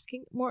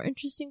asking more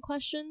interesting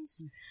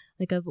questions.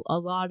 Like a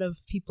lot of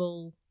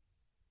people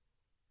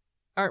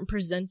aren't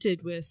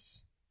presented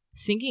with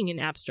thinking in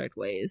abstract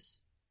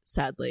ways,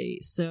 sadly.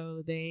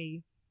 So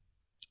they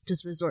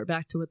just resort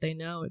back to what they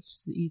know. It's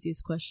just the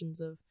easiest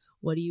questions of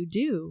what do you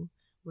do?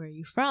 Where are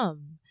you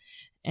from?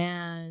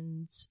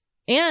 And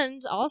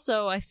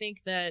also I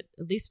think that,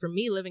 at least for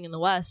me living in the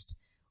West,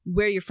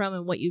 where you're from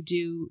and what you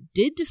do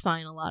did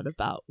define a lot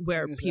about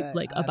where people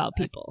about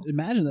people. I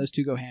imagine those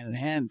two go hand in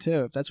hand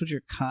too. If that's what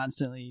you're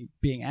constantly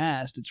being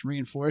asked, it's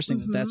reinforcing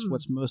that that's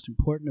what's most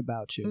important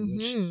about you.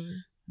 Which, I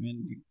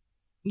mean,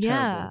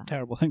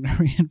 terrible thing to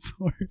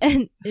reinforce.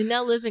 And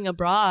now living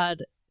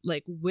abroad,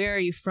 like, where are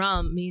you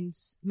from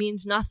means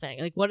nothing.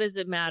 Like, what does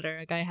it matter?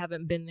 Like, I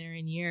haven't been there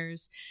in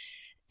years.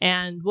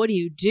 And what do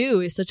you do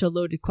is such a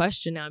loaded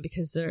question now,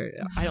 because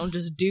I don't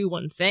just do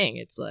one thing.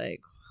 It's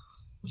like,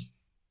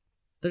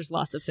 there's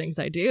lots of things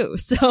I do.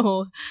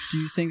 So do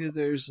you think that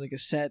there's like a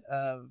set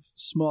of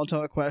small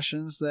talk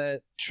questions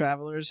that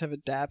travelers have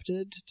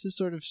adapted to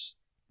sort of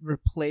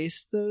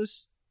replace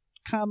those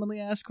commonly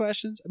asked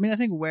questions? I mean, I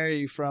think where are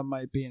you from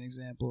might be an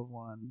example of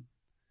one.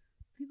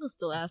 People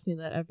still ask me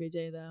that every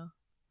day, though.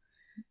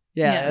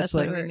 Yeah, that's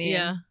like, what we mean.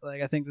 Yeah.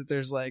 Like, I think that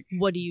there's like,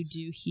 what do you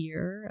do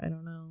here? I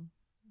don't know.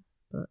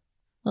 But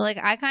well, like,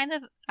 I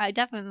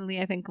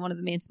think one of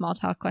the main small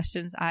talk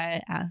questions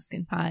I ask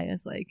in Pi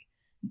is like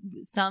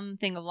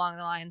something along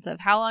the lines of,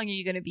 how long are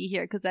you going to be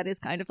here? Because that is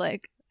kind of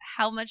like,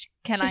 how much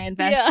can I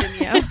invest in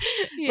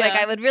you? Like,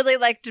 I would really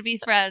like to be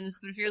friends,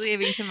 but if you're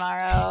leaving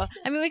tomorrow,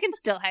 I mean, we can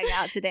still hang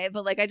out today,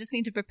 but like, I just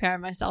need to prepare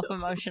myself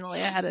emotionally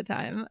ahead of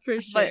time.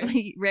 For sure. But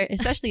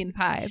especially in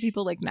Pi,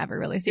 people like never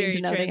really seem to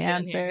know the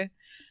answer.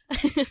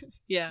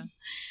 Yeah.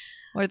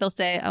 Or they'll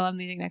say, oh, I'm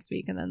leaving next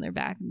week, and then they're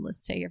back and let's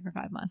stay here for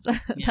 5 months.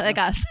 Like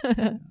us.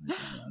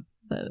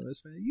 That's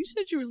always funny. You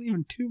said you were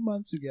leaving 2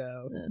 months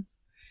ago.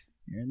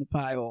 You're in the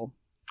pie hole.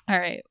 All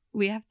right,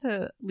 we have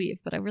to leave,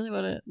 but I really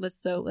want to.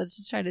 Let's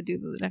just try to do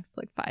the next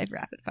like 5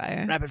 rapid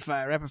fire. Rapid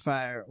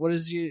fire. What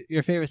is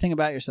your favorite thing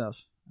about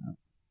yourself?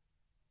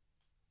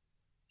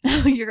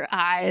 Your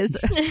eyes.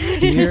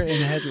 Deer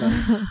in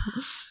headlights.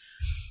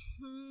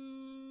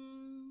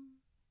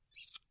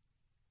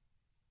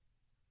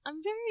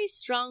 I'm very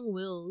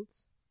strong-willed.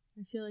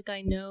 I feel like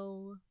I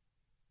know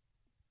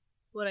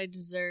what I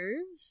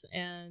deserve,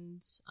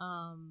 and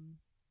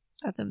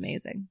that's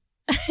amazing.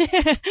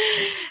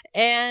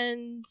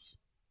 And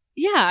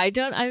yeah, I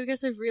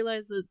guess I've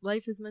realized that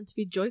life is meant to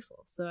be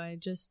joyful, so I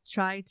just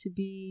try to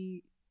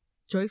be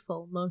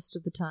joyful most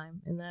of the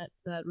time, and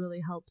that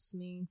really helps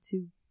me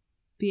to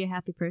be a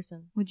happy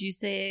person. Would you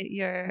say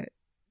your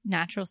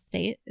natural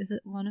state, is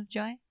it one of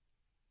joy,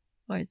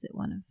 or is it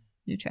one of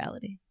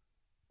neutrality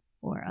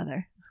or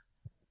other?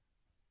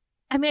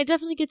 I mean, I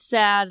definitely get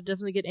sad, I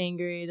definitely get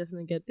angry, I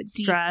definitely get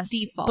stressed.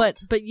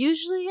 Default. But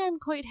usually I'm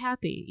quite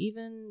happy.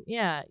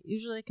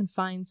 Usually I can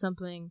find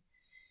something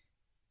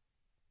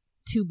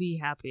to be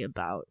happy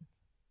about.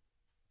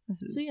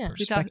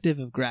 Perspective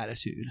of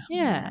gratitude.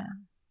 Yeah.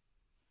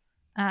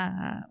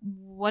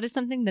 What is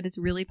something that is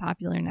really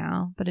popular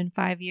now, but in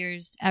 5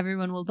 years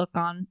everyone will look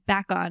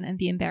back on and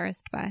be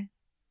embarrassed by?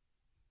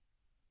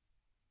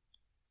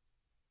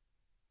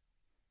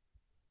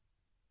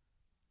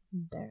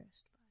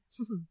 Embarrassed by.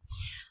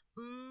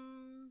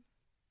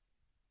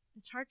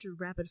 It's hard to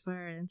rapid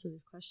fire answer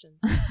these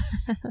questions.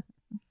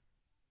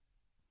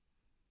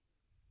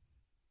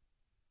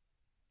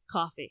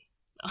 Coffee.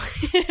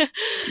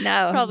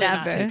 No, probably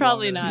never. Not.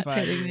 Probably not.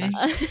 Kidding me.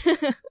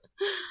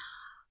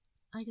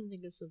 I can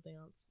think of something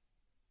else.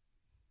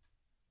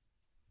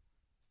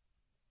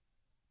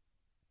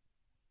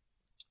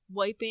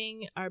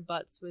 Wiping our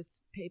butts with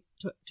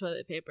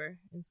toilet paper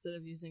instead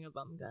of using a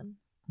bum gun.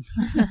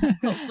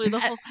 Hopefully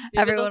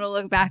everyone will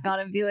look back on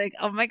it and be like,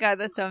 oh my god,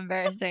 that's so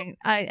embarrassing.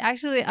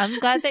 I'm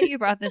glad that you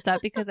brought this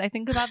up, because I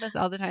think about this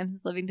all the time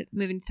since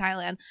moving to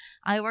Thailand.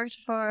 I worked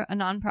for a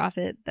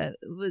nonprofit that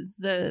was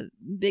the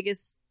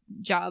biggest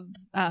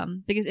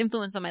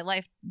influence on my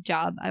life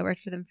job. I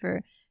worked for them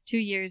for 2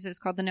 years. It was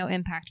called the No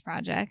Impact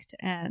Project,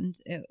 and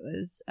it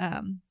was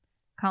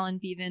Colin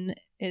Beavan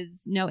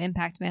is No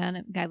Impact Man,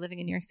 a guy living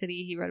in New York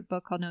City. He wrote a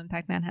book called No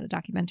Impact Man, had a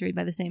documentary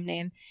by the same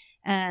name,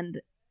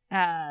 and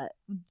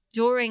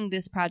during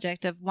this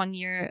project of 1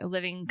 year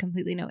living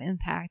completely no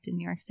impact in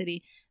New York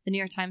City, the New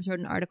York Times wrote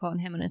an article on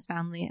him and his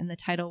family, and the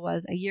title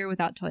was "A Year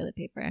Without Toilet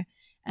Paper."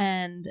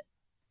 And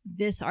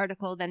this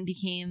article then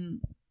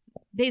became,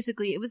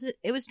 basically,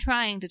 it was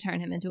trying to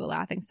turn him into a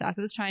laughingstock.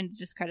 It was trying to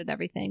discredit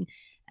everything,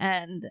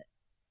 and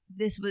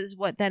this was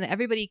what then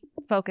everybody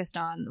focused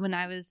on. When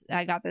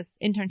I got this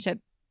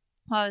internship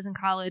while I was in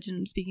college,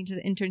 and speaking to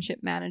the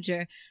internship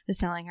manager, was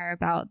telling her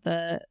about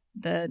the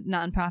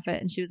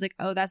nonprofit, and she was like,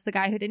 oh, that's the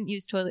guy who didn't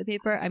use toilet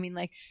paper? I mean,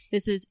 like,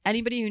 this is,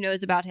 anybody who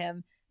knows about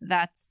him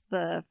that's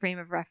the frame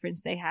of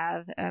reference they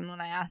have. And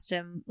when I asked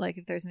him, like,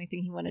 if there's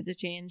anything he wanted to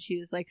change, he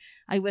was like,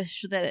 I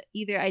wish that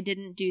either I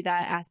didn't do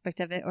that aspect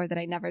of it or that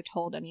I never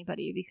told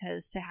anybody,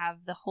 because to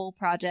have the whole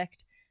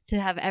project, to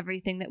have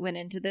everything that went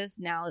into this,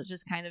 now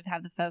just kind of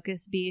have the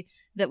focus be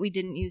that we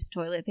didn't use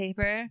toilet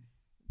paper,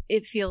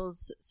 it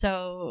feels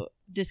so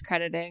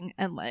discrediting,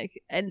 and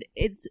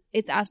it's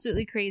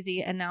absolutely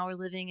crazy. And now we're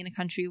living in a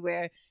country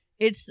where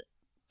it's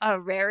a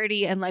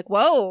rarity and like,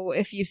 whoa,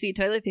 if you see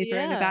toilet paper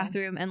in a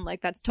bathroom, and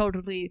like that's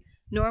totally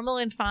normal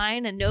and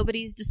fine, and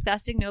nobody's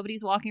disgusting,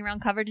 nobody's walking around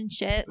covered in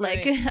shit.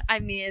 Like, right. I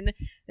mean,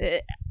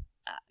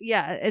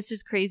 it's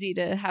just crazy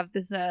to have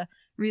this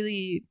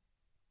really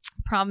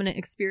prominent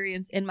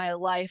experience in my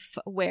life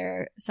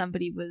where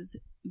somebody was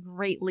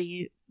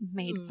greatly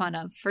made fun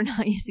of for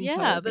not using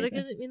toilet paper. But I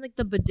mean, like,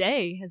 the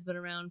bidet has been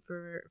around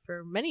for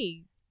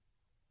many,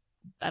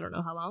 I don't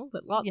know how long,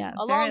 but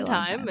a long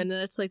time. And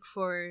it's like,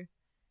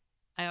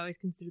 I always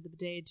consider the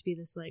bidet to be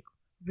this like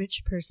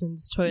rich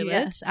person's toilet.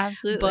 Yes,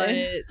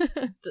 absolutely.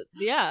 But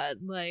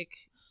like,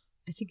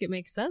 I think it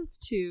makes sense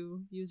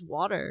to use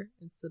water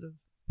instead of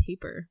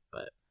paper.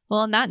 But well,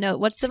 on that note,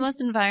 what's the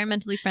most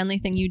environmentally friendly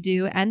thing you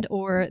do, and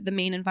or the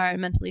main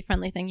environmentally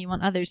friendly thing you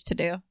want others to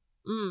do?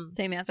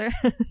 Same answer.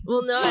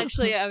 Well, no,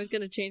 actually, I was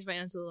going to change my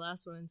answer to the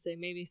last one and say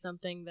maybe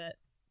something that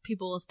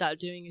people will stop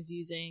doing is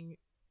using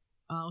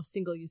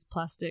single-use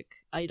plastic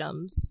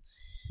items.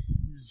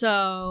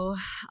 So,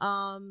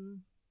 I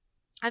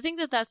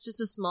think that's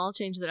just a small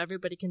change that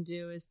everybody can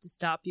do, is to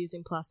stop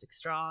using plastic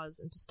straws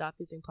and to stop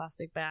using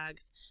plastic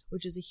bags,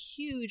 which is a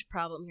huge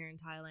problem here in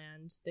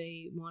Thailand.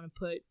 They want to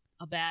put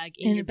a bag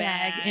in your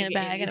bag,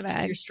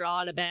 your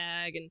straw in a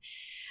bag, and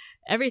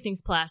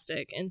everything's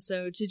plastic. And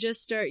so to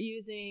just start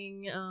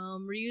using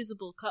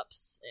reusable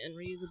cups and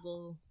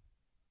reusable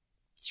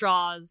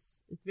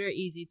straws, it's very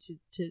easy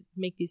to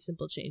make these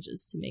simple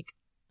changes to make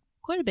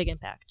quite a big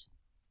impact.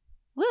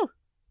 Woo!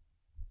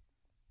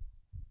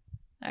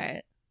 All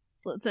right,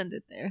 let's end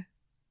it there.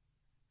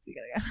 So we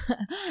gotta go.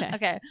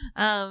 Okay.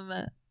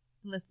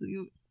 Unless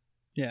you.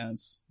 Yeah,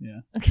 it's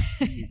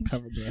Okay. You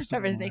covered the rest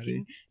of Trevor's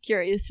making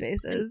curious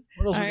faces.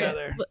 What else was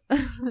there?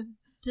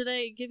 Did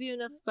I give you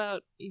enough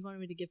about? You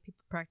wanted me to give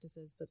people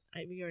practices, but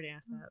we already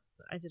asked that.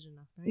 I did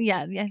enough, right?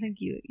 Yeah, I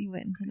think you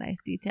went into nice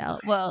detail.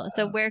 Well,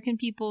 so where can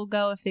people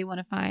go if they want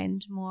to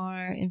find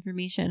more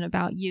information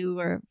about you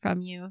or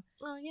from you?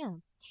 Oh yeah,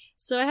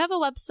 so I have a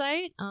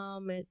website.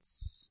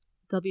 It's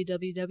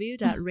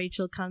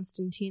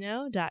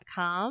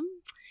www.rachelconstantino.com.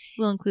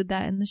 We'll include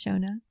that in the show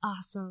notes.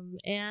 Awesome.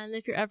 And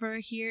if you're ever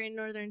here in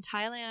northern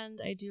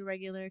Thailand, I do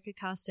regular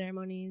cacao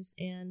ceremonies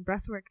and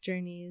breathwork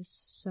journeys.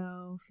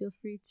 So feel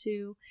free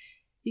to,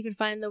 you can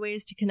find the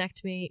ways to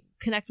connect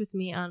with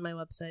me on my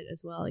website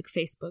as well, like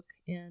Facebook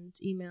and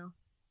email.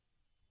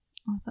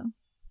 Awesome.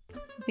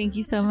 Thank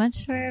you so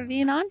much for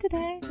being on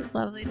today. It's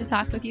lovely to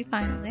talk with you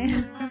finally.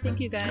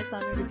 Thank you guys.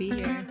 Honored to be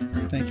here.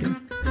 Thank you.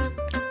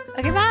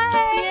 Okay, bye.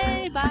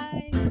 Yay, bye.